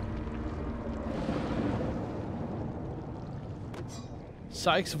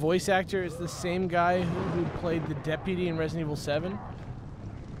 Sykes' voice actor is the same guy who played the deputy in Resident Evil 7.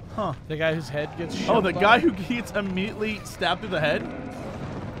 Huh. The guy whose head gets shoved Oh, the by. guy who gets immediately stabbed through the head?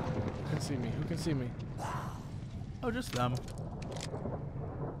 Who can see me? Who can see me? Oh, just them.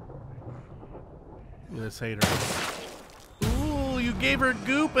 Look at this hater. Ooh, you gave her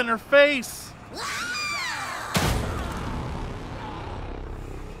goop in her face.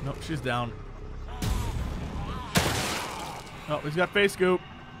 Nope, she's down. Oh, he's got face goop.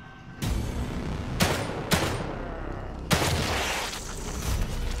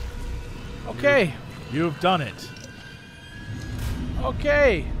 Okay. You've done it.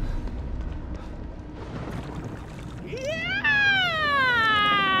 Okay.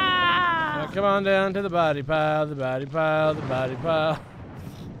 Now come on down to the body pile, the body pile, the body pile.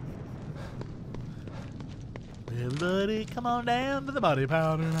 Everybody, come on down to the body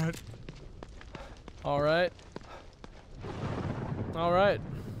pile tonight. All right. All right.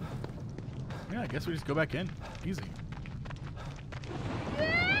 Yeah, I guess we just go back in. Easy.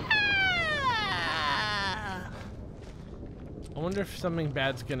 I wonder if something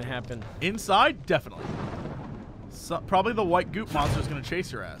bad's gonna happen. Inside? Definitely. Probably the white goop monster's gonna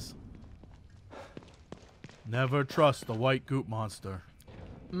chase your ass. Never trust the white goop monster.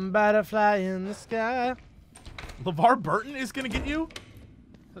 Butterfly in the sky. LeVar Burton is gonna get you?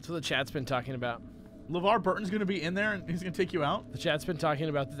 That's what the chat's been talking about. LeVar Burton's gonna be in there and he's gonna take you out? The chat's been talking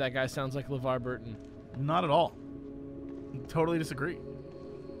about that guy sounds like LeVar Burton. Not at all. Totally disagree.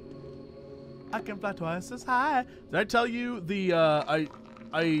 I can fly twice as high. Did I tell you the I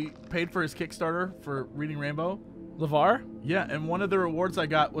paid for his Kickstarter for Reading Rainbow? LeVar? Yeah, and one of the rewards I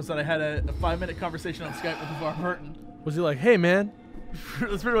got was that I had a 5-minute conversation on Skype with LeVar Burton. Was he like, hey man?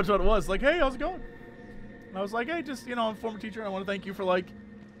 That's pretty much what it was. Like, hey, how's it going? And I was like, hey, just, you know, I'm a former teacher. And I want to thank you for, like,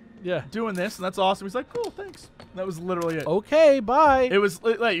 yeah, doing this. And that's awesome. He's like, cool, thanks. That was literally it. Okay, bye. It was,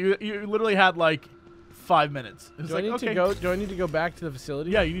 like, you literally had, like, 5 minutes. It was Do like, I need to go? Do I need to go back to the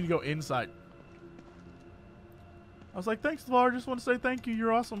facility? Yeah, you need to go inside. I was like, thanks, LeVar. Just want to say thank you.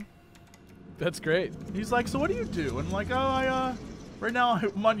 You're awesome. That's great. He's like, so what do you do? And I'm like, oh, right now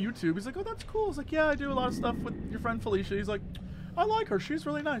I'm on YouTube. He's like, oh, that's cool. He's like, yeah, I do a lot of stuff with your friend Felicia. He's like, I like her. She's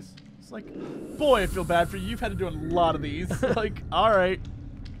really nice. It's like, boy, I feel bad for you. You've had to do a lot of these. Like, all right.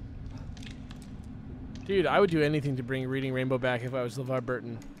 Dude, I would do anything to bring Reading Rainbow back if I was LeVar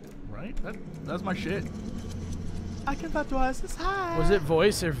Burton. Right? That's my shit. I can fatalize this high. Was it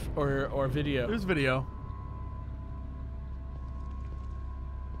voice or video? It was video.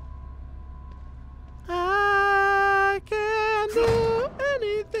 I can do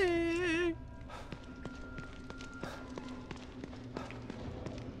anything.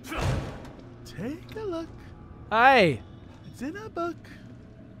 Take a look. Hi. It's in a book.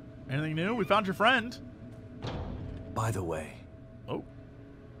 Anything new? We found your friend. By the way. Oh.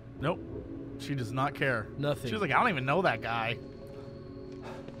 Nope. She does not care. Nothing. She's like, I don't even know that guy.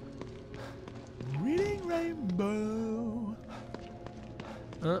 Reading Rainbow.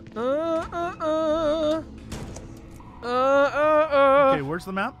 Okay, where's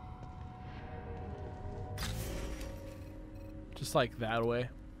the map? Just like that way.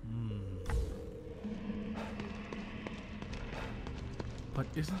 But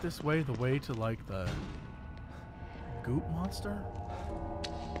isn't this way the way to, like, the goop monster?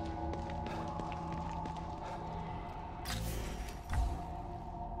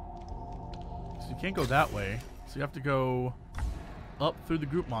 So you can't go that way. So you have to go up through the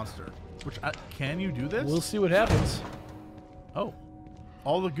goop monster. Which, can you do this? We'll see what happens. Oh.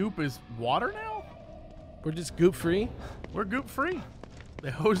 All the goop is water now? We're just goop free? We're goop free.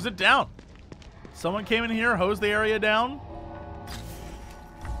 They hosed it down. Someone came in here, hosed the area down.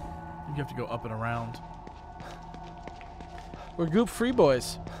 You have to go up and around. We're goop free,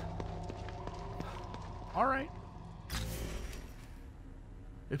 boys. All right.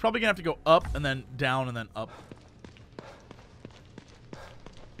 It's probably gonna have to go up and then down and then up.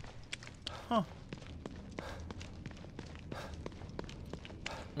 Huh.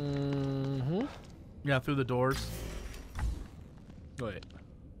 Mm-hmm. Yeah, through the doors. Wait.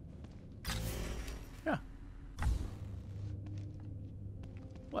 Yeah.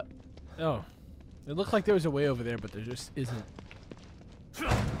 What? Oh. It looked like there was a way over there, but there just isn't.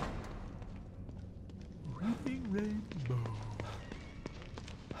 Reading Rainbow.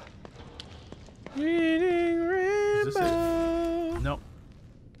 Reading Rainbow. Is this it? Nope.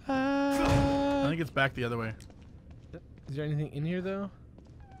 I think it's back the other way. Is there anything in here, though?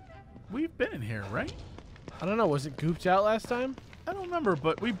 We've been in here, right? I don't know. Was it gooped out last time? I don't remember,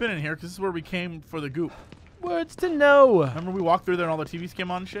 but we've been in here because this is where we came for the goop. Words to know. Remember we walked through there and all the TVs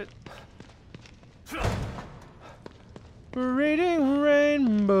came on and shit? Reading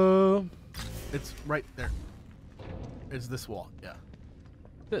Rainbow. It's right there. It's this wall, yeah.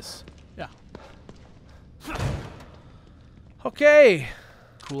 This? Yeah. Okay.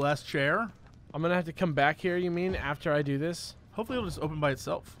 Cool ass chair. I'm gonna have to come back here, you mean, after I do this? Hopefully it'll just open by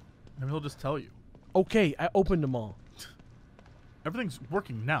itself. Maybe he'll just tell you. Okay, I opened them all. Everything's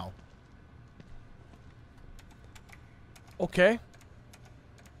working now. Okay.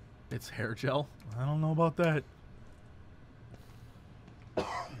 It's hair gel. I don't know about that.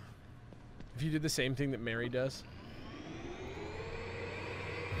 If you did the same thing that Mary does.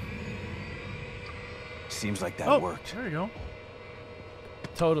 Seems like that worked. There you go.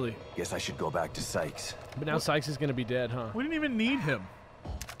 Totally. Guess I should go back to Sykes. But now Sykes is gonna be dead, huh? We didn't even need him.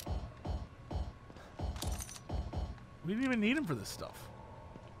 We didn't even need him for this stuff.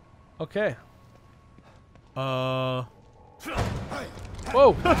 Okay. Whoa.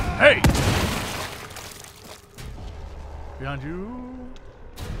 Hey! Behind you.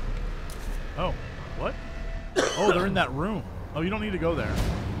 Oh, what? Oh, they're in that room. Oh, you don't need to go there.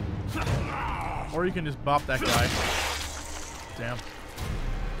 Or you can just bop that guy. Damn.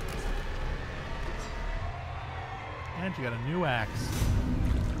 And you got a new axe.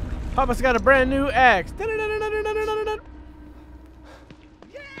 Papa's got a brand new axe.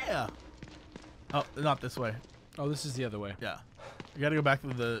 Yeah. Oh, not this way. Oh, this is the other way. Yeah. You gotta go back to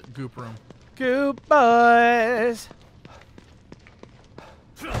the goop room. Goop boys.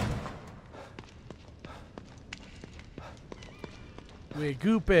 We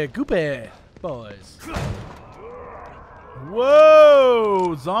goopy boys.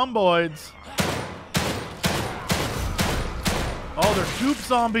 Whoa! Zomboids. Oh, they're goop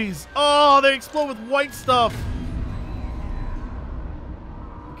zombies. Oh, they explode with white stuff.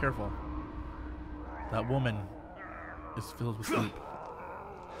 Be careful. That woman is filled with goop.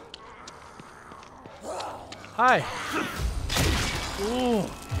 Hi. Ooh.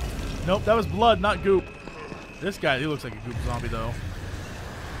 Nope, that was blood, not goop. This guy, he looks like a goop zombie, though.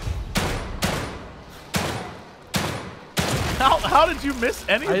 How did you miss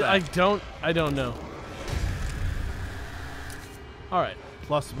any of that? I don't know. All right.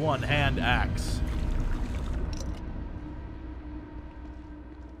 +1 hand axe.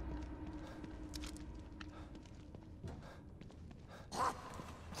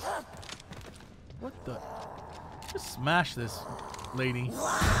 What the? Just smash this lady.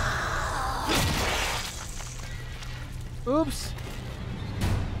 Oops.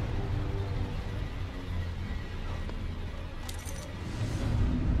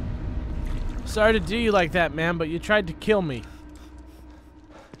 Sorry to do you like that, man, but you tried to kill me.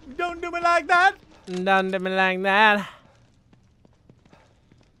 Don't do me like that. Don't do me like that.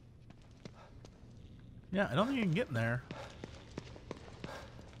 Yeah, I don't think you can get in there.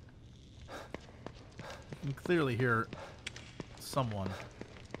 You can clearly hear someone.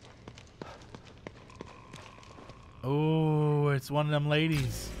 Oh, it's one of them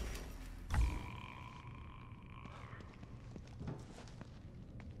ladies.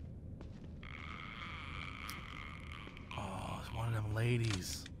 Oh, it's one of them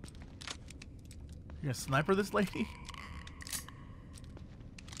ladies. You gonna sniper this lady?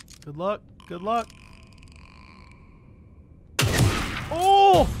 Good luck. Good luck.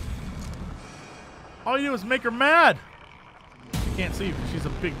 Oh! All you do is make her mad. She can't see you because she's a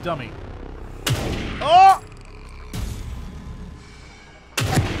big dummy. Oh!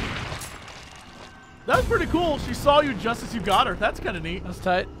 That's pretty cool. She saw you just as you got her. That's kind of neat. That's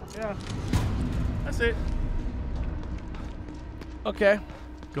tight. Yeah. That's it. Okay.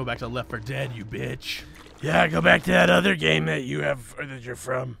 Go back to Left 4 Dead, you bitch. Yeah, go back to that other game that you have, or that you're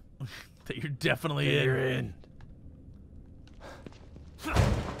from. That you're definitely in. You're in.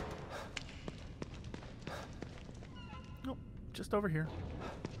 Nope. Just over here.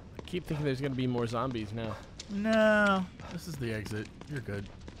 I keep thinking there's going to be more zombies now. No. This is the exit. You're good.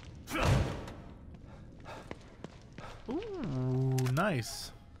 Ooh,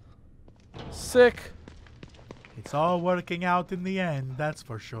 nice. Sick. It's all working out in the end, that's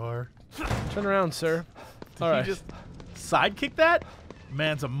for sure. Turn around, sir. Did all he right. just sidekick that?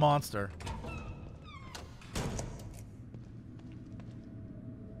 Man's a monster.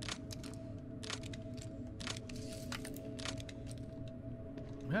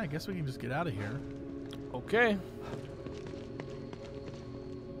 Yeah, I guess we can just get out of here. Okay.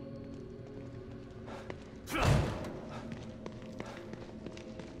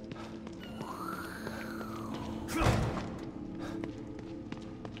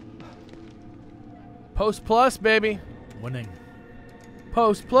 Post plus, baby. Winning.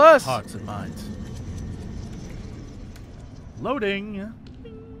 Post plus. Hearts and minds. Loading.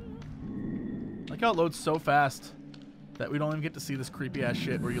 Like how it loads so fast that we don't even get to see this creepy ass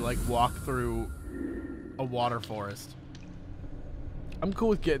shit where you like walk through a water forest. I'm cool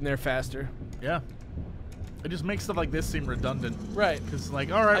with getting there faster. Yeah. It just makes stuff like this seem redundant. Right. Because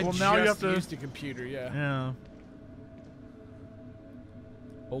like, all right, well now you have to use the computer, yeah. Yeah.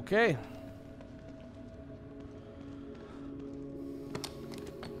 Okay.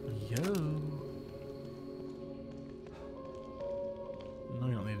 Yo. No,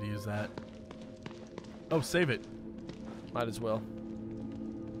 you don't need to use that. Oh, save it. Might as well.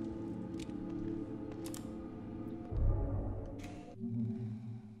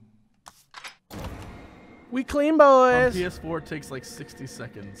 We clean, boys. On PS4 it takes like 60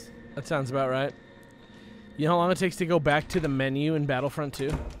 seconds. That sounds about right. You know how long it takes to go back to the menu in Battlefront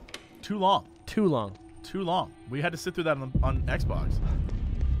 2? Too long. Too long. Too long. We had to sit through that on Xbox.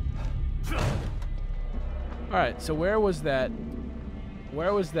 All right, so where was that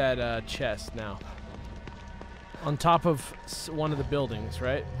chest now? On top of one of the buildings,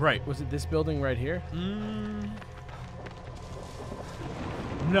 right? Right. Was it this building right here?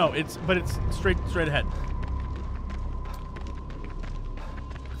 No, it's straight ahead.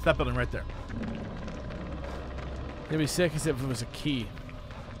 It's that building right there. It'd be sick as if it was a key.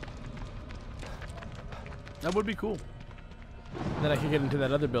 That would be cool. Then I could get into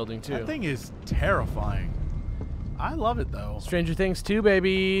that other building too. That thing is terrifying. I love it though. Stranger Things 2,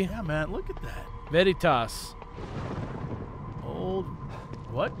 baby. Yeah, man, look at that. Veritas. Old.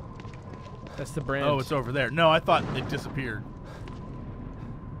 What? That's the brand. Oh, it's over there. No, I thought it disappeared.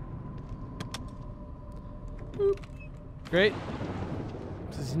 Boop. Great.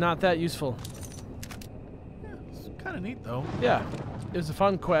 This is not that useful. Yeah, it's kind of neat though. Yeah, it was a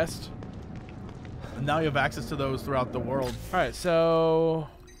fun quest. And now you have access to those throughout the world. All right, so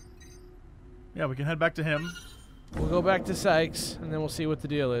Yeah, we can head back to him. We'll go back to Sykes, and then we'll see what the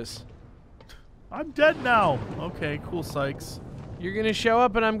deal is. I'm dead now. Okay, cool, Sykes. You're gonna show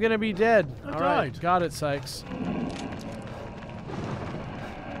up, and I'm gonna be dead. I All died. right, got it, Sykes.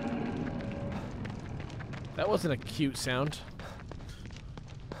 That wasn't a cute sound.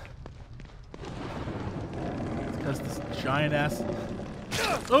 It's because this giant ass.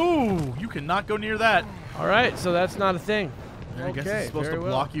 Oh, you cannot go near that. All right, so that's not a thing. Yeah, I guess it's supposed to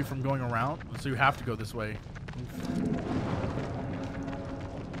block you from going around, so you have to go this way.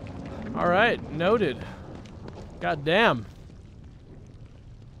 All right, noted. God damn.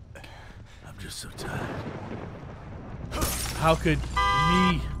 I'm just so tired. How could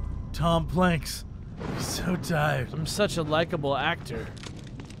me, Tom Planks, be so tired? I'm such a likable actor.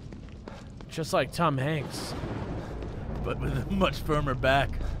 Just like Tom Hanks. But with a much firmer back.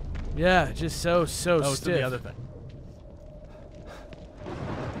 Yeah, just so stiff. It's the other thing.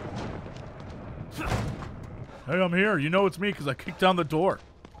 Hey, I'm here. You know it's me because I kicked down the door.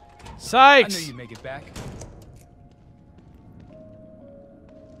 Sykes! I knew you'd make it back.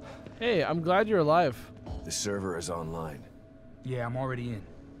 Hey, I'm glad you're alive. The server is online. Yeah, I'm already in.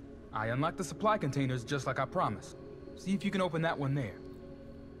 I unlocked the supply containers just like I promised. See if you can open that one there.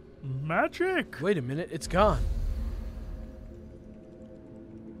 Magic! Wait a minute, it's gone.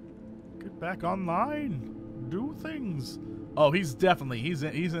 Get back online. Do things. Oh, he's definitely he's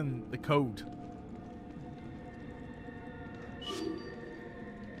in the code.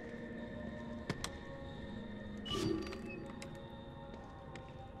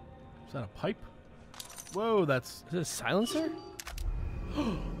 Is that a pipe? Whoa, that's... Is it a silencer?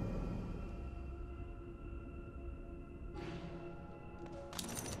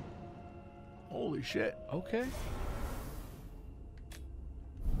 Holy shit. Okay.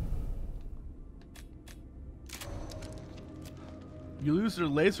 You lose your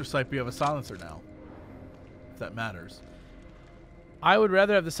laser sight, but you have a silencer now. If that matters. I would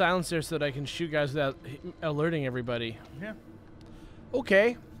rather have the silencer so that I can shoot guys without alerting everybody. Yeah.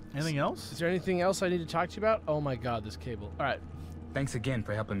 Okay. Anything else? Is there anything else I need to talk to you about? Oh my god, this cable. All right. Thanks again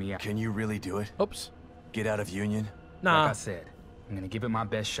for helping me out. Can you really do it? Oops. Get out of Union? Nah. Like I said, I'm gonna give it my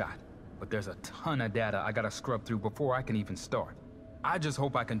best shot. But there's a ton of data I gotta scrub through before I can even start. I just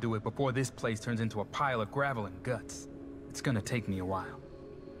hope I can do it before this place turns into a pile of gravel and guts. It's gonna take me a while.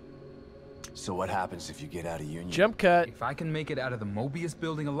 So what happens if you get out of Union? Jump cut. If I can make it out of the Mobius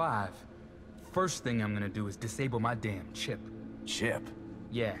building alive, first thing I'm gonna do is disable my damn chip. Chip?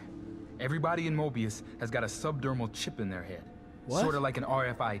 Yeah. Everybody in Mobius has got a subdermal chip in their head. What? Sort of like an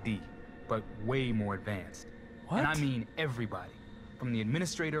RFID, but way more advanced. What? And I mean everybody. From the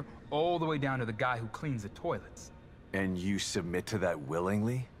administrator all the way down to the guy who cleans the toilets. And you submit to that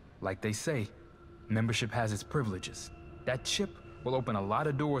willingly? Like they say, membership has its privileges. That chip will open a lot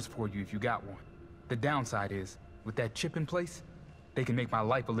of doors for you if you got one. The downside is, with that chip in place, they can make my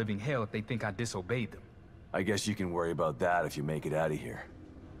life a living hell if they think I disobeyed them. I guess you can worry about that if you make it out of here.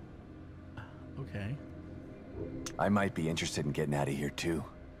 Okay. I might be interested in getting out of here too.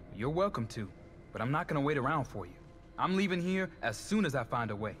 You're welcome to, but I'm not gonna wait around for you. I'm leaving here as soon as I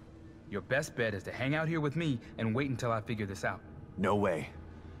find a way. Your best bet is to hang out here with me and wait until I figure this out. No way.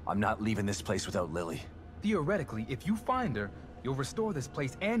 I'm not leaving this place without Lily. Theoretically, if you find her, you'll restore this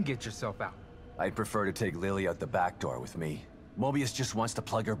place and get yourself out. I'd prefer to take Lily out the back door with me. Mobius just wants to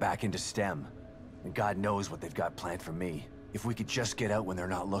plug her back into STEM. And God knows what they've got planned for me. If we could just get out when they're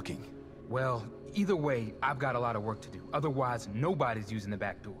not looking. Well, either way, I've got a lot of work to do. Otherwise, nobody's using the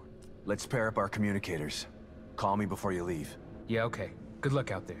back door. Let's pair up our communicators. Call me before you leave. Yeah, okay. Good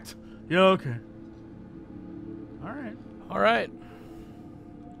luck out there. Yeah, okay. Alright. Alright.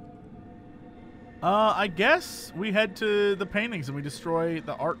 I guess we head to the paintings and we destroy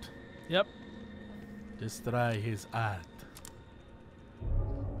the art. Yep. Destroy his art.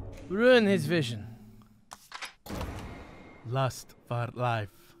 Ruin his vision. Lust for life.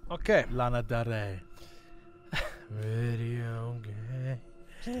 Okay. Lana Del Rey. Radio game.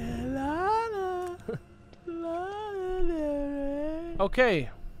 Lana. Lana Del Rey. Okay.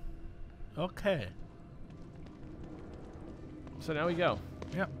 Okay. So now we go.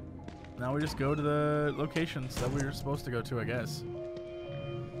 Yep. Now we just go to the locations that we were supposed to go to, I guess.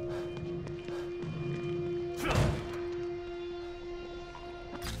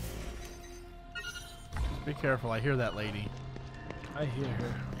 Just be careful, I hear that lady. I hear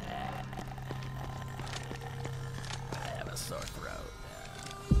her. I have a sore throat.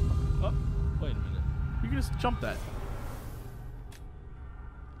 Oh, wait a minute. You can just jump that.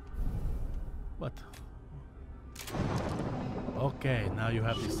 What? Okay, now you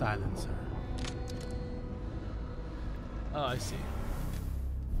have the silencer. Oh, I see.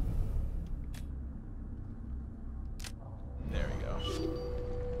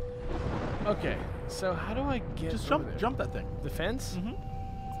 Okay, so how do I get? Just over there? jump that thing. The fence? Mm-hmm.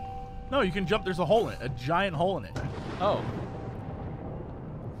 No, you can jump. There's a hole in it, a giant hole in it. Oh.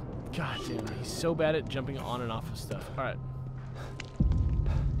 God damn it! He's so bad at jumping on and off of stuff. All right.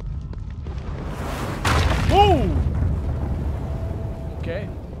 Whoa! Okay.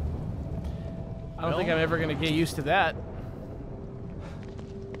 I don't think I'm ever gonna get used to that.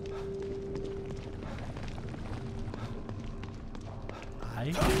 I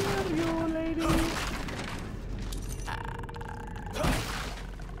love you, lady. I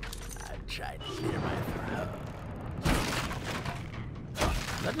tried to clear my throat.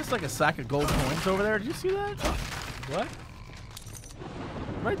 Is that just like a sack of gold coins over there? Did you see that? What?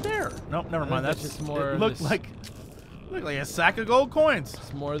 Right there. Nope, never mind. That's just more. It looked like a sack of gold coins.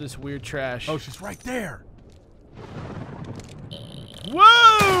 It's more of this weird trash. Oh, she's right there. Whoa!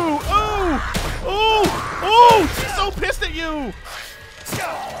 Oh! Oh! Oh! She's so pissed at you!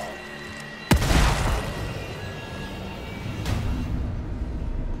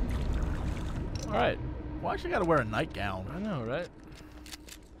 All right. Why she gotta wear a nightgown? I know, right?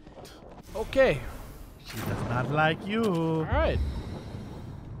 Okay. She does not like you. All right.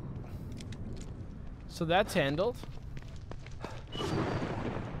 So that's handled.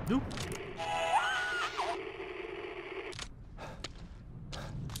 Nope.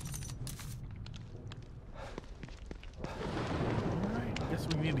 Alright, guess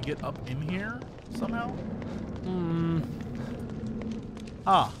we need to get up in here somehow. Hmm.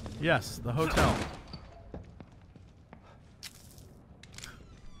 Ah, yes, the hotel.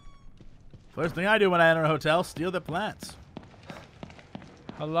 First thing I do when I enter a hotel, steal the plants.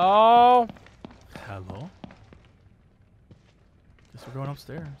 Hello? Hello? Guess we're going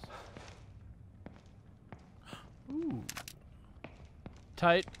upstairs. Ooh.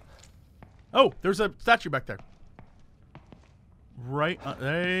 Tight. Oh, there's a statue back there. Right.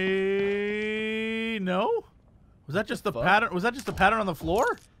 Hey, no? Was that just the pattern? Was that just the pattern on the floor?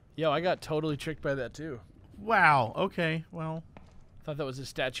 Yo, I got totally tricked by that too. Wow. Okay. Well, thought that was a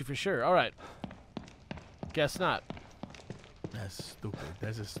statue for sure. All right. Guess not. That's stupid.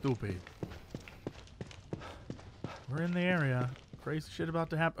 That's just stupid. We're in the area. Crazy shit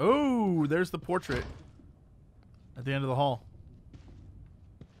about to happen. Oh, there's the portrait at the end of the hall.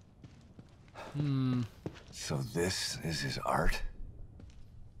 Hmm. So this is his art?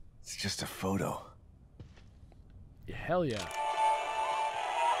 It's just a photo. Yeah, hell yeah.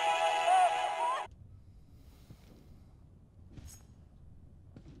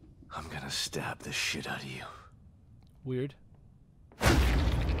 I'm gonna stab the shit out of you. Weird.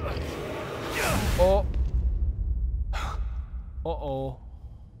 Oh. Uh-oh.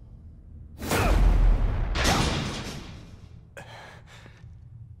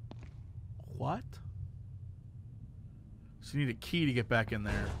 What? So you need a key to get back in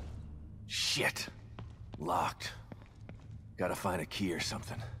there. Shit. Locked. Gotta find a key or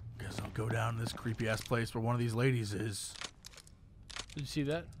something. Guess I'll go down to this creepy ass place where one of these ladies is. Did you see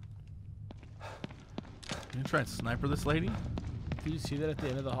that? You gonna try and sniper this lady? Did you see that at the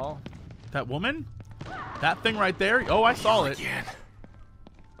end of the hall? That woman? That thing right there? Oh, I saw it. Again.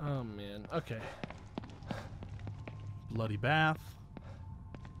 Oh man. Okay. Bloody bath.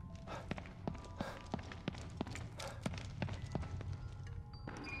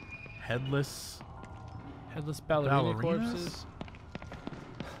 Headless ballerina corpses.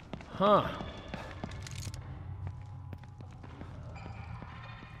 Huh.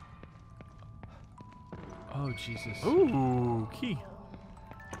 Oh Jesus. Ooh, key.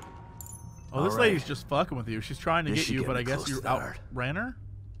 Oh, this lady's just fucking with you. She's trying to get you, but I guess you outran her?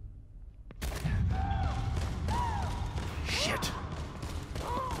 Shit.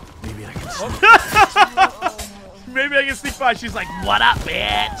 Maybe I can sneak. Maybe I can sneak by. She's like, what up,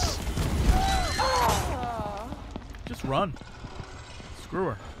 bitch? Just run. Screw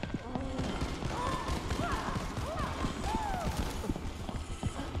her.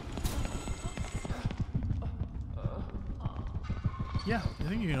 Yeah, I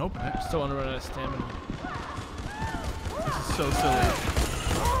think you can open it. Still want to run out of stamina. This is so silly.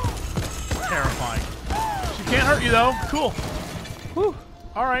 Terrifying. She can't hurt you though. Cool. Whew.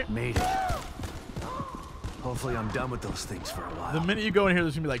 All right. Made it. Hopefully I'm done with those things for a while. The minute you go in here,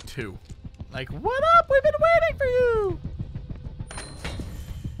 there's gonna be like 2. Like, what up? We've been waiting for you.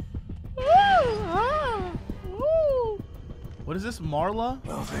 What is this, Marla?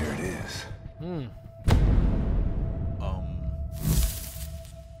 Well, there it is.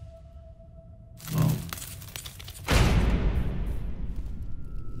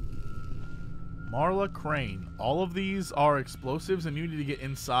 Marla Crane. All of these are explosives, and you need to get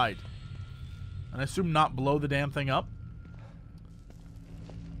inside. And I assume not blow the damn thing up.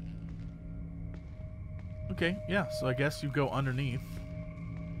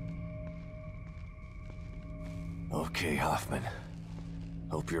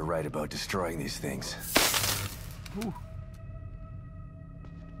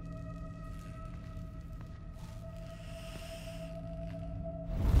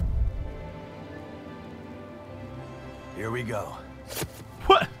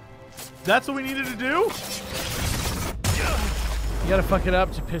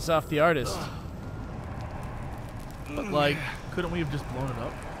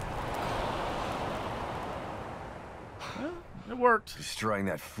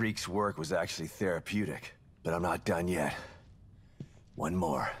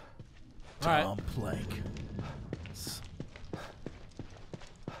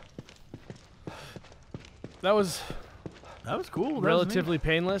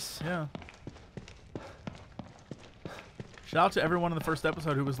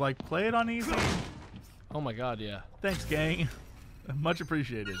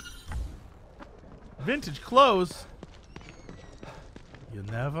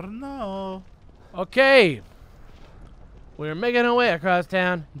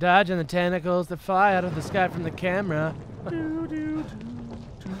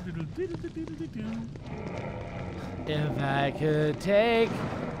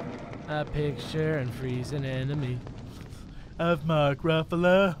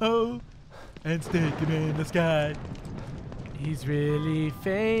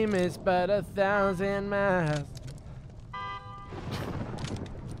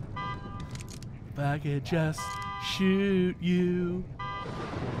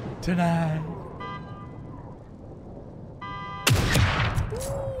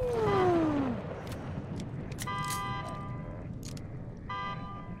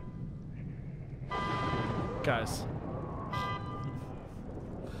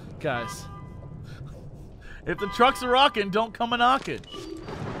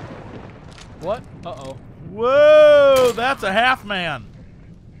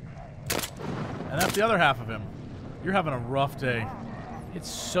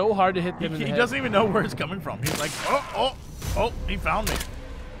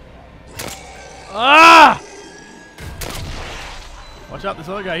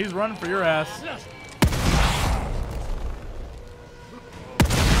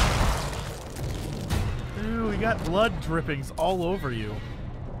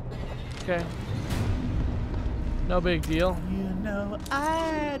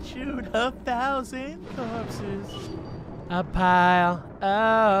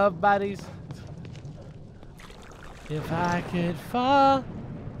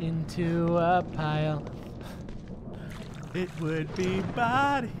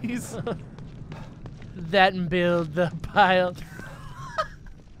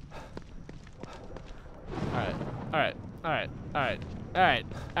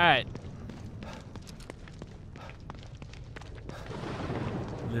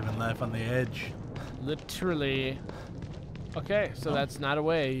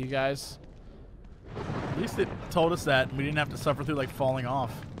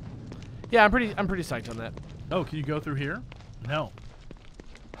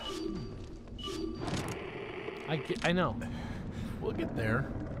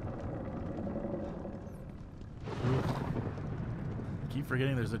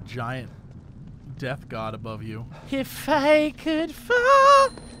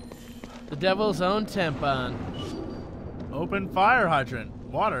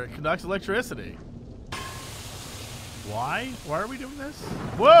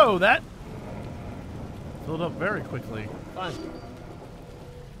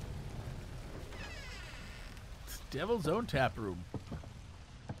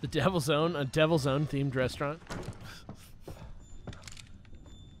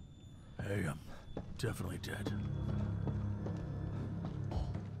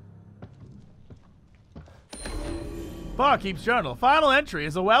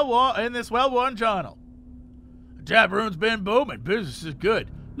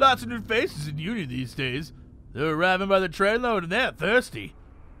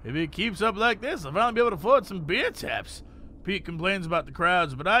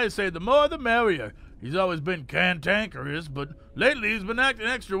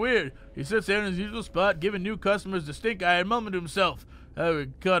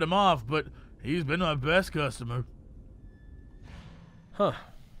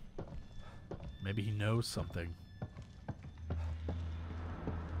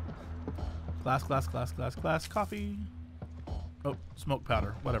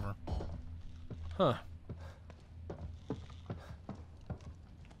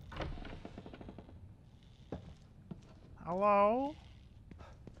 Hello?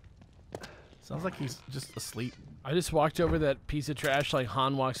 Sounds like he's just asleep. I just walked over that piece of trash like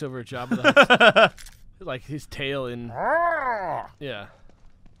Han walks over a Jabba the Hutt. Like his tail in... Yeah.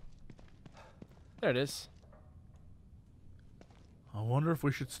 There it is. I wonder if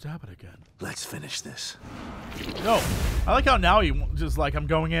we should stab it again. Let's finish this. No. I like how now he just like, I'm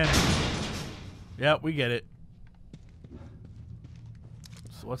going in. Yeah, we get it.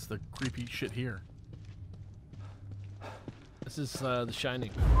 So what's the creepy shit here? This is The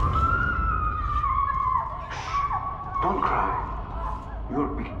Shining. Don't cry. You're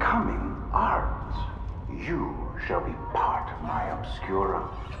becoming art. You shall be part of my obscura.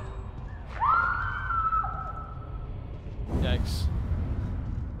 Yikes.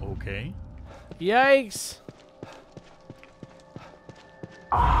 Okay. Yikes.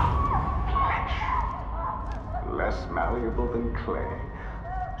 Less malleable than clay,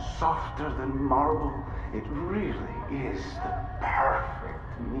 softer than marble. It really is the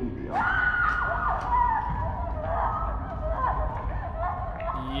perfect medium.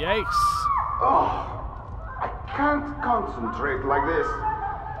 Yikes. Oh, I can't concentrate like this.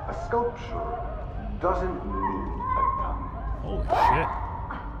 A sculpture doesn't need a tongue. Holy shit.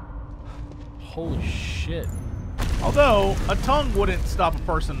 Holy shit. Although, a tongue wouldn't stop a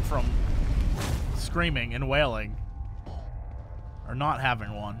person from screaming and wailing. Or not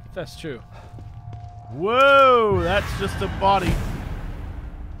having one. That's true. Whoa, that's just a body.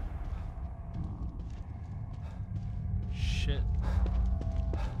 Shit.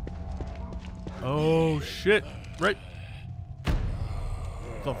 Oh, shit. Right.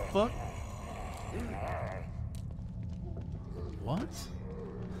 The fuck? What?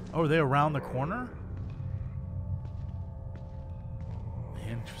 Oh, are they around the corner?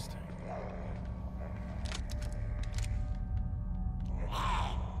 Interesting.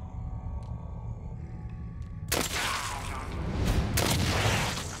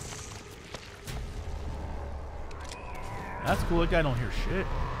 That's cool. That guy don't hear shit.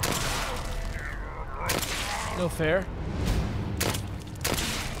 No fair.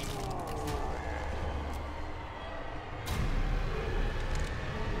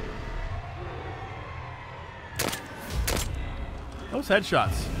 Those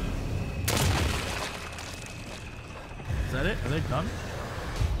headshots. Is that it? Are they done?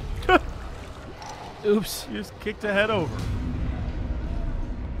 Oops. You just kicked a head over.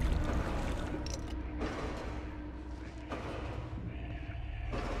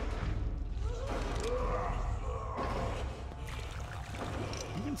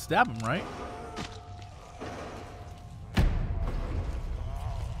 You can stab him, right?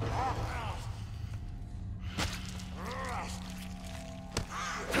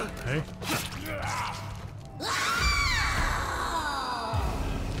 Hey.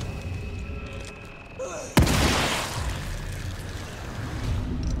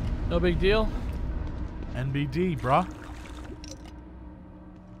 No big deal. NBD, brah.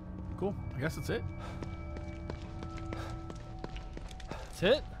 Cool. I guess that's it. That's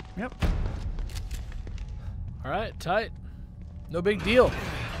it? Yep. Alright, tight. No big deal.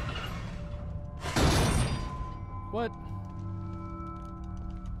 What?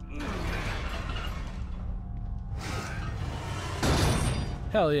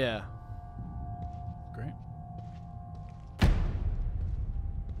 Hell yeah. Great.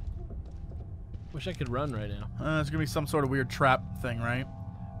 Wish I could run right now. It's gonna be some sort of weird trap thing, right?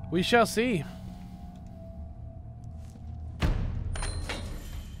 We shall see.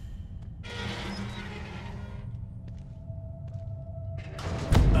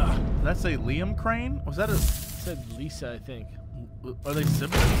 Did that say Liam Crane? Was that a... It said Lisa, I think. Are they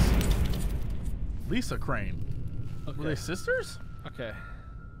siblings? Lisa Crane. Okay. Were they sisters? Okay.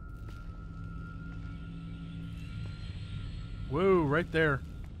 Whoa, right there.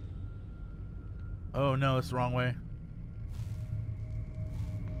 Oh no, it's the wrong way.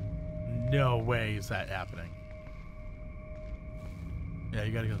 No way is that happening. Yeah,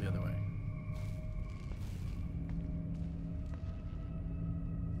 you gotta go the other way.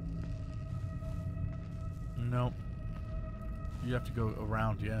 Nope. You have to go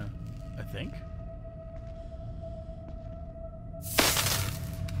around, yeah. I think.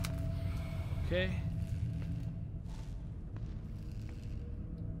 Okay.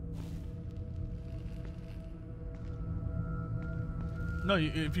 No,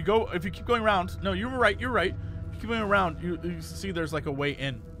 if you keep going around. No, you were right. You're right. If you keep going around, you see there's like a way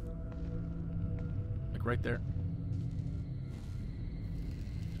in. Like right there.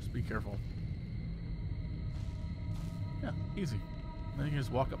 Just be careful. Yeah, easy. Then you can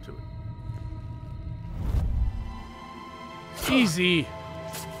just walk up to it. Easy.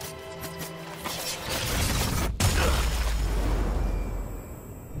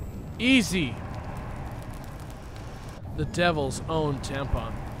 Easy. The devil's own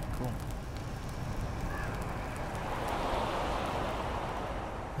tampon. Cool.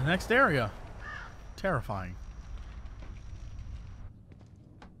 The next area. Terrifying.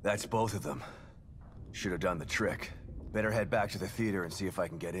 That's both of them. Should have done the trick. Better head back to the theater and see if I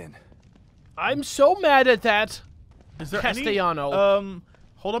can get in. I'm so mad at that. Is there Castellano. any,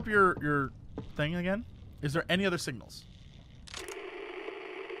 hold up your thing again. Is there any other signals?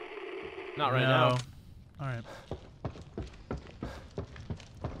 Not right now. All right.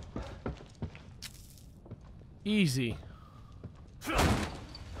 Easy.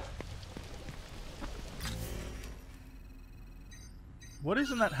 What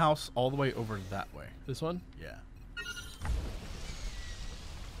is in that house all the way over that way? This one? Yeah.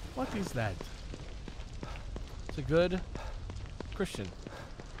 What is that? It's a good Christian.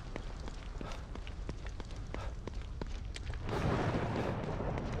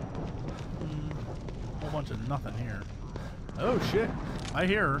 Whole bunch of nothing here. Oh shit! I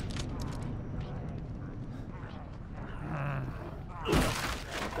hear her.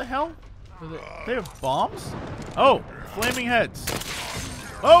 What the hell? They have bombs? Oh, flaming heads.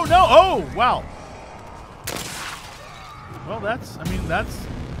 Oh no! Oh wow! Well, that's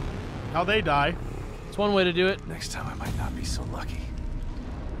how they die. It's one way to do it. Next time I might not be so lucky.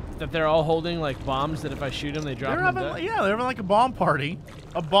 That they're all holding like bombs that if I shoot them, they drop them dead. Yeah, they're having like a bomb party.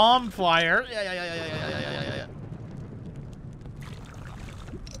 A bomb flyer. Yeah.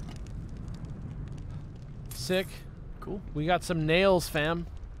 Sick. Cool. We got some nails, fam.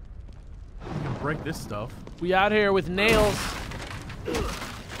 We can break this stuff. We out here with nails.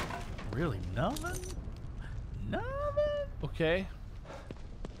 Really? Nothing? Nothing? Okay.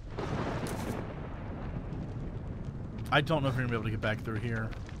 I don't know if you're gonna be able to get back through here.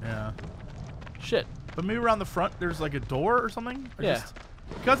 Yeah. Shit. But maybe around the front there's like a door or something? Or yeah. Just,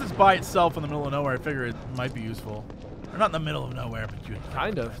 because it's by itself in the middle of nowhere, I figure it might be useful. Or not in the middle of nowhere, but you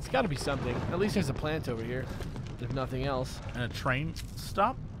kind of. It's gotta be something. At least there's a plant over here. If nothing else. And a train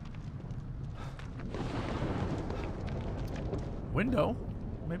stop? Window?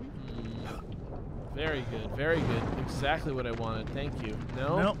 Maybe? Very good. Very good. Exactly what I wanted. Thank you.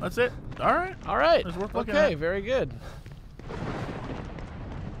 No? No, that's it. All right. All right. It's worth looking okay, at. very good.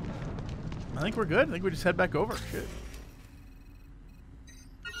 I think we're good. I think we just head back over. Shit.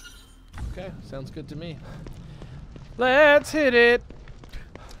 Okay, sounds good to me. Let's hit it.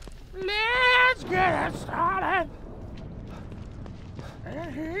 Let's get it started.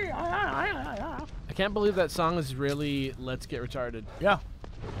 I can't believe that song is really Let's Get Retarded. Yeah.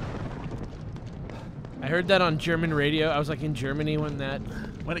 I heard that on German radio. I was like in Germany when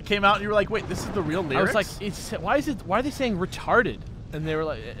it came out and you were like, wait, this is the real lyrics? I was like, why are they saying retarded? And they were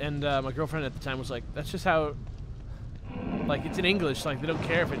like, and my girlfriend at the time was like, that's just how, like, it's in English. Like, they don't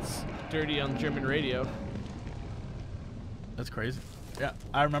care if it's dirty on German radio. That's crazy. Yeah,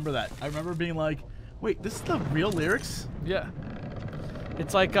 I remember that. I remember being like, wait, this is the real lyrics? Yeah.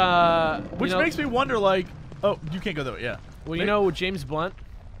 It's like, which makes me wonder, like, oh, you can't go that way, yeah. Well, you know James Blunt?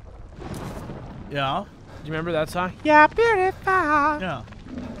 Yeah. Do you remember that song? Yeah, beautiful. Yeah.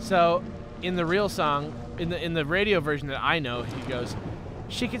 So, in the real song, in the radio version that I know, he goes,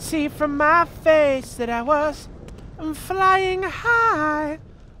 "She could see from my face that I was flying high."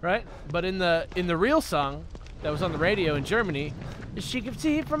 Right? But in the real song that was on the radio in Germany, "She could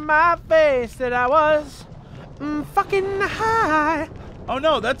see from my face that I was fucking high." Oh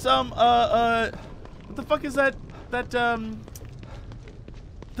no, that's what the fuck is that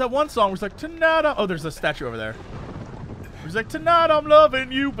that one song was like, tonight oh, there's a statue over there. He's like, tonight I'm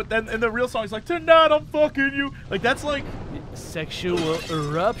loving you, but then in the real song he's like, tonight I'm fucking you. Like, that's like sexual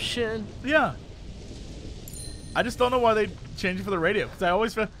eruption. Yeah. I just don't know why they changed it for the radio,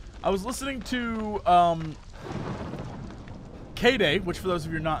 because I was listening to K-Day, which for those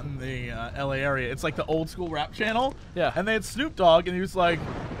of you who are not in the LA area, it's like the old school rap channel. Yeah. And they had Snoop Dogg, and he was like,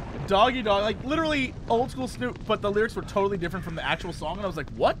 doggy dog, like literally old school Snoop, but the lyrics were totally different from the actual song, and I was like,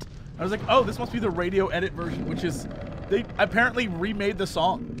 what? I was like, oh, this must be the radio edit version, which is, they apparently remade the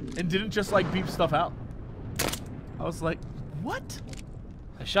song and didn't just like beep stuff out. I was like, what?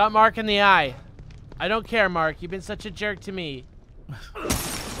 I shot Mark in the eye. I don't care, Mark. You've been such a jerk to me.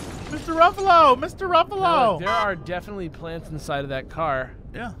 Mr. Ruffalo! Mr. Ruffalo! Now, look, there are definitely plants inside of that car.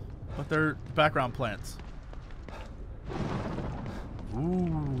 Yeah, but they're background plants.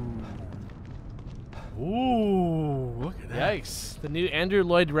 Ooh. Ooh, look at that. Yikes. The new Andrew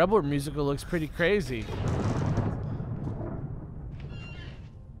Lloyd Webber musical looks pretty crazy.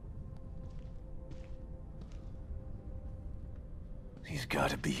 He's got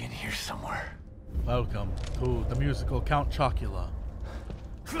to be in here somewhere. Welcome to the musical Count Chocula.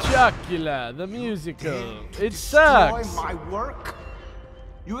 Chocula, the musical. It sucks. Destroy my work?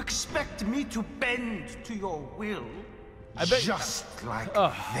 You expect me to bend to your will? I bet just like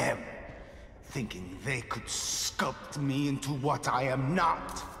them, thinking they could sculpt me into what I am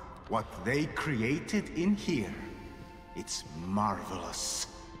not. What they created in here, it's marvelous.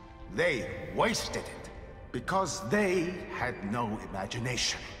 They wasted it because they had no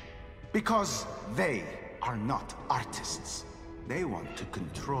imagination. Because they are not artists. They want to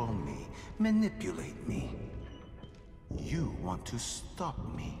control me, manipulate me. You want to stop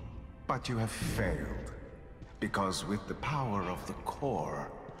me, but you have failed. Because with the power of the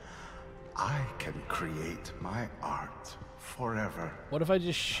core, I can create my art forever. What if I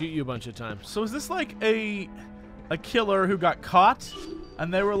just shoot you a bunch of times? So is this like a killer who got caught,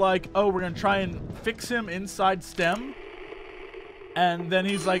 and they were like, oh, we're gonna try and fix him inside STEM? And then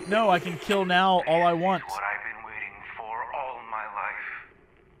he's like, no, I can kill now all I want. What I've been waiting for all my life.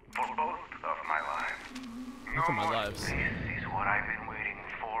 For both of my lives. Both of my lives. This is what I've been waiting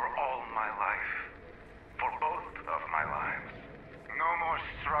for all my life. For both of my lives. No more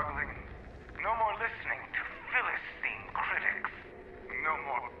struggling. No more listening to Philistine critics. No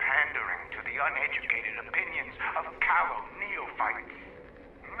more pandering to the uneducated opinions of callow neophytes.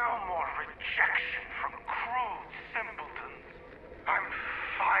 No more rejection from cruel simpletons. I'm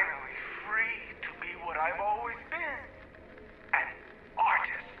finally free to be what I've always been. An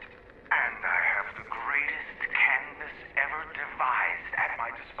artist. And I have the greatest canvas ever devised at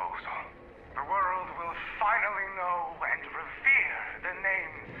my disposal. The world will finally know and revere the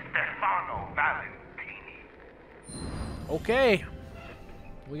name Stefano Valentini. Okay.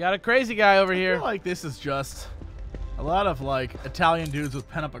 We got a crazy guy over here. I feel like this is just a lot of like Italian dudes with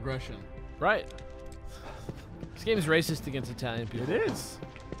pent-up aggression. Right. This game is racist against Italian people. It is.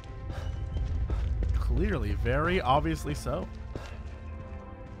 Clearly, very obviously so.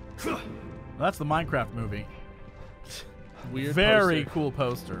 That's the Minecraft movie. Weird Very poster. cool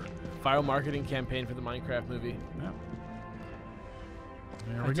poster. Viral marketing campaign for the Minecraft movie. Yeah.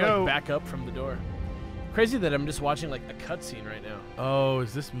 There I we have to, go. like, back up from the door. Crazy that I'm just watching like a cutscene right now. Oh,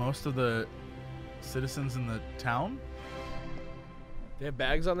 is this most of the citizens in the town? They have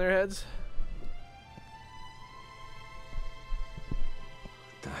bags on their heads.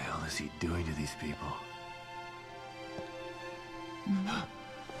 What the hell is he doing to these people?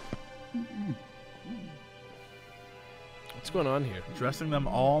 What's going on here? Dressing them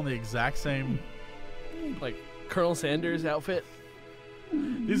all in the exact same, like Colonel Sanders outfit.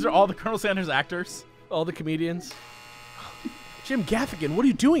 These are all the Colonel Sanders actors. All the comedians. Jim Gaffigan, what are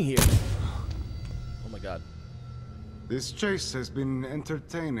you doing here? Oh my God. This chase has been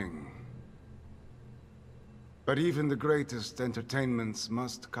entertaining. But even the greatest entertainments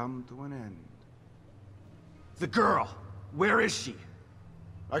must come to an end. The girl, where is she?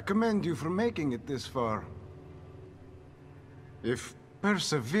 I commend you for making it this far. If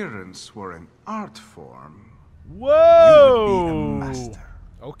perseverance were an art form, whoa! You would be a master.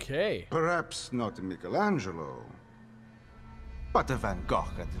 Okay. Perhaps not a Michelangelo, but a Van Gogh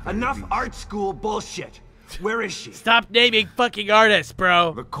at the very Enough least. art school bullshit. Where is she? Stop naming fucking artists,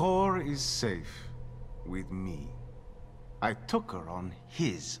 bro. The core is safe with me. I took her on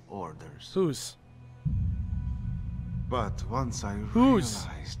his orders. Whose? But once I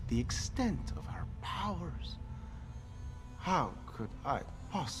realized the extent of her powers, how could I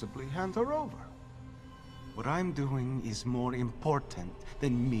possibly hand her over? What I'm doing is more important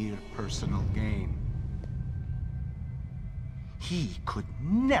than mere personal gain. He could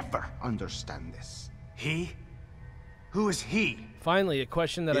never understand this. He? Who is he? Finally, a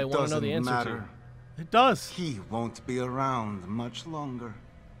question that I want to know the answer matter. to. It does. He won't be around much longer.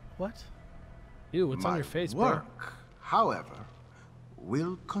 What? Ew, what's on My your face, work, bro? however,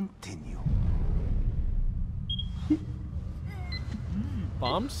 will continue.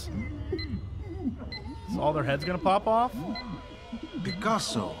 Bombs? Is all their heads gonna pop off?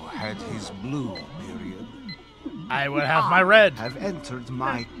 Picasso had his blue period. I would have my red. Have entered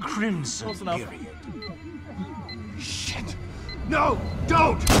my crimson Close enough. period. Shit! No!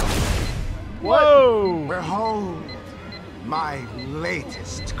 Don't! Whoa! Behold my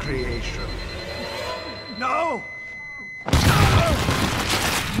latest creation. No!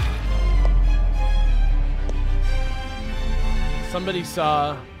 Somebody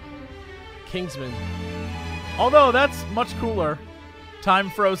saw Kingsman. Although that's much cooler. Time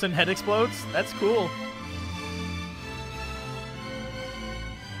frozen, head explodes. That's cool.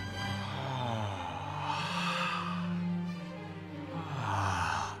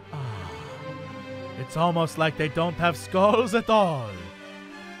 It's almost like they don't have skulls at all.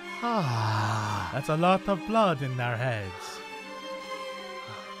 That's a lot of blood in their heads.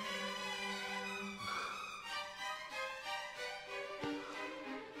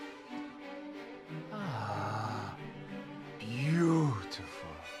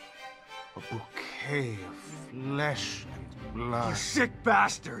 decay of flesh and blood. You sick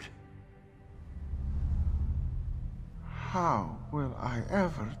bastard! How will I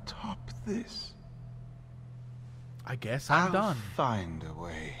ever top this? I guess I'm done. I'll find a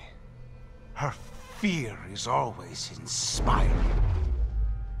way. Her fear is always inspiring.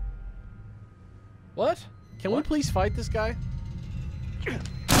 What? Can we please fight this guy?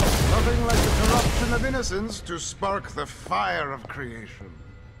 Nothing like the corruption of innocence to spark the fire of creation.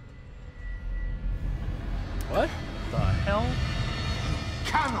 What the hell? You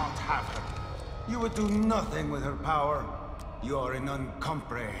cannot have her. You would do nothing with her power. You're an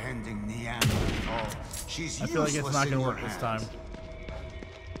uncomprehending Neanderthal. She's I feel like it's not going to work this time.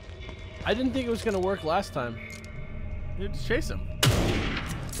 I didn't think it was going to work last time. You just chase him.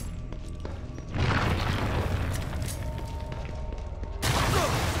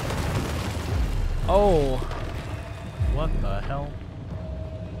 Oh. What the hell?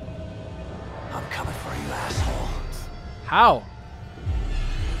 I'm coming for you, asshole. How?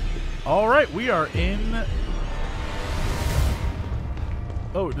 All right, we are in.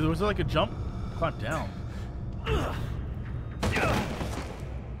 Oh, was there like a jump? Climb down.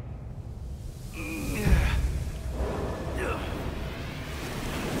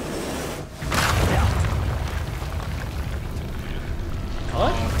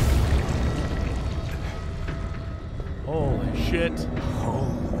 What? Holy shit.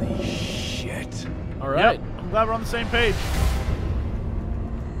 Holy shit. All right. Yep, I'm glad we're on the same page.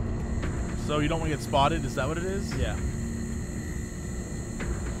 So you don't want to get spotted? Is that what it is? Yeah.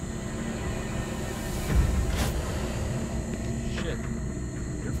 Shit.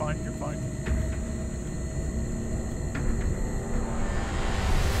 You're fine, you're fine.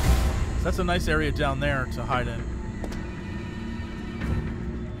 So that's a nice area down there to hide in.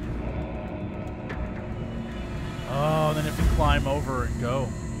 Oh, then if you climb over and go.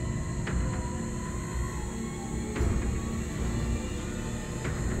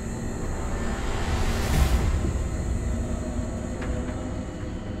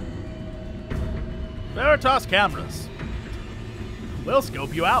 Veritas cameras. We'll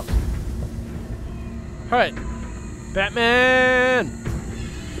scope you out. All right. Batman!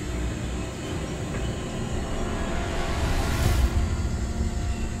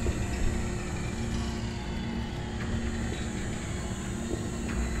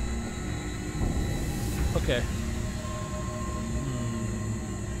 Okay.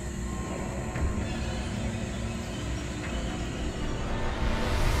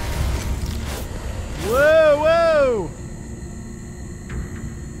 Whoa, whoa!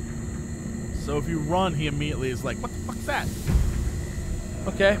 So if you run, he immediately is like, what the fuck's that?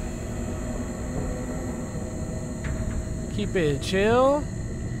 Okay. Keep it chill.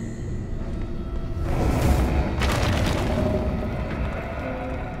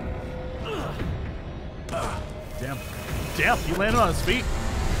 Damn. Damn, he landed on his feet.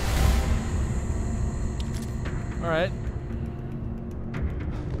 All right.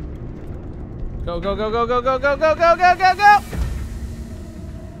 Go, go, go, go, go, go, go, go, go, go, go, go!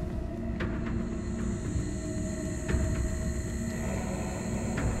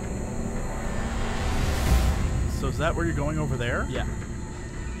 So is that where you're going over there? Yeah.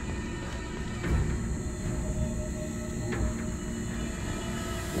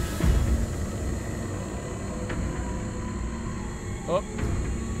 Oh.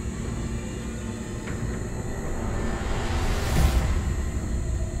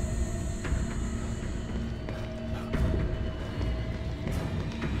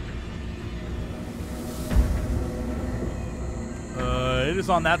 It is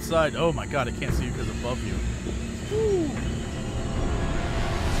on that side. Oh my god, I can't see you because above you. Woo. So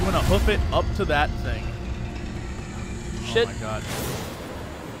you want to hoof it up to that thing. Shit. Oh my god.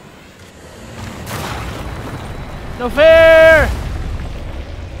 No fair!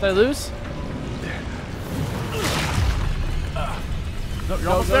 Did I lose? No, you're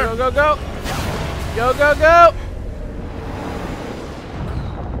Go, almost go, there. go, go, go! Go, go, go!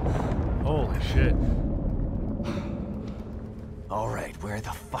 Holy shit. All right, where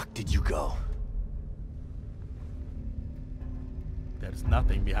the fuck did you go? There's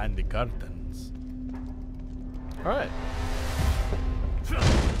nothing behind the curtains. All right.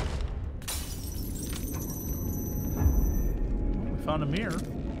 We found a mirror.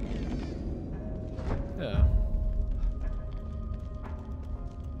 Yeah.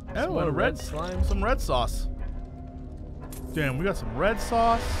 Oh, and a red slime. Some red sauce. Damn, we got some red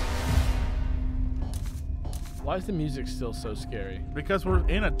sauce. Why is the music still so scary? Because we're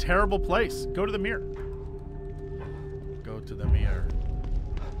in a terrible place. Go to the mirror. Go to the mirror.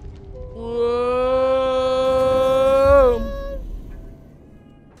 Whoa!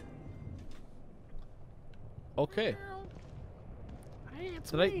 Okay.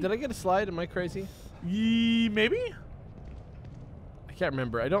 Did I get a slide? Am I crazy? Maybe? I can't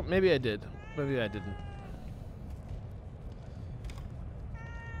remember. I don't. Maybe I did. Maybe I didn't.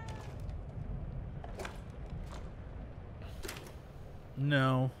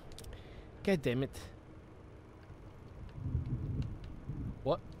 No. God damn it.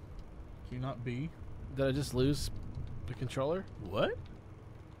 What? Can you not be? Did I just lose the controller? What?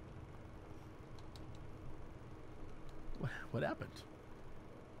 What happened?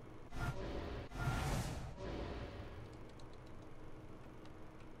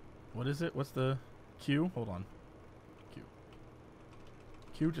 What is it? What's the Q? Hold on. Q.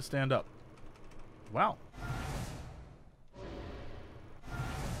 Q to stand up. Wow.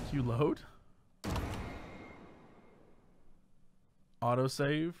 Q load.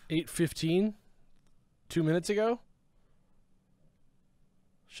 Autosave. 8:15. 2 minutes ago.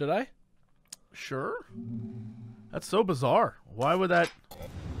 Should I? Sure. That's so bizarre. Why would that?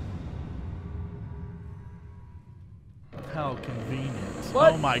 How convenient.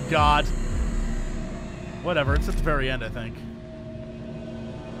 What? Oh my god. Whatever, it's at the very end, I think.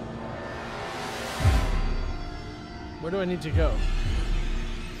 Where do I need to go?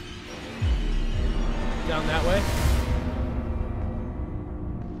 Down that way?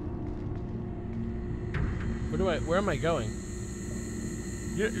 Where am I going?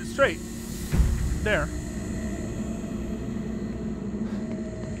 You're straight. There.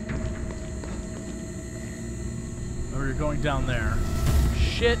 Or you're going down there.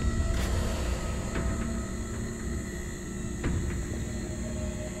 Shit.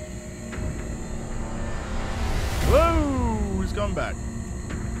 Whoa! He's coming back.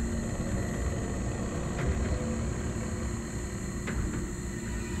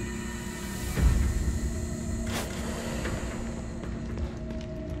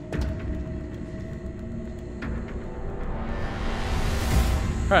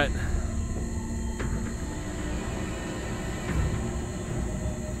 All right.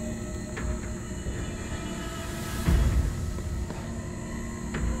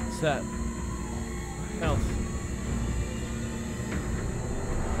 What's that? Health.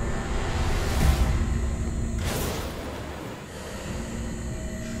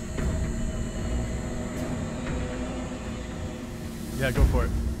 Yeah, go for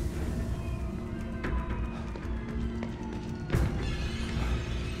it.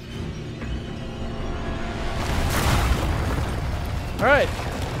 All right.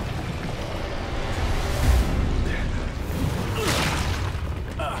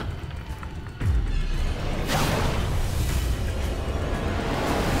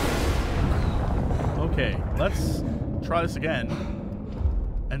 Okay, let's try this again.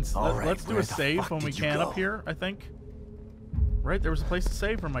 And Right, let's do where a the save fuck when we did you can go? up here, I think. Right? There was a place to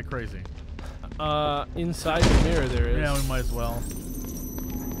save, or am I crazy? Inside the mirror there is. Yeah, we might as well.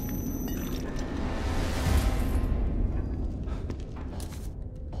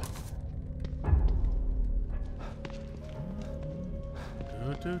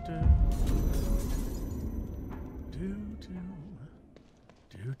 Do do do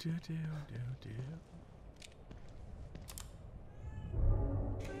do do do do.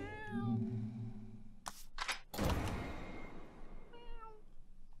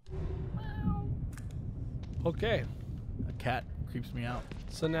 Okay. A cat creeps me out.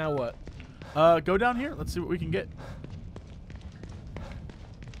 So now what? Go down here. Let's see what we can get.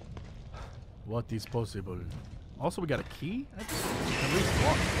 What is possible? Also, we got a key? That's at least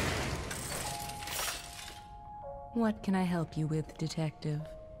one. What can I help you with, Detective?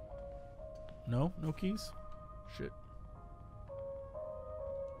 No? No keys? Shit.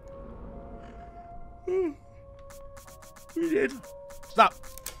 We did. Stop.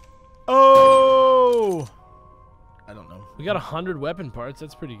 Oh! I don't know. We got 100 weapon parts.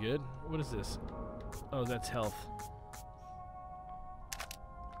 That's pretty good. What is this? Oh, that's health.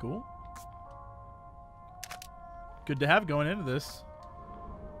 Cool. Good to have going into this.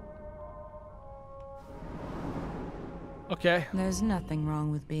 Okay. There's nothing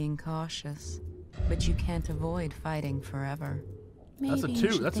wrong with being cautious, but you can't avoid fighting forever. Maybe That's a you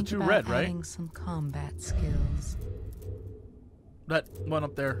 2. should That's a think 2 about red, right? adding some combat skills. That one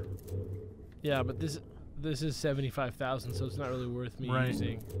up there. Yeah, but this is 75,000, so it's not really worth me Right.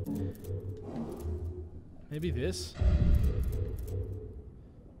 using. Maybe this?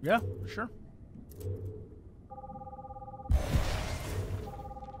 Yeah, sure.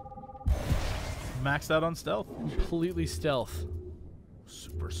 Maxed out on stealth. Completely stealth.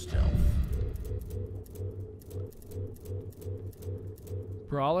 Super stealth.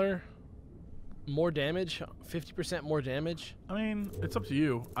 Brawler. More damage. 50% more damage. I mean, it's up to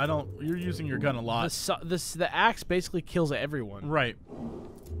you. I don't. You're using your gun a lot. The axe basically kills everyone. Right.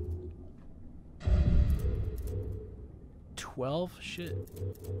 12? Shit.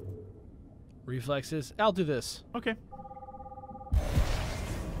 Reflexes. I'll do this. Okay.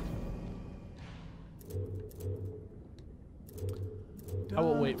 I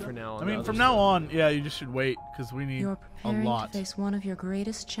will wait for now. I mean, from now on, yeah, you just should wait because we need You're a preparing lot. to face one of your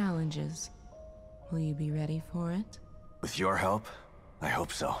greatest challenges. Will you be ready for it? With your help, I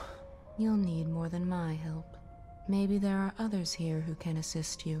hope so. You'll need more than my help. Maybe there are others here who can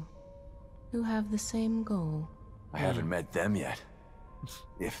assist you, who have the same goal. I haven't met them yet.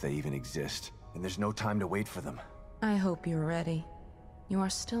 If they even exist. And there's no time to wait for them. I hope you're ready. You are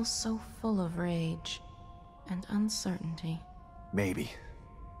still so full of rage and uncertainty. Maybe.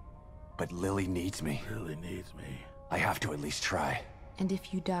 But Lily needs me. Lily needs me. I have to at least try. And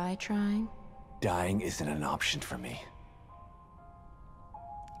if you die trying? Dying isn't an option for me.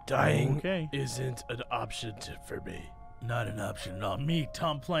 Dying isn't an option for me. Not an option, not me,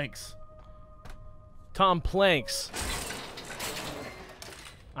 Tom Planks. Tom Planks.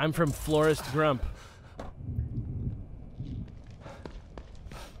 I'm from Florist Grump.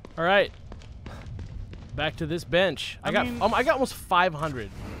 All right. Back to this bench. I got almost 500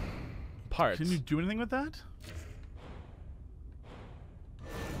 parts. Can you do anything with that?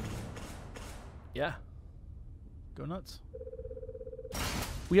 Yeah. Go nuts.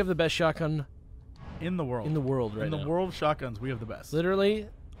 We have the best shotgun in the world. In the world right now. In the world of shotguns, we have the best. Literally,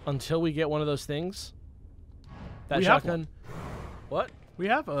 until we get one of those things. That we shotgun. What? We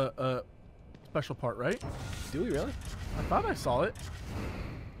have a special part, right? Do we really? I thought I saw it.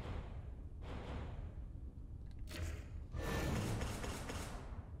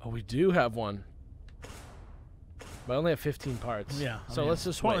 Oh, we do have one. But I only have 15 parts. Yeah. So let's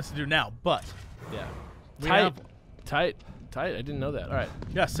just pointless to do now, but yeah. Tight. I didn't know that. All right.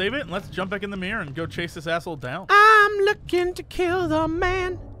 Yeah, save it and let's jump back in the mirror and go chase this asshole down. I'm looking to kill the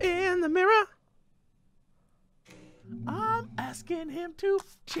man in the mirror. I'm asking him to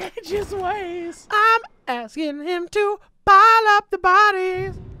change his ways. I'm asking him to pile up the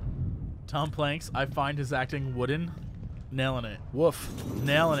bodies. Tom Planks, I find his acting wooden. Nailing it. Woof.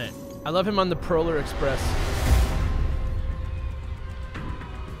 Nailing it. I love him on the Prolar Express.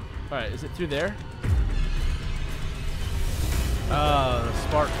 All right, is it through there? The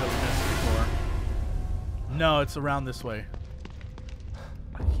spark that we missed before. No, it's around this way.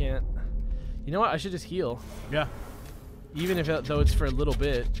 I can't. You know what? I should just heal. Yeah. Even if though it's for a little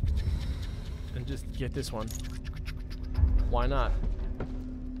bit, and just get this one. Why not?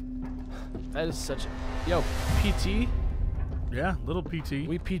 That is such a... Yo, PT? Yeah, little PT.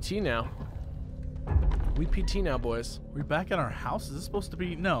 We PT now. We PT now, boys. We back at our house? Is this supposed to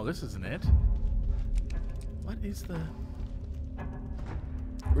be... No, this isn't it. What is the...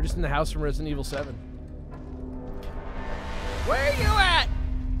 We're just in the house from Resident Evil 7. Where are you at?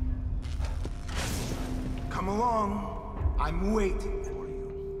 Come along. I'm waiting for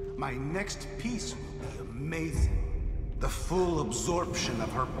you. My next piece will be amazing. The full absorption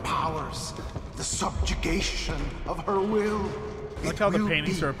of her powers. The subjugation of her will. I like how the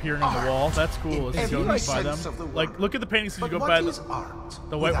paintings are appearing on the wall. That's cool. As you go by them. Like, look at the paintings as you go by the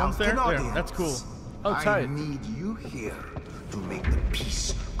white ones there. There, that's cool. Oh, tight. I need you here to make the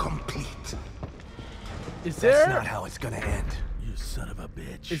piece complete. Is there... That's not how it's gonna end. You son of a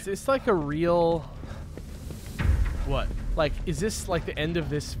bitch. Is this like a real... What? Like, is this like the end of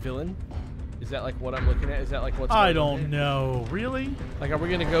this villain? Is that like what I'm looking at? Is that like what's I don't know. Really? Like, are we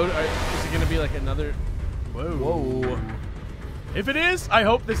gonna go... is it gonna be like another... Whoa. Whoa. If it is, I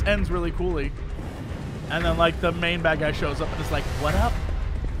hope this ends really coolly. And then, like, the main bad guy shows up and is like, what up?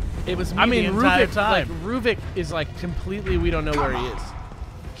 It was me the entire time. Like, Ruvik is like completely... We don't know where he is.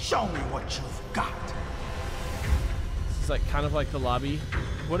 Show me what you've got. This is like kind of like the lobby.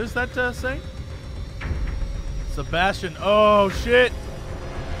 What does that say? Sebastian. Oh, shit.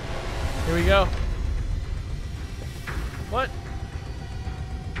 Here we go. What?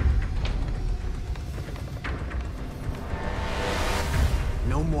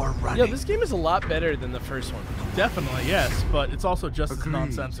 No more running. Yo, this game is a lot better than the first one. Definitely, yes, but it's also just as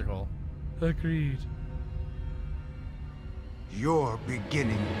nonsensical. Agreed. You're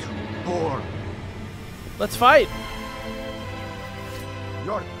beginning to bore me. Let's fight.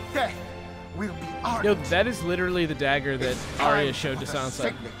 Your death will be ardent. Yo, that is literally the dagger that Arya showed to Sansa.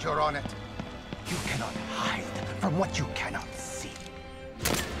 Signature on it. You cannot hide from what you cannot see.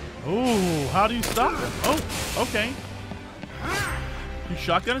 Ooh, how do you stop him? Oh, okay. You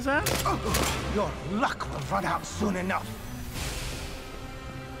shotgun his ass? Your luck will run out soon enough.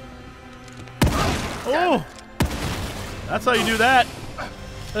 Oh! That's how you do that.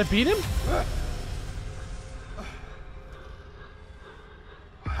 Did I beat him?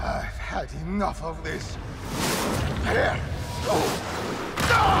 I've had enough of this. Here, go.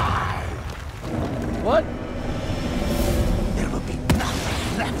 Die! What? There will be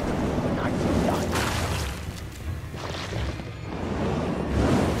nothing left when I'm done.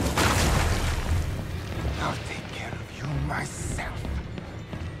 I'll take care of you myself.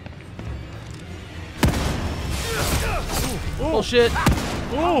 Bullshit.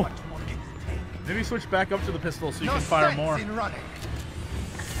 Ooh. Maybe switch back up to the pistol so you can fire more. In running.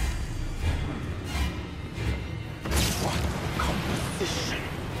 What composition?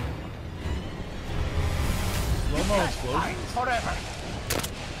 Slow-mo explosion. Forever.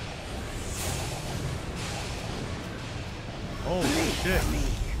 Holy shit.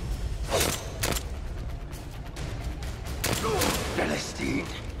 Philistine.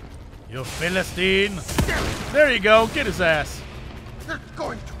 You Philistine. There you go. Get his ass. You're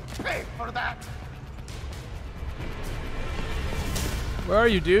going to pay for that. Where are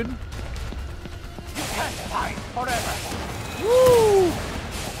you, dude? You can't hide forever. Woo!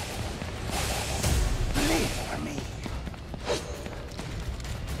 Please for me.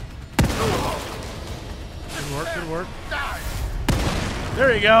 Good work, good work.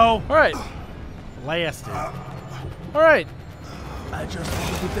 There you go. All right. Lasted. All right. I just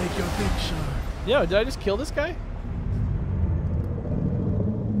wanted to take your picture. Yo, did I just kill this guy?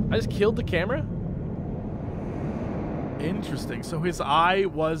 I just killed the camera? Interesting. So his eye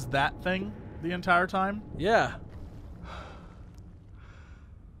was that thing the entire time? Yeah.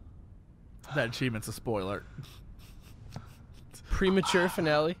 That achievement's a spoiler. Premature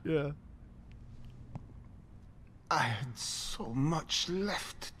finale. Yeah. I had so much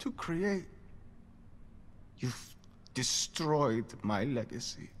left to create. You've destroyed my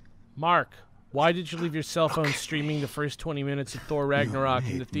legacy. Mark, why did you leave your cell phone streaming the first 20 minutes of Thor Ragnarok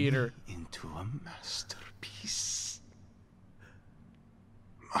in the theater? Into a masterpiece.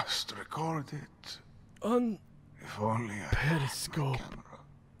 Must record it. On If only I Periscope. had my camera.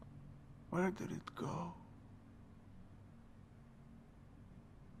 Where did it go?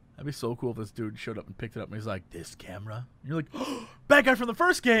 That'd be so cool if this dude showed up and picked it up and he's like, this camera? And you're like, oh, bad guy from the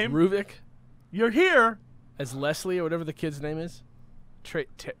first game. Ruvik. You're here. As Leslie or whatever the kid's name is.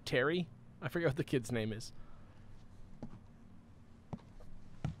 Terry? I forget what the kid's name is.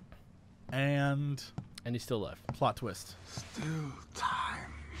 And he's still left. Plot twist. Still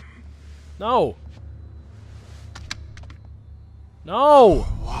time. No. No.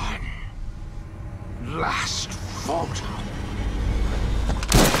 One last photo.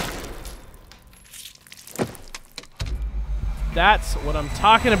 That's what I'm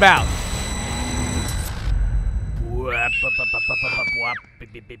talking about.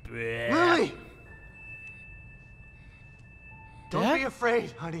 Lily! Don't Dad? be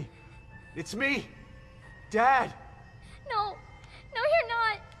afraid, honey. It's me, Dad. No, you're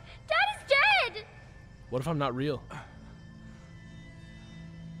not. Dad is dead. What if I'm not real?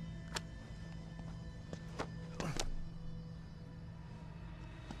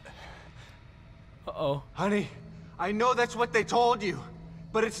 Uh-oh. Honey, I know that's what they told you,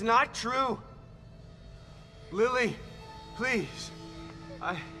 but it's not true. Lily, please.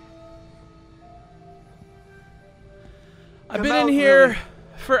 I've been in here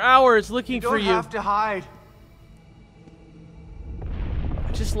for hours looking for you. You don't have to hide.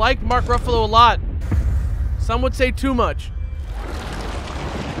 I just like Mark Ruffalo a lot. Some would say too much.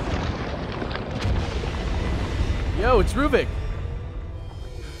 Yo, it's Ruvik.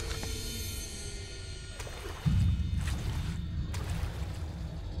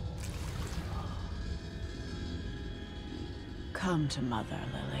 Come to Mother,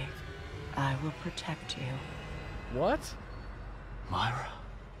 Lily. I will protect you. What? Myra.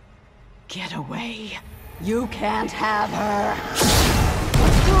 Get away. You can't have her.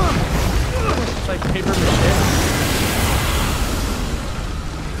 It's like paper mache.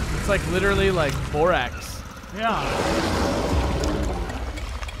 It's like literally like borax. Yeah.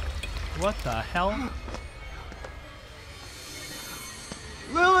 What the hell?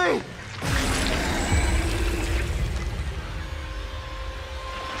 Lily!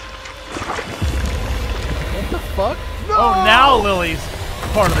 What the fuck? No! Oh, now Lily's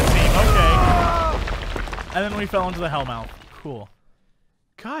part of the team. Okay. And then we fell into the Hellmouth. Cool.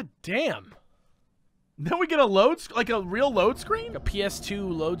 God damn. Then we get a like a real load screen? A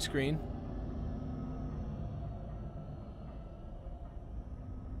PS2 load screen.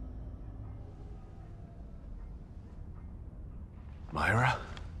 Myra?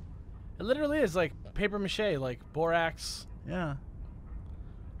 It literally is like paper mache, like borax. Yeah.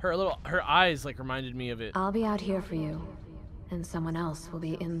 Her eyes like reminded me of it. I'll be out here for you. and someone else will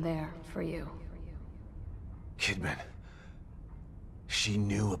be in there for you. Kidman. She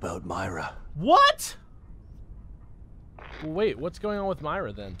knew about Myra. What? Well, wait, what's going on with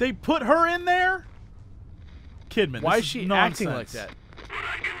Myra then? They put her in there? Kidman, why this is she nonsense. acting like that?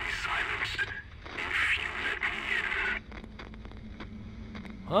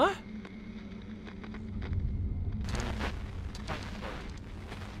 Huh?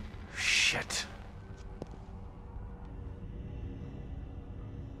 Shit.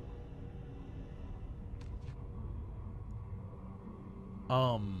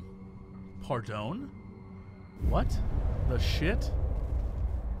 Pardon? What? The shit?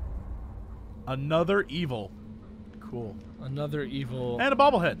 Another evil. Cool. Another evil. And a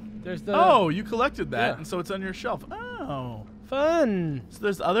bobblehead. There's the. Oh, you collected that, Yeah. and so it's on your shelf. Oh. Fun. So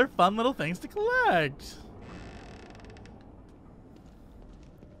there's other fun little things to collect.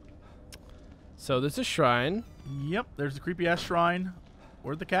 So there's a shrine. Yep, there's a creepy ass shrine.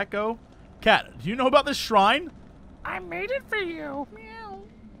 Where'd the cat go? Cat, do you know about this shrine? I made it for you. Meow.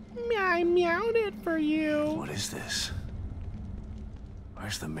 I meowed it for you. What is this?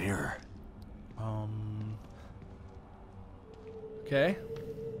 Where's the mirror? Okay.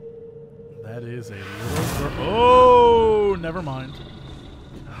 That is a little... Oh, never mind.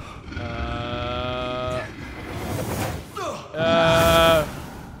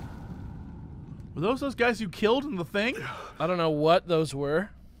 Were those guys you killed in the thing? I don't know what those were.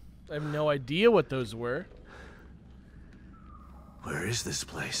 I have no idea what those were. Where is this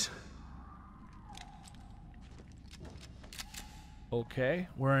place? Okay.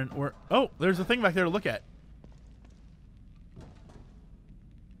 We're oh, there's a thing back there to look at.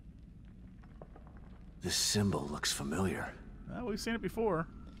 This symbol looks familiar. We've seen it before.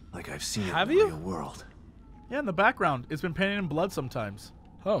 Like I've seen it Have in you? the real world. Yeah, in the background. It's been painted in blood sometimes.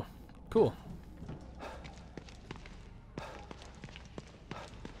 Oh, cool.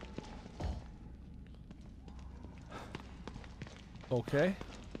 Okay.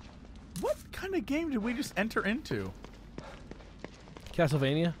 What kind of game did we just enter into?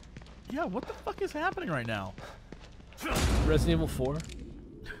 Castlevania? Yeah, what the fuck is happening right now? Resident Evil 4?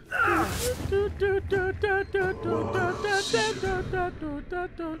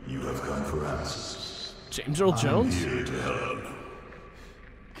 You have come for answers. James Earl Jones? I'm here to help.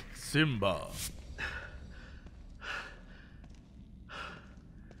 Simba.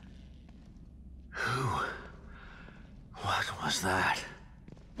 Who? What was that?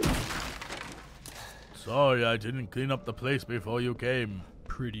 Sorry, I didn't clean up the place before you came.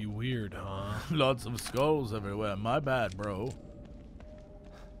 Pretty weird, huh? Lots of skulls everywhere. My bad, bro.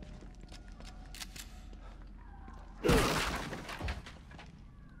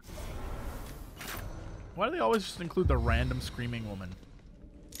 Why do they always just include the random screaming woman?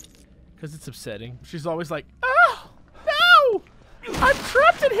 Because it's upsetting. She's always like, "Oh, no! I'm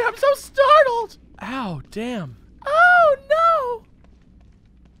trapped in here. I'm so startled." Ow, damn. Oh, no!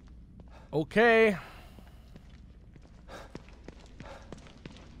 Okay.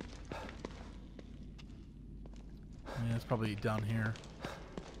 Yeah, it's probably down here.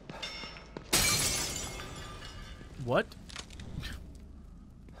 What?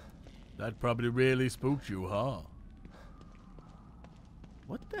 That probably really spooked you, huh?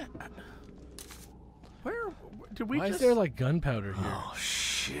 What the? Where did we? Why just... is there like gunpowder here? Oh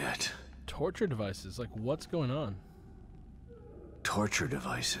shit! Torture devices. Like, what's going on? Torture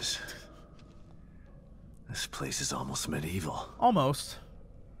devices. This place is almost medieval. Almost.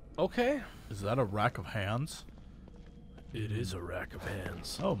 Okay. Is that a rack of hands? It is a rack of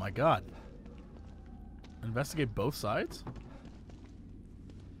hands. Oh my god. Investigate both sides?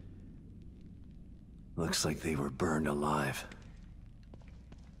 Looks like they were burned alive.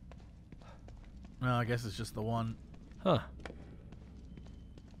 No, I guess it's just the one. Huh.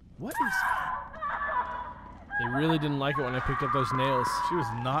 What is... They really didn't like it when I picked up those nails. She was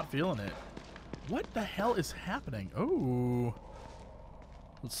not feeling it. What the hell is happening? Oh.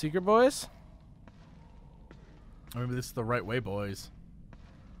 Little secret boys? Or maybe this is the right way, boys.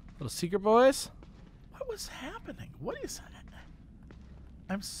 Little secret boys? What was happening? What is that?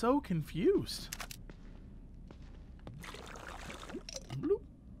 I'm so confused. Bloop.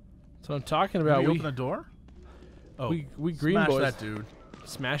 That's what I'm talking about. Can we open the door? Oh, we green smash boys. that dude.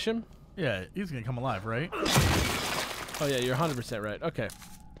 Smash him? Yeah, he's gonna come alive, right? Oh yeah, you're 100% right. Okay.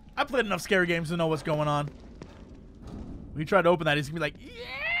 I played enough scary games to know what's going on. When you try to open that, he's gonna be like,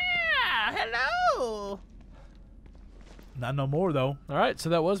 "Yeah, hello." Not no more though. All right, so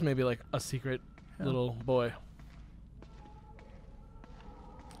that was maybe like a secret little boy.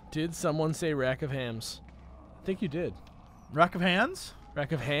 Did someone say rack of hams? I think you did. Rack of hands?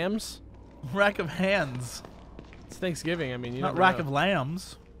 Rack of hams? Rack of hands. It's Thanksgiving. I mean, you not Rack of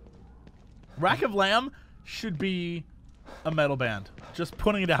Lambs. Rack of Lamb should be a metal band. Just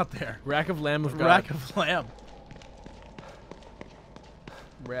putting it out there. Rack of Lamb of God. Rack of Lamb.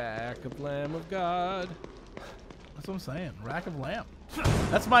 Rack of Lamb of God. That's what I'm saying. Rack of Lamb.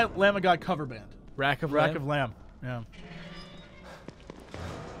 That's my Lamb of God cover band. Rack of Lamb? Rack of Lamb. Yeah.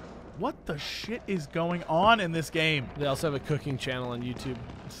 What the shit is going on in this game? They also have a cooking channel on YouTube.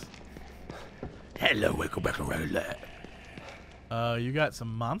 Hello, welcome back to Roller. You got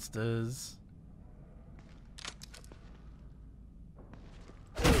some monsters.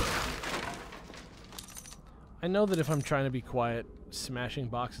 I know that if I'm trying to be quiet, smashing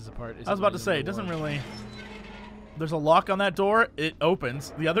boxes apart isn't I was about to say, it doesn't really... There's a lock on that door. It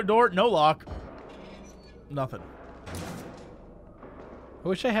opens. The other door, no lock. Nothing. I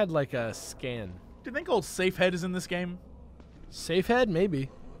wish I had, like, a scan. Do you think old Safehead is in this game? Safehead?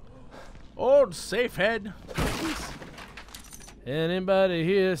 Maybe. Old Safehead. Anybody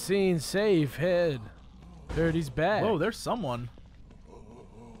here seen Safehead? Heard he's back. Whoa, there's someone.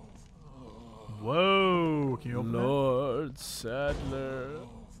 Whoa. Can you open Lord Sadler.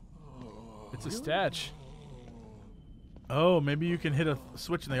 It's a statch. Oh, maybe you can hit a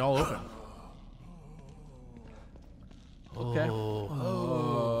switch and they all open. Okay.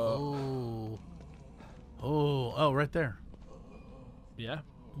 Oh, right there. Yeah.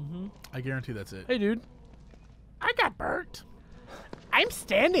 I guarantee that's it. Hey, dude. I got burnt. I'm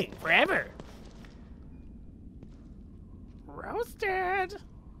standing forever. Roasted.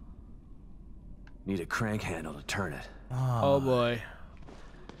 Need a crank handle to turn it. Oh boy.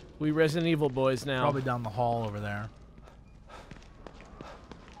 We Resident Evil boys now. Probably down the hall over there.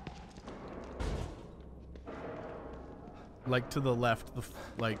 Like to the left,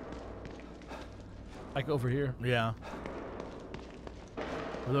 like over here. Yeah.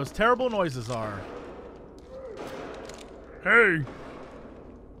 Where those terrible noises are. Hey!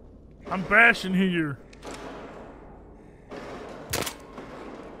 I'm bashing here.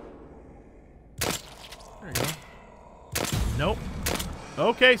 There you go. Nope.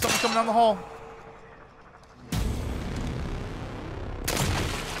 Okay, something's coming down the hall.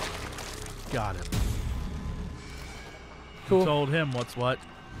 Got him. Cool. You told him what's what.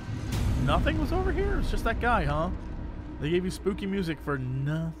 Nothing was over here? It's just that guy, huh? They gave you spooky music for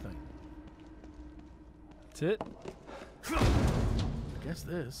nothing. That's it? I guess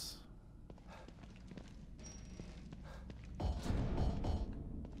this.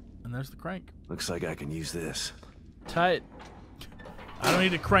 And there's the crank. Looks like I can use this. Tight. I don't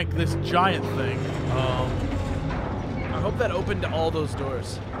need to crank this giant thing. I hope that opened all those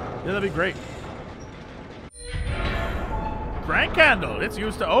doors. Yeah, that'd be great. Crank handle. It's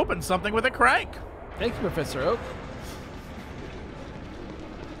used to open something with a crank. Thank you, Professor Oak.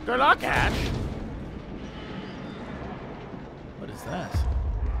 Good luck, Ash. What is that?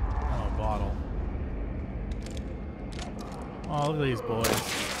 Oh, a bottle. Oh, look at these boys.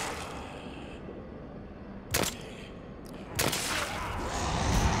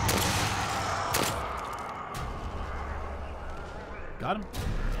 Got him.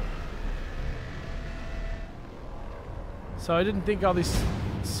 So I didn't think all these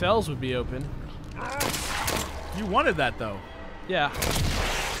cells would be open. You wanted that, though. Yeah.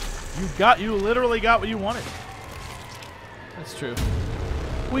 You literally got what you wanted. That's true.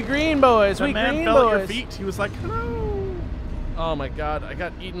 We green boys. That we man green fell boys. at your feet. He was like, hello. Oh my god, I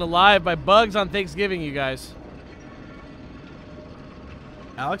got eaten alive by bugs on Thanksgiving, you guys.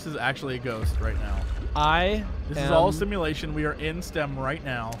 Alex is actually a ghost right now. This is all simulation. We are in STEM right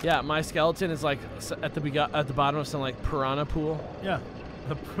now. Yeah, my skeleton is like at the bottom of some like piranha pool. Yeah,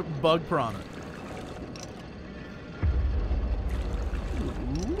 the bug piranha.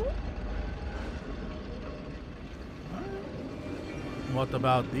 What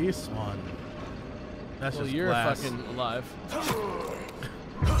about this one? That's well, just you're glass. fucking alive.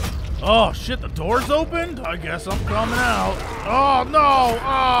 Oh shit! The door's opened. I guess I'm coming out. Oh no!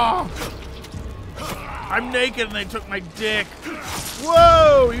 Oh! I'm naked and they took my dick.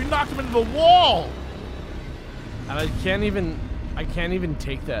 Whoa! You knocked him into the wall. And I can't even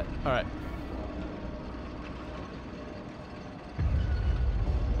take that. All right.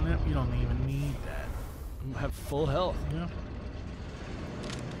 You don't even need that. I have full health. Yeah.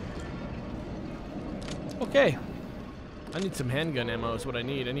 Okay. I need some handgun ammo is what I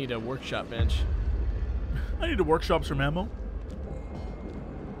need. I need a workshop bench. I need to workshop some ammo.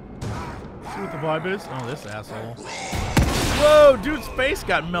 See what the vibe is? Oh, this asshole. Whoa, dude's face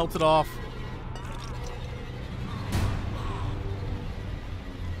got melted off.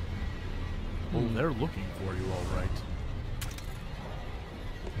 Oh, they're looking for you, all right.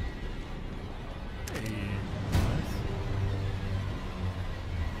 Hey,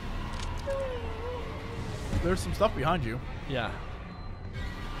 there's some stuff behind you. Yeah.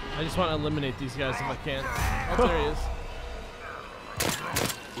 I just want to eliminate these guys if I can. Oh, there he is.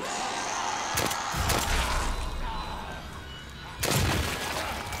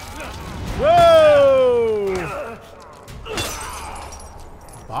 Whoa!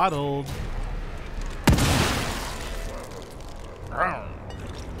 Bottled.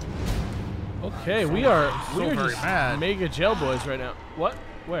 Okay, we are very just mad. mega jail boys right now. What?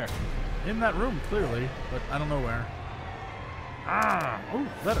 Where? In that room, clearly, but I don't know where. Ooh,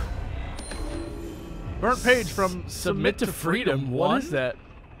 letter. Burnt page from Submit to Freedom. What is that?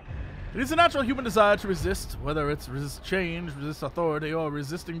 It is a natural human desire to resist, whether it's resist change, resist authority, or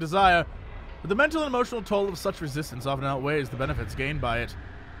resisting desire. But the mental and emotional toll of such resistance often outweighs the benefits gained by it.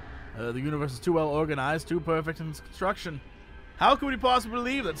 The universe is too well organized, too perfect in its construction. How could we possibly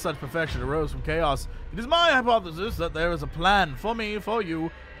believe that such perfection arose from chaos? It is my hypothesis that there is a plan for me, for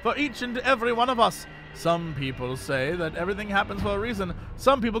you, for each and every one of us. Some people say that everything happens for a reason.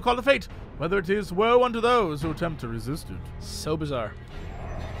 Some people call it fate, whether it is woe unto those who attempt to resist it. So bizarre.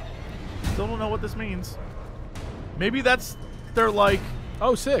 Still don't know what this means. Maybe that's their, like...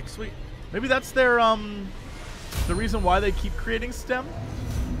 Oh, sick. Sweet. Maybe that's their, the reason why they keep creating STEM?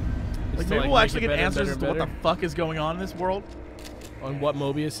 Like, maybe we'll actually get answers as to what the fuck is going on in this world. On what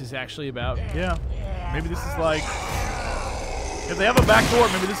Mobius is actually about. Yeah. Maybe this is like... If they have a back door,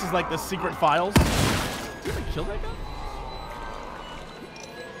 maybe this is like the secret files. Did you even kill that guy?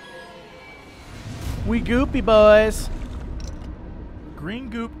 We goopy boys. Green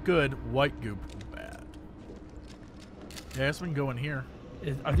goop, good. White goop, bad. Yeah, I guess we can go in here.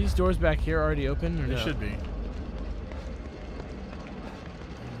 Are these doors back here already open? Or They no? should be.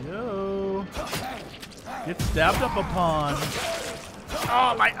 Yo. Get stabbed up upon.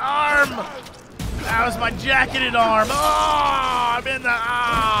 Oh, my arm! That was my jacketed arm. Oh, I'm in the...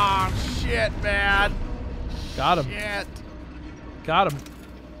 Oh, shit, man. Got him. Shit. Got him.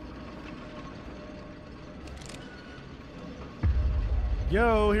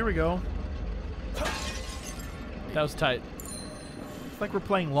 Yo, here we go. That was tight. It's like we're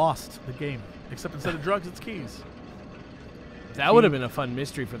playing Lost, the game. Except instead of drugs, it's keys. That would have been a fun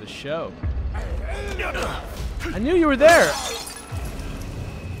mystery for the show. I knew you were there.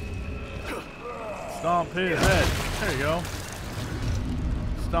 Stomp his head. There you go.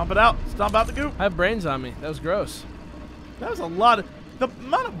 Stomp it out. Stomp out the goop. I have brains on me. That was gross. That was a lot of... The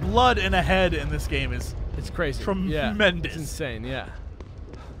amount of blood in a head in this game is... It's crazy. Tremendous. Yeah, it's insane, yeah.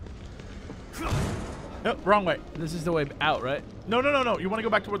 Nope, wrong way. This is the way out, right? No, no, no, no. You want to go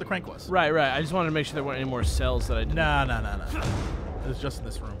back to where the crank was. Right, right. I just wanted to make sure there weren't any more cells that I didn't. Nah. It was just in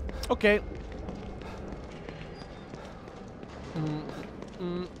this room. Okay.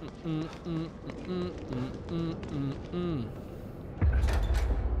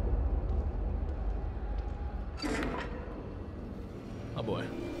 Oh boy.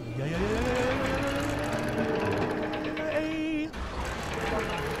 Yeah.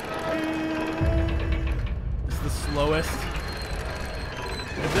 This is the slowest.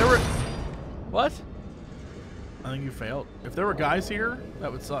 If there were... What? I think you failed. If there were guys here,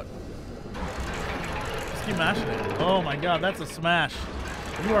 that would suck. Just keep mashing it. Oh my god, that's a smash.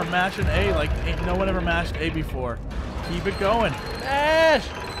 You are mashing A like ain't no one ever mashed A before. Keep it going. Smash!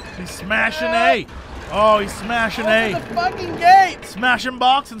 He's smashing A. Oh, he's smashing A. Open the fucking gate! Smashing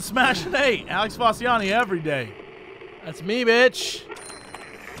box and smashing A. Alex Faciani every day. That's me, bitch.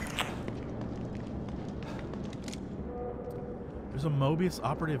 There's a Mobius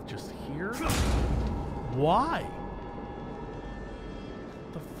operative just here? Why?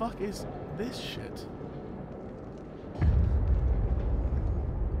 The fuck is this shit?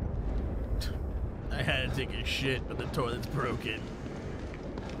 I had to take a shit, but the toilet's broken.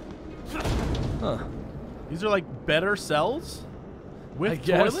 Huh. These are like better cells? With I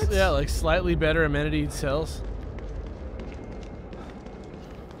guess, toilets? yeah, like slightly better amenity cells.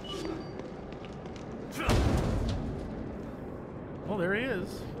 Oh, there he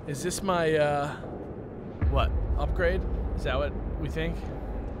is. Is this my, what? Upgrade? Is that what we think?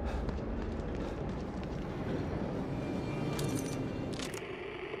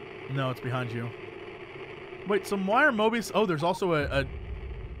 No, it's behind you. Wait, so why are Mobius... Oh, there's also a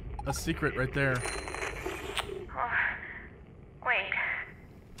secret right there. Wait.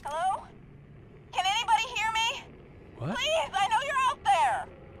 Hello? Can anybody hear me? What? Please, I know you're out there.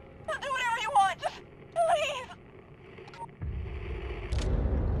 I'll do whatever you want. Just please.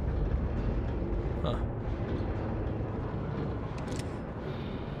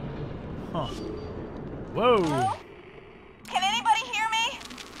 Huh. Whoa. Hello? Can anybody hear me?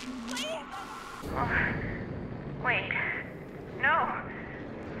 Please. Wait. No.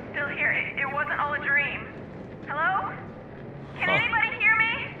 Still here. It wasn't all a dream.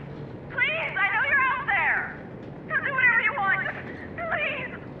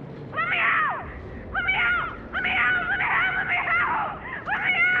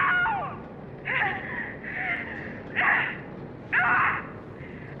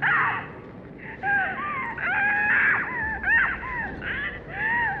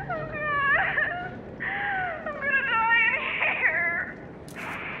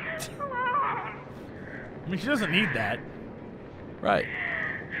 mean, she doesn't need that. Right.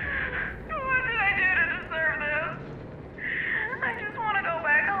 What did I do to deserve this? I just want to go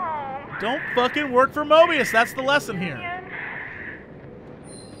back home. Don't fucking work for Mobius. That's the lesson here.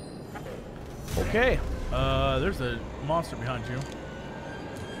 Okay. There's a monster behind you.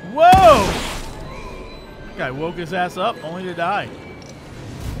 Whoa! That guy woke his ass up only to die.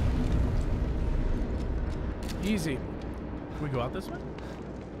 Easy. Can we go out this way?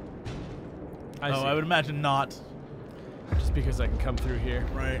 I would imagine not. Just because I can come through here.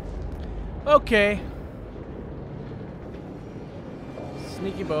 Right. Okay.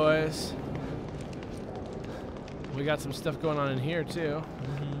 Sneaky boys. We got some stuff going on in here too.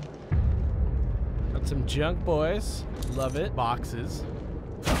 Got some junk, boys. Love it. Boxes.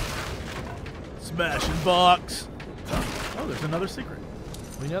 Smashing box. Oh, there's another secret.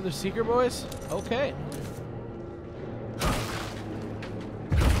 Another secret, boys? Okay.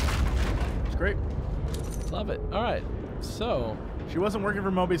 It's great. Love it. All right. So. She wasn't working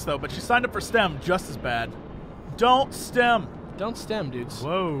for Mobius, though, but she signed up for STEM just as bad. Don't STEM. Don't STEM, dudes.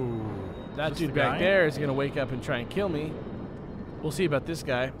 Whoa. That dude back there is going to wake up and try and kill me. We'll see about this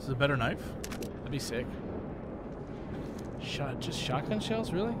guy. This is a better knife. That'd be sick. Just shotgun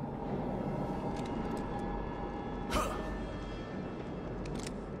shells, really?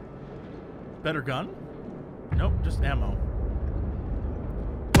 Better gun? Nope, just ammo.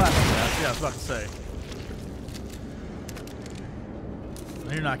 Plastic gas, yeah, I was about to say.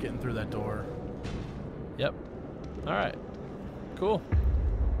 No, you're not getting through that door. Yep. Alright. Cool.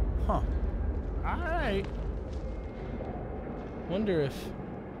 Huh. Alright. Wonder if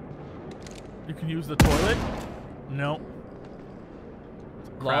you can use the toilet? Nope.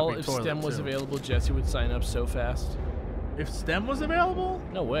 Lol, if STEM was available, Jesse would sign up so fast. If STEM was available?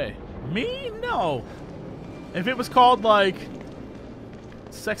 No way. Me? No. If it was called, like,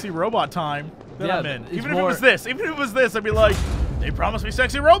 Sexy Robot Time, then Yeah, I'm in. it's Even if it more- was this. Even if it was this, I'd be like, they promised me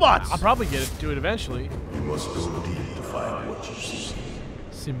sexy robots. I'll probably do it eventually. You must go deep to find what you seek.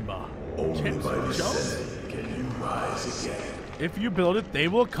 Simba. Only by descending can you rise again. If you build it, they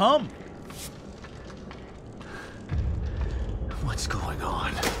will come. What's going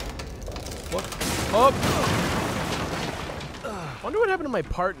on? What? Oh! Wonder what happened to my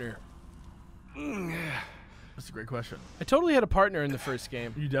partner. That's a great question. I totally had a partner in the first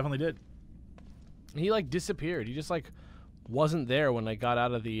game. You definitely did. He like disappeared. He just like wasn't there when I got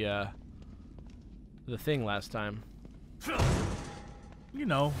out of the thing last time. You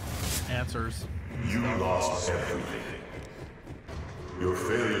know, answers. You lost everything. Your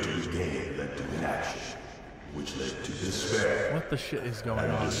failure to regain led to inaction, which led to despair. What the shit is going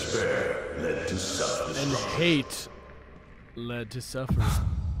and on? Despair led to self-destruction. And hate led to suffering.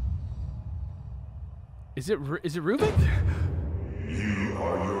 Is it Rubik? You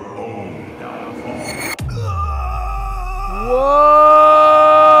are your own downfall. Whoa!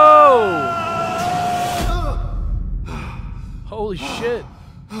 Holy shit.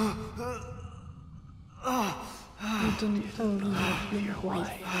 You didn't believe your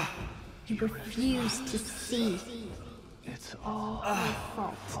wife. You refused to see. It's all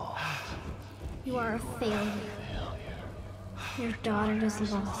your fault. You are a failure. Your daughter is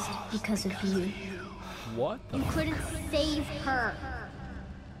lost because of you. What? You couldn't save her.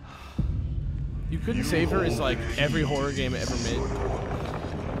 You couldn't save her is like every horror game ever made.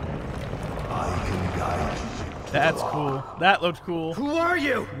 I can guide you. That's cool. That looked cool. Who are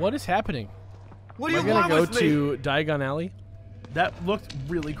you? What is happening? What do you We're gonna want go with me? to Diagon Alley. That looked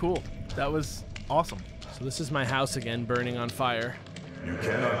really cool. That was awesome. So this is my house again, burning on fire. You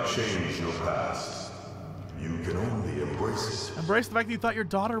cannot change your past. You can only embrace it. Embrace the fact that you thought your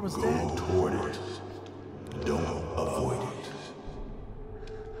daughter was dead. Go toward it. Don't avoid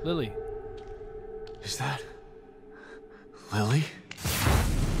it. Lily. Is that Lily?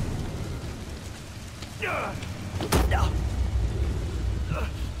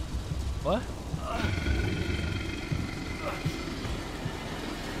 What?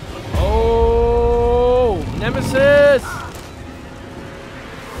 Oh, Nemesis!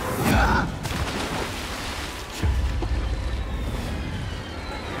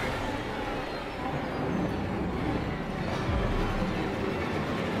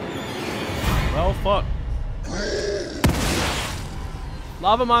 Well, fuck.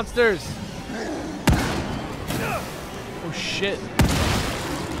 Lava monsters! Oh shit.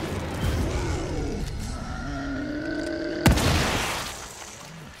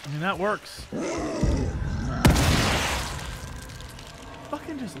 I mean, that works.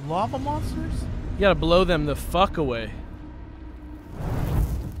 Fucking just lava monsters? You gotta blow them the fuck away.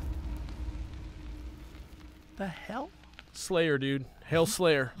 The hell? Slayer, dude. Hail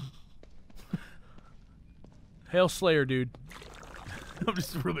Slayer. Hail Slayer, dude. I'm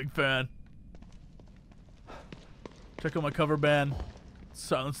just a real big fan. Check out my cover band.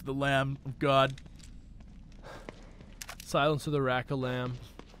 Silence of the Lamb of God. Silence of the Rack of Lamb.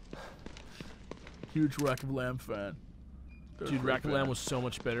 Huge Rack of Lamb fan. Dude, Rack of Lamb was so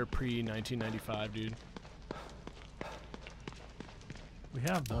much better pre-1995, dude. We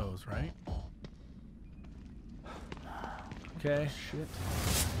have those, right? Okay. Shit.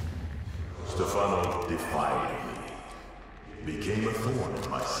 Stefano defied me. Became a thorn in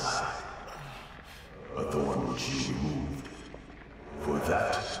my side. A thorn which you removed. For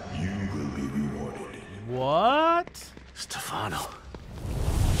that, you will be rewarded. What? Stefano.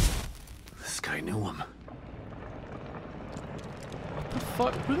 This guy knew him. What the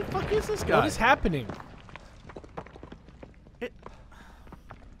fuck? Who the fuck is this guy? What is happening?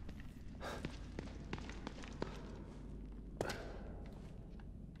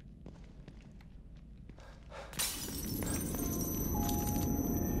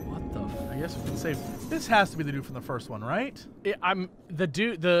 I guess we can save. This has to be the dude from the first one, right? I'm the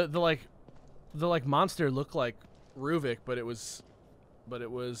dude. The like monster looked like Ruvik, but it was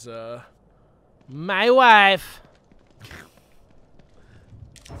my wife.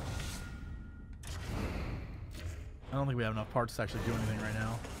 I don't think we have enough parts to actually do anything right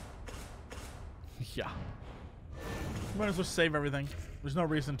now. Yeah. Might as well save everything. There's no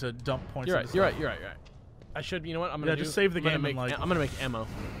reason to dump points. You're right. You're right. I should. You know what? I'm gonna just save the game. I'm gonna make ammo.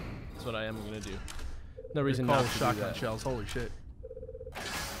 That's what I am gonna do. No reason not to do shotgun that. shells. Holy shit.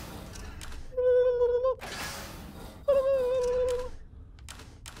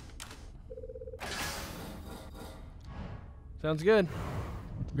 Sounds good.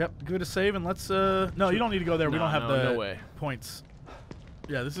 Yep, go to save and let's no, you don't need to go there. We don't have the no way. points.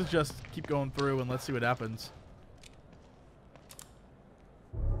 Yeah, this is just keep going through and let's see what happens.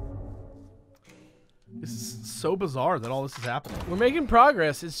 This is so bizarre that all this is happening. We're making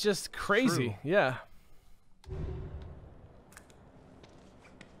progress. It's just crazy. True. Yeah.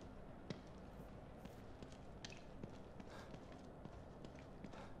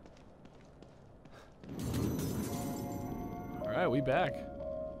 All right, we back.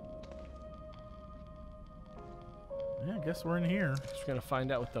 Yeah, I guess we're in here. Just gonna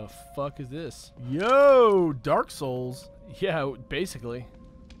find out what the fuck is this. Yo, Dark Souls. Yeah, basically.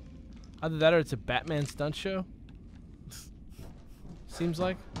 Either that or it's a Batman stunt show. Seems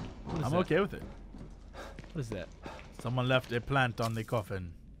like. I'm okay with it. What is that? Someone left a plant on the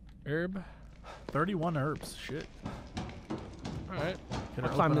coffin. Herb? 31 herbs. Shit. Alright. I'll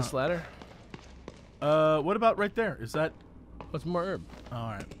climb this ladder. What about right there? Is that... What's more herb?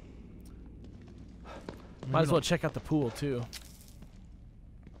 Alright. Might as well check out the pool, too.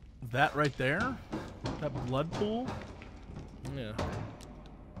 That right there? That blood pool? Yeah.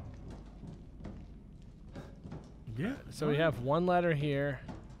 Yeah. So we have one ladder here.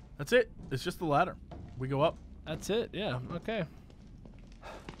 That's it. It's just the ladder. We go up. That's it. Yeah. Okay.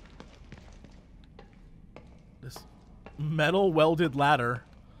 This metal welded ladder.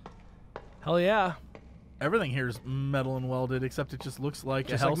 Hell yeah. Everything here is metal and welded, except it just looks like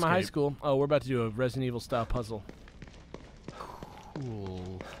just a like my high hellscape. school. Oh, we're about to do a Resident Evil style puzzle.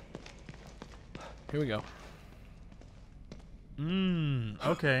 Cool. Here we go.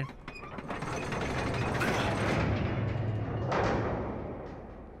 Okay.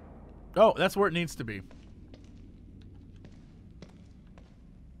 Oh, that's where it needs to be.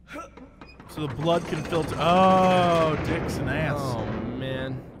 So the blood can filter. Oh, dicks and ass. Oh,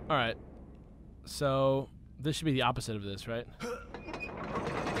 man. All right. So this should be the opposite of this, right?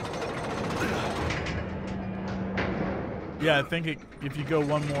 Yeah, I think if you go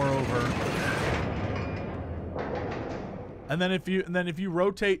one more over, and then if you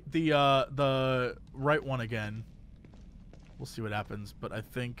rotate the right one again, we'll see what happens. But I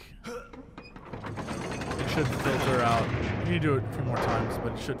think it should filter out. You need to do it a few more times,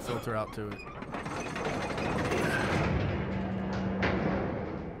 but it should filter out to it.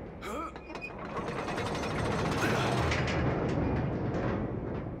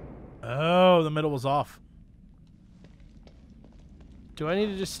 Oh, the middle was off. Do I need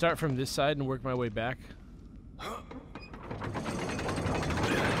to just start from this side and work my way back?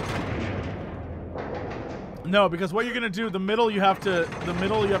 No, because what you're gonna do, the middle you have to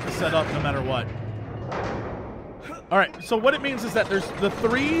set up no matter what. All right. So what it means is that there's the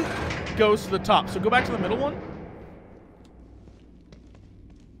 3 goes to the top. So go back to the middle one.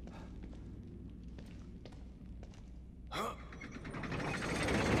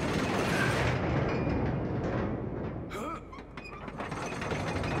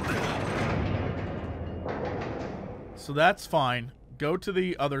 So that's fine. Go to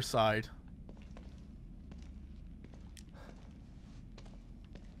the other side.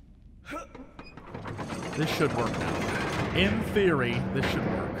 This should work now. In theory, this should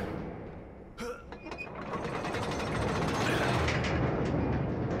work.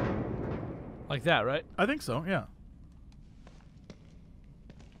 Like that, right? I think so, yeah.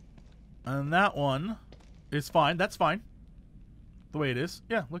 And that one is fine. That's fine. The way it is.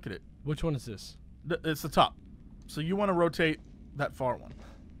 Yeah, look at it. Which one is this? It's the top. So you want to rotate that far one.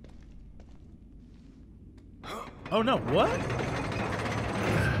 Oh no, what?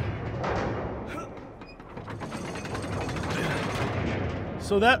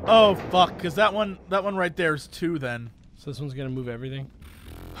 So that, oh fuck, because that one right there is 2 then. So this one's gonna move everything?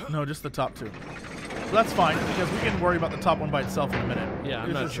 No, just the top 2. So that's fine, because we can worry about the top one by itself in a minute. Yeah,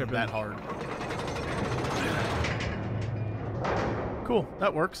 I'm not tripping. That hard. Cool,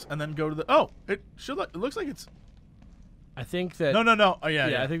 that works. And then go to the, oh, it should look, it looks like it's, I think that... No. Oh, yeah,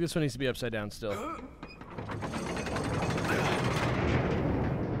 yeah. I think this one needs to be upside down still.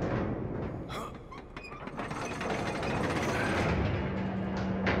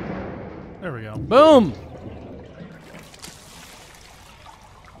 There we go. Boom!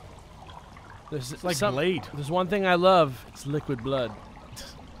 It's like Blade. There's one thing I love. It's liquid blood.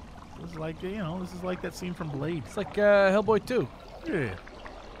 This is like, you know, this is like that scene from Blade. It's like Hellboy 2. Yeah.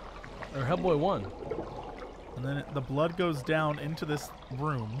 Or Hellboy 1. And then the blood goes down into this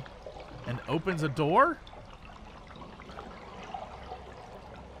room and opens a door?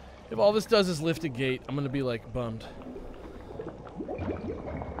 If all this does is lift a gate, I'm going to be, like, bummed.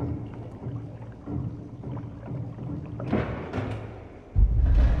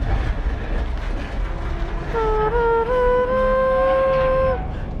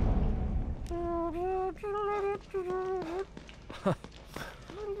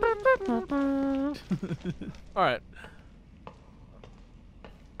 All right.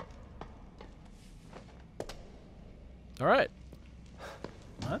 All right.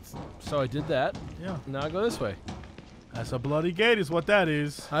 That's so I did that. Yeah. Now I go this way. That's a bloody gate is what that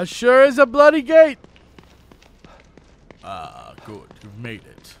is. That sure is a bloody gate. Ah, good. You've made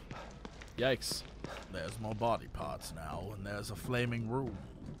it. Yikes. There's more body parts now, and there's a flaming room.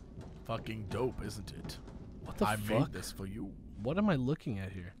 Fucking dope, isn't it? What the I fuck? made this for you. What am I looking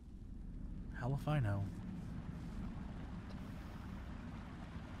at here? Hell if I know.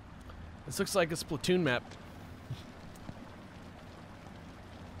 This looks like a Splatoon map.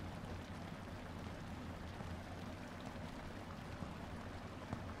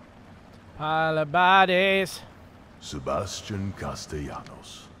 Pile of bodies. Sebastian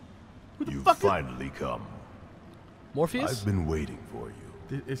Castellanos. You've fuck finally come. Morpheus? I've been waiting for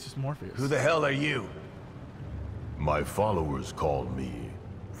you. It's just Morpheus. Who the hell are you? My followers call me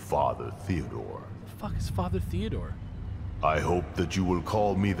Father Theodore. The fuck is Father Theodore? I hope that you will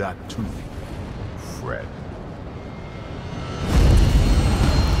call me that too, Fred.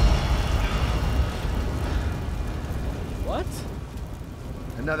 What?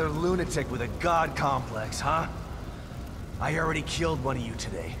 Another lunatic with a god complex, huh? I already killed one of you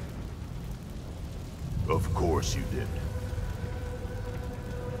today. Of course you did.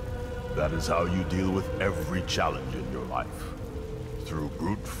 That is how you deal with every challenge in your life. Through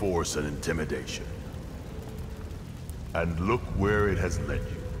brute force and intimidation. And look where it has led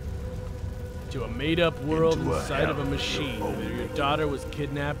you. To a made-up world Into a inside of a hell machine of where your daughter was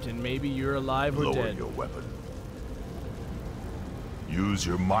kidnapped and maybe you're alive or Lower dead. your weapon. Use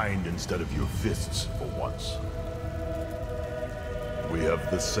your mind instead of your fists for once. We have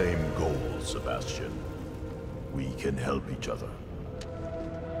the same goal, Sebastian. We can help each other.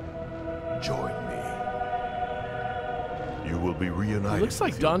 Join me. You will be reunited. He looks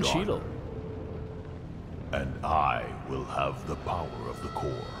like with your Don daughter. Cheadle. And I will have the power of the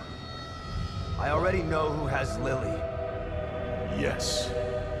core. I already know who has Lily. Yes.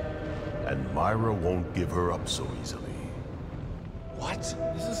 And Myra won't give her up so easily. What?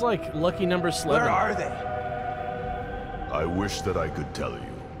 This is like lucky number 11. Where are they? I wish that I could tell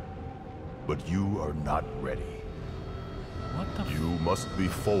you, but you are not ready. What the You must be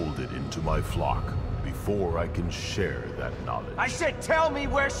folded into my flock before I can share that knowledge. I said tell me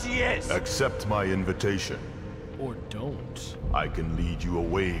where she is! Accept my invitation. Or don't. I can lead you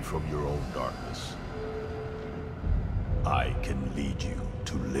away from your own darkness. I can lead you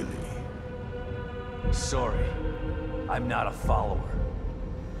to Lily. Sorry, I'm not a follower.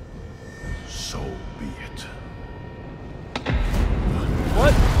 So be it.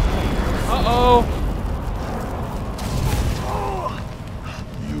 What? Uh-oh.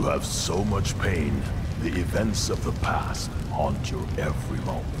 You have so much pain, the events of the past haunt your every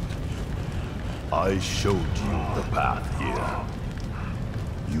moment. I showed you the path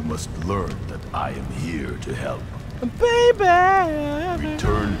here. You must learn that I am here to help. Baby!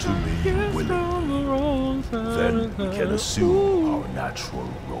 Return to me willingly. Then we can assume our natural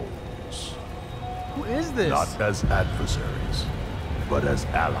roles. Who is this? Not as adversaries, but as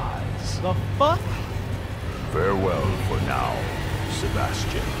allies. The fuck? Farewell for now,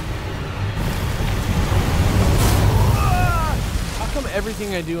 Sebastian. How come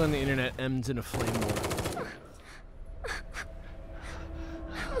everything I do on the internet ends in a flame war?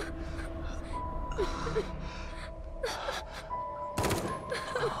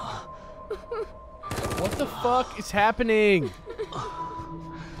 What the fuck is happening?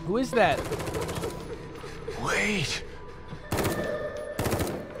 Who is that? Wait.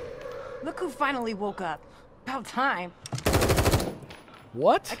 Look who finally woke up. About time.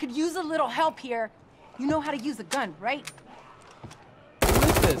 What? I could use a little help here. You know how to use a gun, right? Who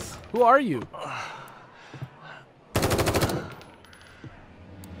is this? Who are you?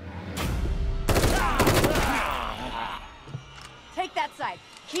 Take that side.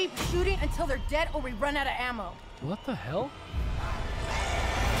 Keep shooting until they're dead or we run out of ammo. What the hell?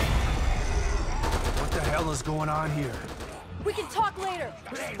 What the hell is going on here? We can talk later.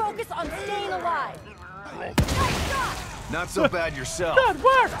 Just focus on staying alive. Nice shot! Not so bad yourself. Good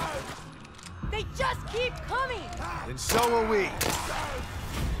work! They just keep coming! And so will we.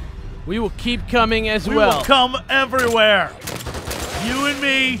 We will keep coming as We well. will come everywhere. You and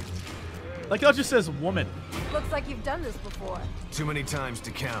me. Like it just says woman. Looks like you've done this before. Too many times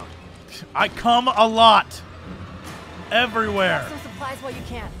to count. I come a lot. Everywhere. Grab some supplies while you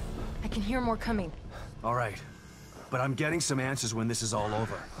can. I can hear more coming. All right. But I'm getting some answers when this is all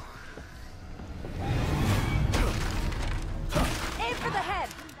over. Aim for the head.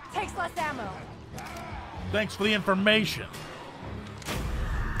 Takes less ammo. Thanks for the information.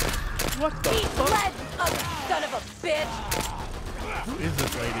 What the fuck? Lead, son of a bitch! Who is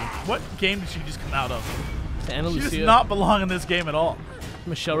this lady? What game did she just come out of? Anna She does Lucia. not belong in this game at all.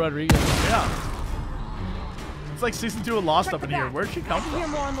 Michelle Rodriguez. Yeah. It's like season 2 of Lost Check up in the here. back. Where'd she come I can hear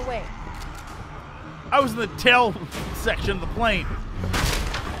from? more on the way. I was in the tail section of the plane.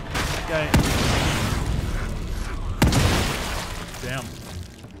 Okay. Damn.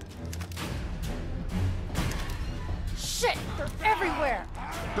 Shit! They're everywhere!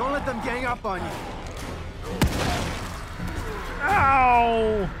 Don't let them gang up on you.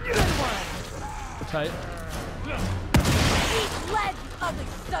 Ow! Good one! Tight. Eat lead, you ugly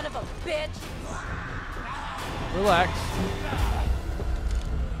son of a bitch! Relax.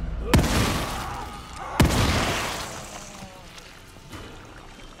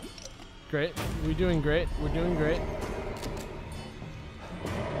 Great. We're doing great. We're doing great.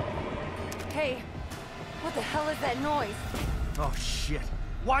 Hey, what the hell is that noise? Oh, shit.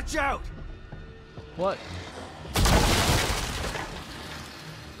 Watch out! What?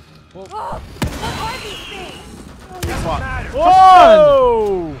 Oh, what are these things?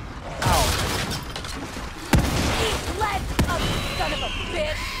 Whoa! Eat lead, you ugly son of a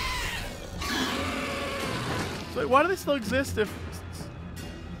bitch! So why do they still exist if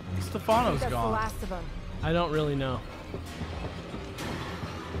Stefano's That's the gone? last of them. I don't really know.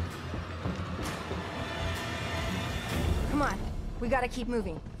 Come on, we gotta keep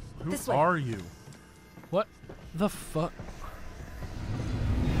moving. Who This way. are you? What the fuck?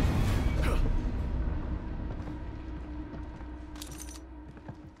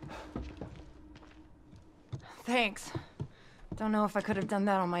 Thanks. Don't know if I could have done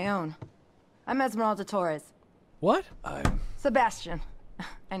that on my own. I'm Esmeralda Torres. What? Sebastian.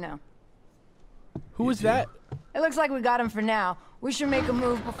 I know. Who is that? It looks like we got him for now. We should make a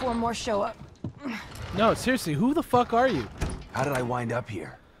move before more show up. No, seriously, who the fuck are you? How did I wind up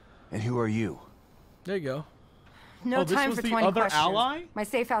here? And who are you? There you go. No this time was for the 20 other questions. ally? My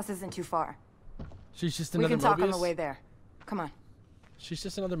safe house isn't too far. She's just We another can talk on the Mobius? way there. Come on. She's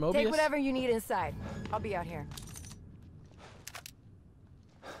just another Mobius? Take whatever you need inside. I'll be out here.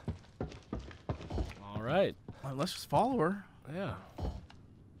 All right. Well, let's just follow her. Yeah.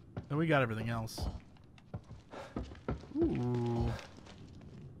 Then we got everything else. Ooh.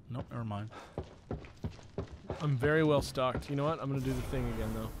 Nope, never mind. I'm very well stocked. You know what? I'm gonna do the thing again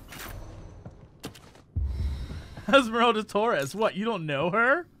though. Esmeralda Torres. What, you don't know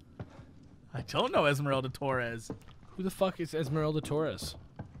her? I don't know Esmeralda Torres. Who the fuck is Esmeralda Torres?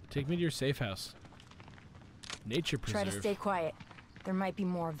 Take me to your safe house. Nature preserve. Try to stay quiet. There might be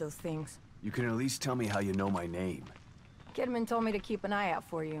more of those things. You can at least tell me how you know my name. Kidman told me to keep an eye out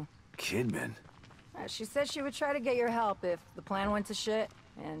for you. Kidman? She said she would try to get your help if the plan went to shit.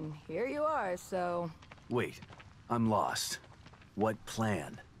 And here you are, so... Wait, I'm lost. What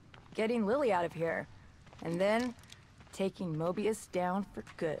plan? Getting Lily out of here. And then taking Mobius down for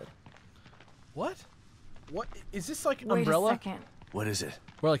good. What? What is this like? Wait Umbrella? a second. What is it?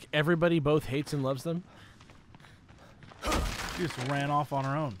 Where like everybody both hates and loves them? She just ran off on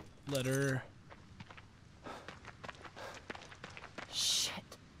her own. Let her. Shit.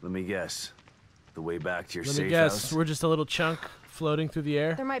 Let me guess. The way back to your Let safe me guess. house? We're just a little chunk floating through the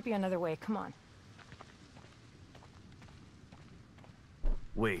air. There might be another way. Come on.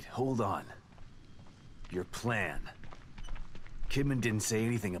 Wait, hold on. Your plan. Kidman didn't say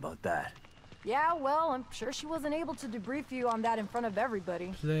anything about that. Yeah, well, I'm sure she wasn't able to debrief you on that in front of everybody.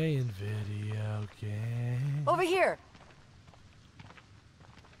 Playing video games. Over here!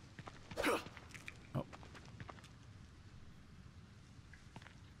 Oh.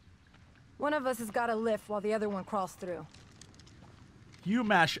 One of us has got to lift while the other one crawls through. You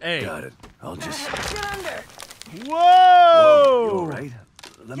mash A. Got it. I'll just... Get under! Whoa! You all right?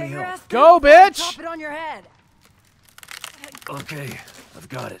 Let me Get your help. ass Go, through, bitch! Drop it on your head. Okay, I've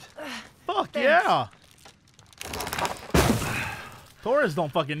got it. Fuck yeah! Torres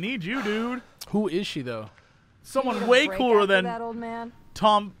don't fucking need you, dude. Who is she though? Someone way cooler than that old man.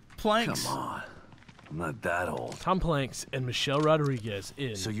 Tom Planks. Come on. I'm not that old. Tom Planks and Michelle Rodriguez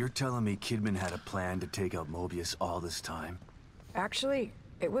in. So you're telling me Kidman had a plan to take out Mobius all this time? Actually,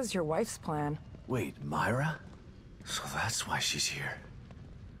 it was your wife's plan. Wait, Myra? So that's why she's here.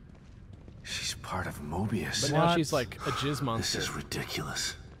 She's part of Mobius. But now she's like a jizz monster. This is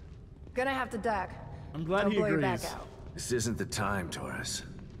ridiculous. Gonna have to duck. I'm glad Don't he blow your agrees. back out. This isn't the time, Torres.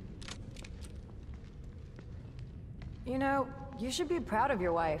 You know, you should be proud of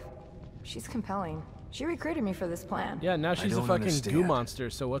your wife. She's compelling. She recruited me for this plan. Yeah, now I she's a don't fucking goo understand. monster,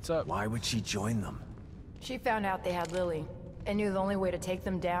 so what's up? Why would she join them? She found out they had Lily and knew the only way to take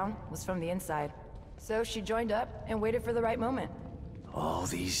them down was from the inside. So she joined up and waited for the right moment. All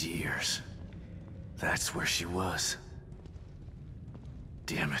these years. That's where she was.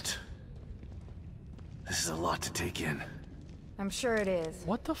 Damn it. This is a lot to take in. I'm sure it is.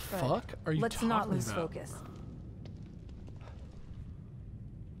 What the but fuck are you let's talking not lose about? focus.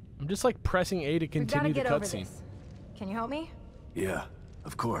 I'm just like pressing A to We've gotta continue the get over cutscene. this. Can you help me? Yeah,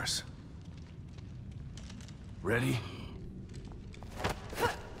 of course. Ready?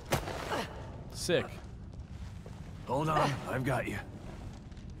 Sick. Hold on, I've got you.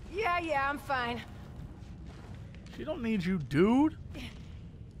 Yeah, I'm fine. She don't need you, dude.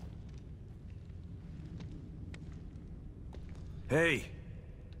 Hey,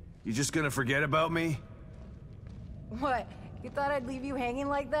 you just gonna forget about me? What? You thought I'd leave you hanging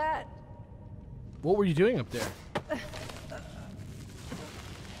like that? What were you doing up there?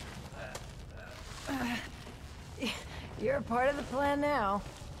 You're a part of the plan now.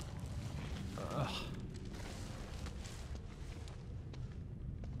 Ugh.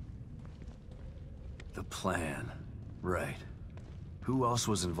 The plan. Right. Who else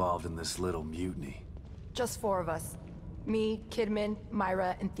was involved in this little mutiny? Just 4 of us. Me, Kidman,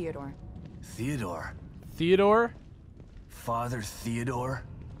 Myra, and Theodore. Theodore? Theodore? Father Theodore?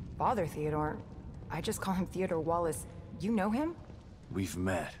 Father Theodore? I just call him Theodore Wallace. You know him? We've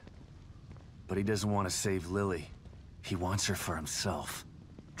met. But he doesn't want to save Lily. He wants her for himself.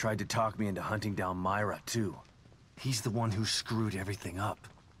 Tried to talk me into hunting down Myra, too. He's the one who screwed everything up.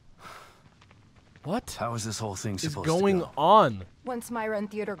 What? How is this whole thing Is supposed going to go? on? Once Myra and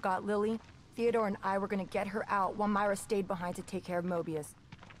Theodore got Lily, Theodore and I were gonna get her out while Myra stayed behind to take care of Mobius.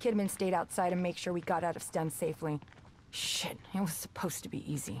 Kidman stayed outside and make sure we got out of STEM safely. Shit, it was supposed to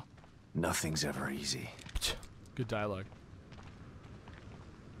be easy. Nothing's ever easy. Good dialogue.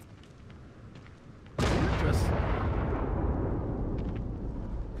 Just...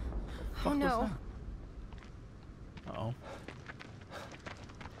 Oh no. Uh-oh.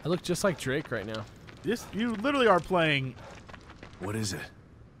 I look just like Drake right now. This, you literally are playing... What is it?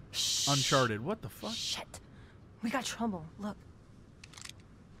 Uncharted. What the fuck? Shit. We got trouble. Look.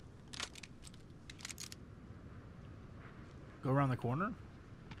 Go around the corner?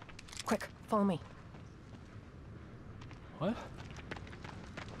 Quick, follow me. What?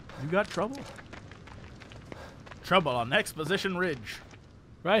 You got trouble? Trouble on Exposition Ridge.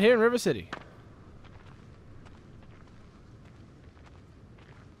 Right here in River City.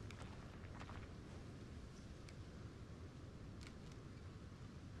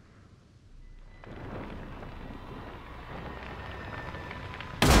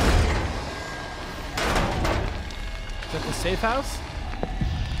 Is that the safe house?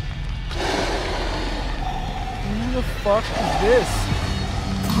 Who the fuck is this?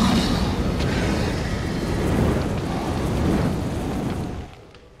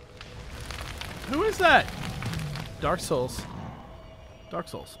 Who is that? Dark Souls. Dark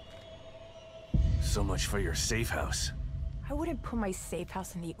Souls. So much for your safe house. I wouldn't put my safe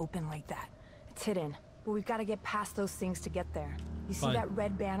house in the open like that. It's hidden. but we've got to get past those things to get there. You see Fine. that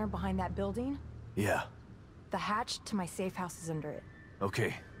red banner behind that building? Yeah. The hatch to my safe house is under it.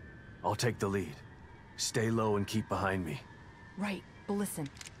 Okay. I'll take the lead. Stay low and keep behind me. Right, but listen,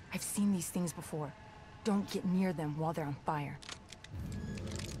 I've seen these things before. Don't get near them while they're on fire.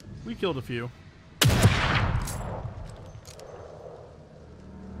 We killed a few.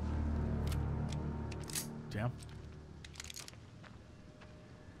 Damn.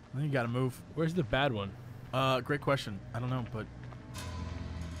 Then you gotta move. Where's the bad one? Great question. I don't know, but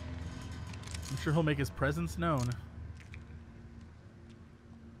I'm sure he'll make his presence known.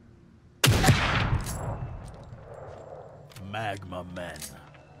 Magma men.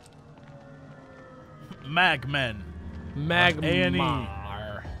 Magmen.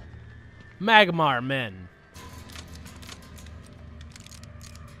 Magmar. Magmar men.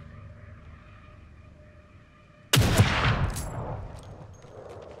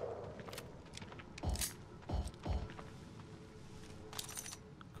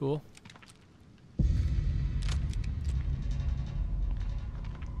 Cool.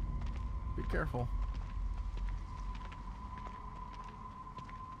 Be careful.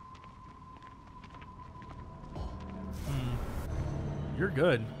 You're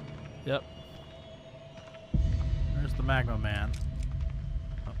good. Yep. There's the magma man.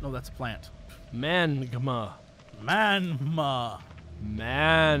 Oh, no, that's a plant. Mangma. Manma.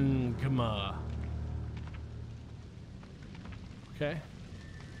 Mangma. Okay.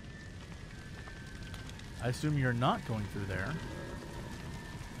 I assume you're not going through there.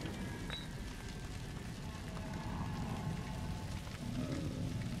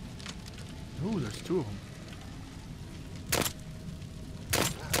 Ooh, there's two of them.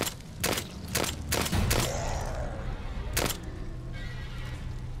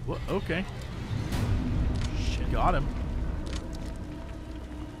 What? Okay. Shit. Got him.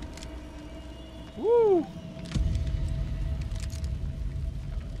 Woo!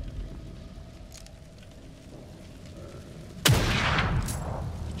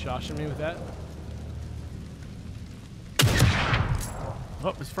 Joshing me with that?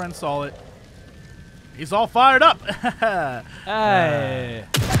 Oh, his friend saw it. He's all fired up. Hey.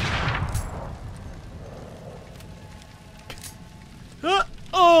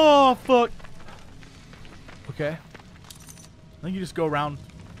 Oh, fuck. Okay. I think you just go around,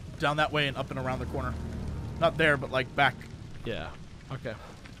 down that way and up and around the corner. Not there, but like back. Yeah. Okay.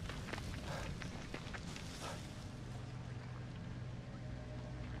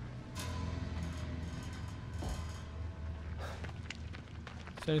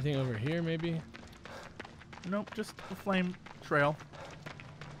 Is there anything over here, maybe? Nope, just the flame trail.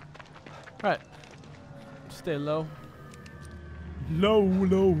 Alright. Stay low. Low.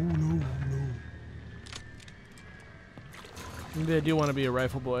 Maybe I do want to be a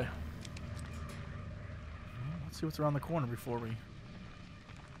rifle boy. Let's see what's around the corner before we... I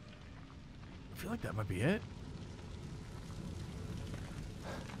feel like that might be it.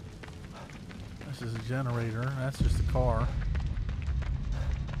 This is a generator. That's just a car.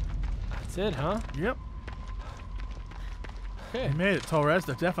 That's it, huh? Yep. Okay. We made it, Torres.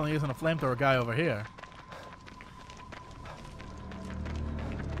 There definitely isn't a flamethrower guy over here.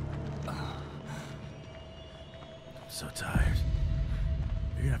 I'm so tired.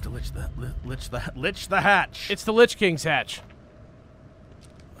 You're gonna have to lich the hatch. It's the Lich King's hatch.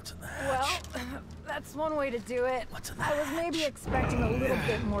 What's in the hatch? Well, that's one way to do it. What's in the I was maybe expecting a little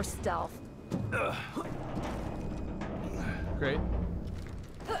bit more stealth. Great.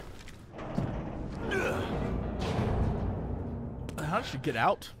 How did she get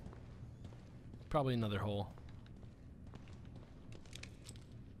out? Probably another hole.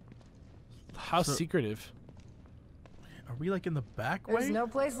 How secretive. Are we like in the back way? There's no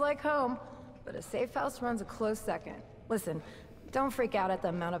place like home, but a safe house runs a close second. Listen, don't freak out at the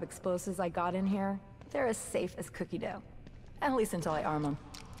amount of explosives I got in here. They're as safe as cookie dough. At least until I arm them.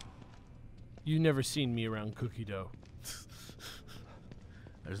 You never seen me around cookie dough.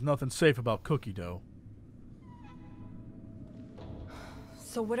 There's nothing safe about cookie dough.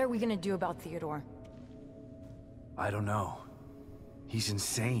 So what are we gonna do about Theodore? I don't know. He's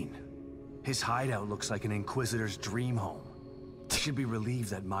insane. His hideout looks like an Inquisitor's dream home. I should be relieved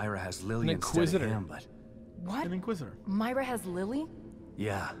that Myra has Lily instead of him, but... What? An Inquisitor. Myra has Lily?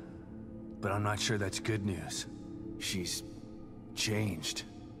 Yeah, but I'm not sure that's good news. She's... changed.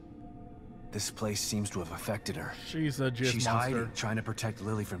 This place seems to have affected her. She's a jizz She's monster. hiding, trying to protect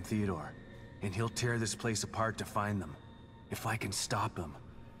Lily from Theodore. And he'll tear this place apart to find them. If I can stop him,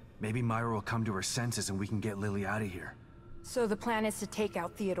 maybe Myra will come to her senses and we can get Lily out of here. So the plan is to take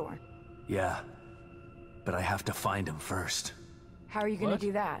out Theodore? Yeah, but I have to find him first. How are you gonna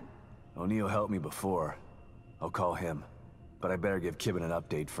do that? O'Neill helped me before. I'll call him. But I better give Kibben an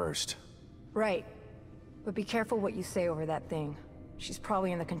update first. Right. But be careful what you say over that thing. She's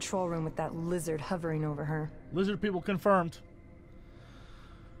probably in the control room with that lizard hovering over her. Lizard people confirmed.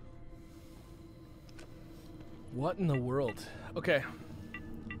 What in the world? Okay.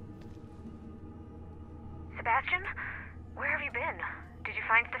 Sebastian? Where have you been? Did you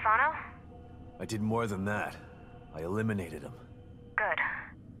find Stefano? I did more than that. I eliminated him. Good.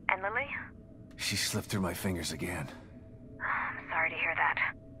 And Lily? She slipped through my fingers again. I'm sorry to hear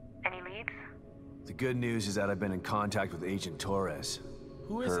that. Any leads? The good news is that I've been in contact with Agent Torres.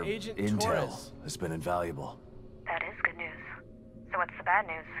 Who is Agent intel Torres? has been invaluable. That is good news. So what's the bad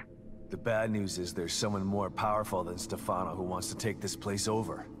news? The bad news is there's someone more powerful than Stefano who wants to take this place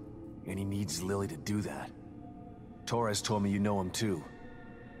over. And he needs Lily to do that. Torres told me you know him too.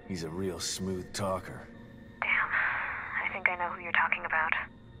 He's a real smooth talker. Damn. I think I know who you're talking about.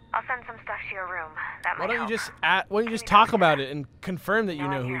 I'll send some stuff to your room. That might help. Why don't you just talk about it and confirm that you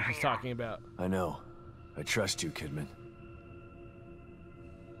know who he's talking about? I know. I trust you, Kidman.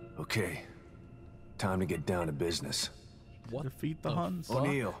 Okay. Time to get down to business. What? Defeat the Huns.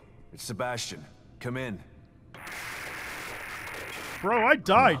 O'Neill, it's Sebastian. Come in. Bro, I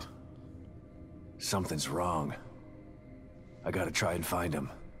died. Something's wrong. I gotta try and find him.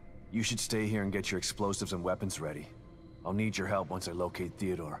 You should stay here and get your explosives and weapons ready. I'll need your help once I locate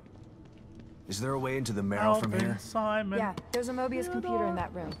Theodore. Is there a way into the Marrow from here? Simon. Yeah, there's a Mobius computer in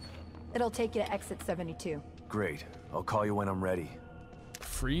that room. It'll take you to exit 72. Great. I'll call you when I'm ready.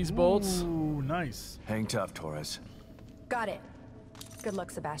 Freeze bolts? Ooh, nice. Hang tough, Torres. Got it. Good luck,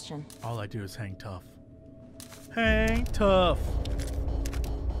 Sebastian. All I do is hang tough. Hang tough.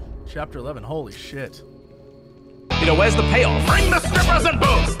 Chapter 11, holy shit. You know, where's the payoff? Bring the strippers and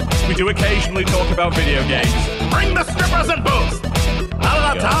booze! We do occasionally talk about video games. Bring the strippers and booze! Not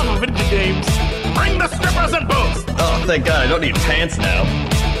enough time for video games. Bring the strippers and booze! Oh, thank God, I don't need pants now.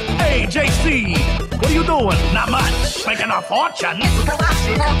 Hey, JC! What are you doing? Not much. Making a fortune. It's a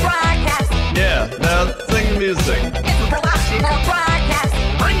professional broadcast. Yeah, now sing music. It's a professional broadcast.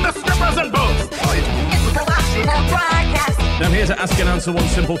 Bring the strippers and booze! It's a professional broadcast. I'm here to ask and answer one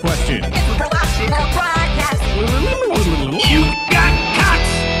simple question. It's a professional broadcast.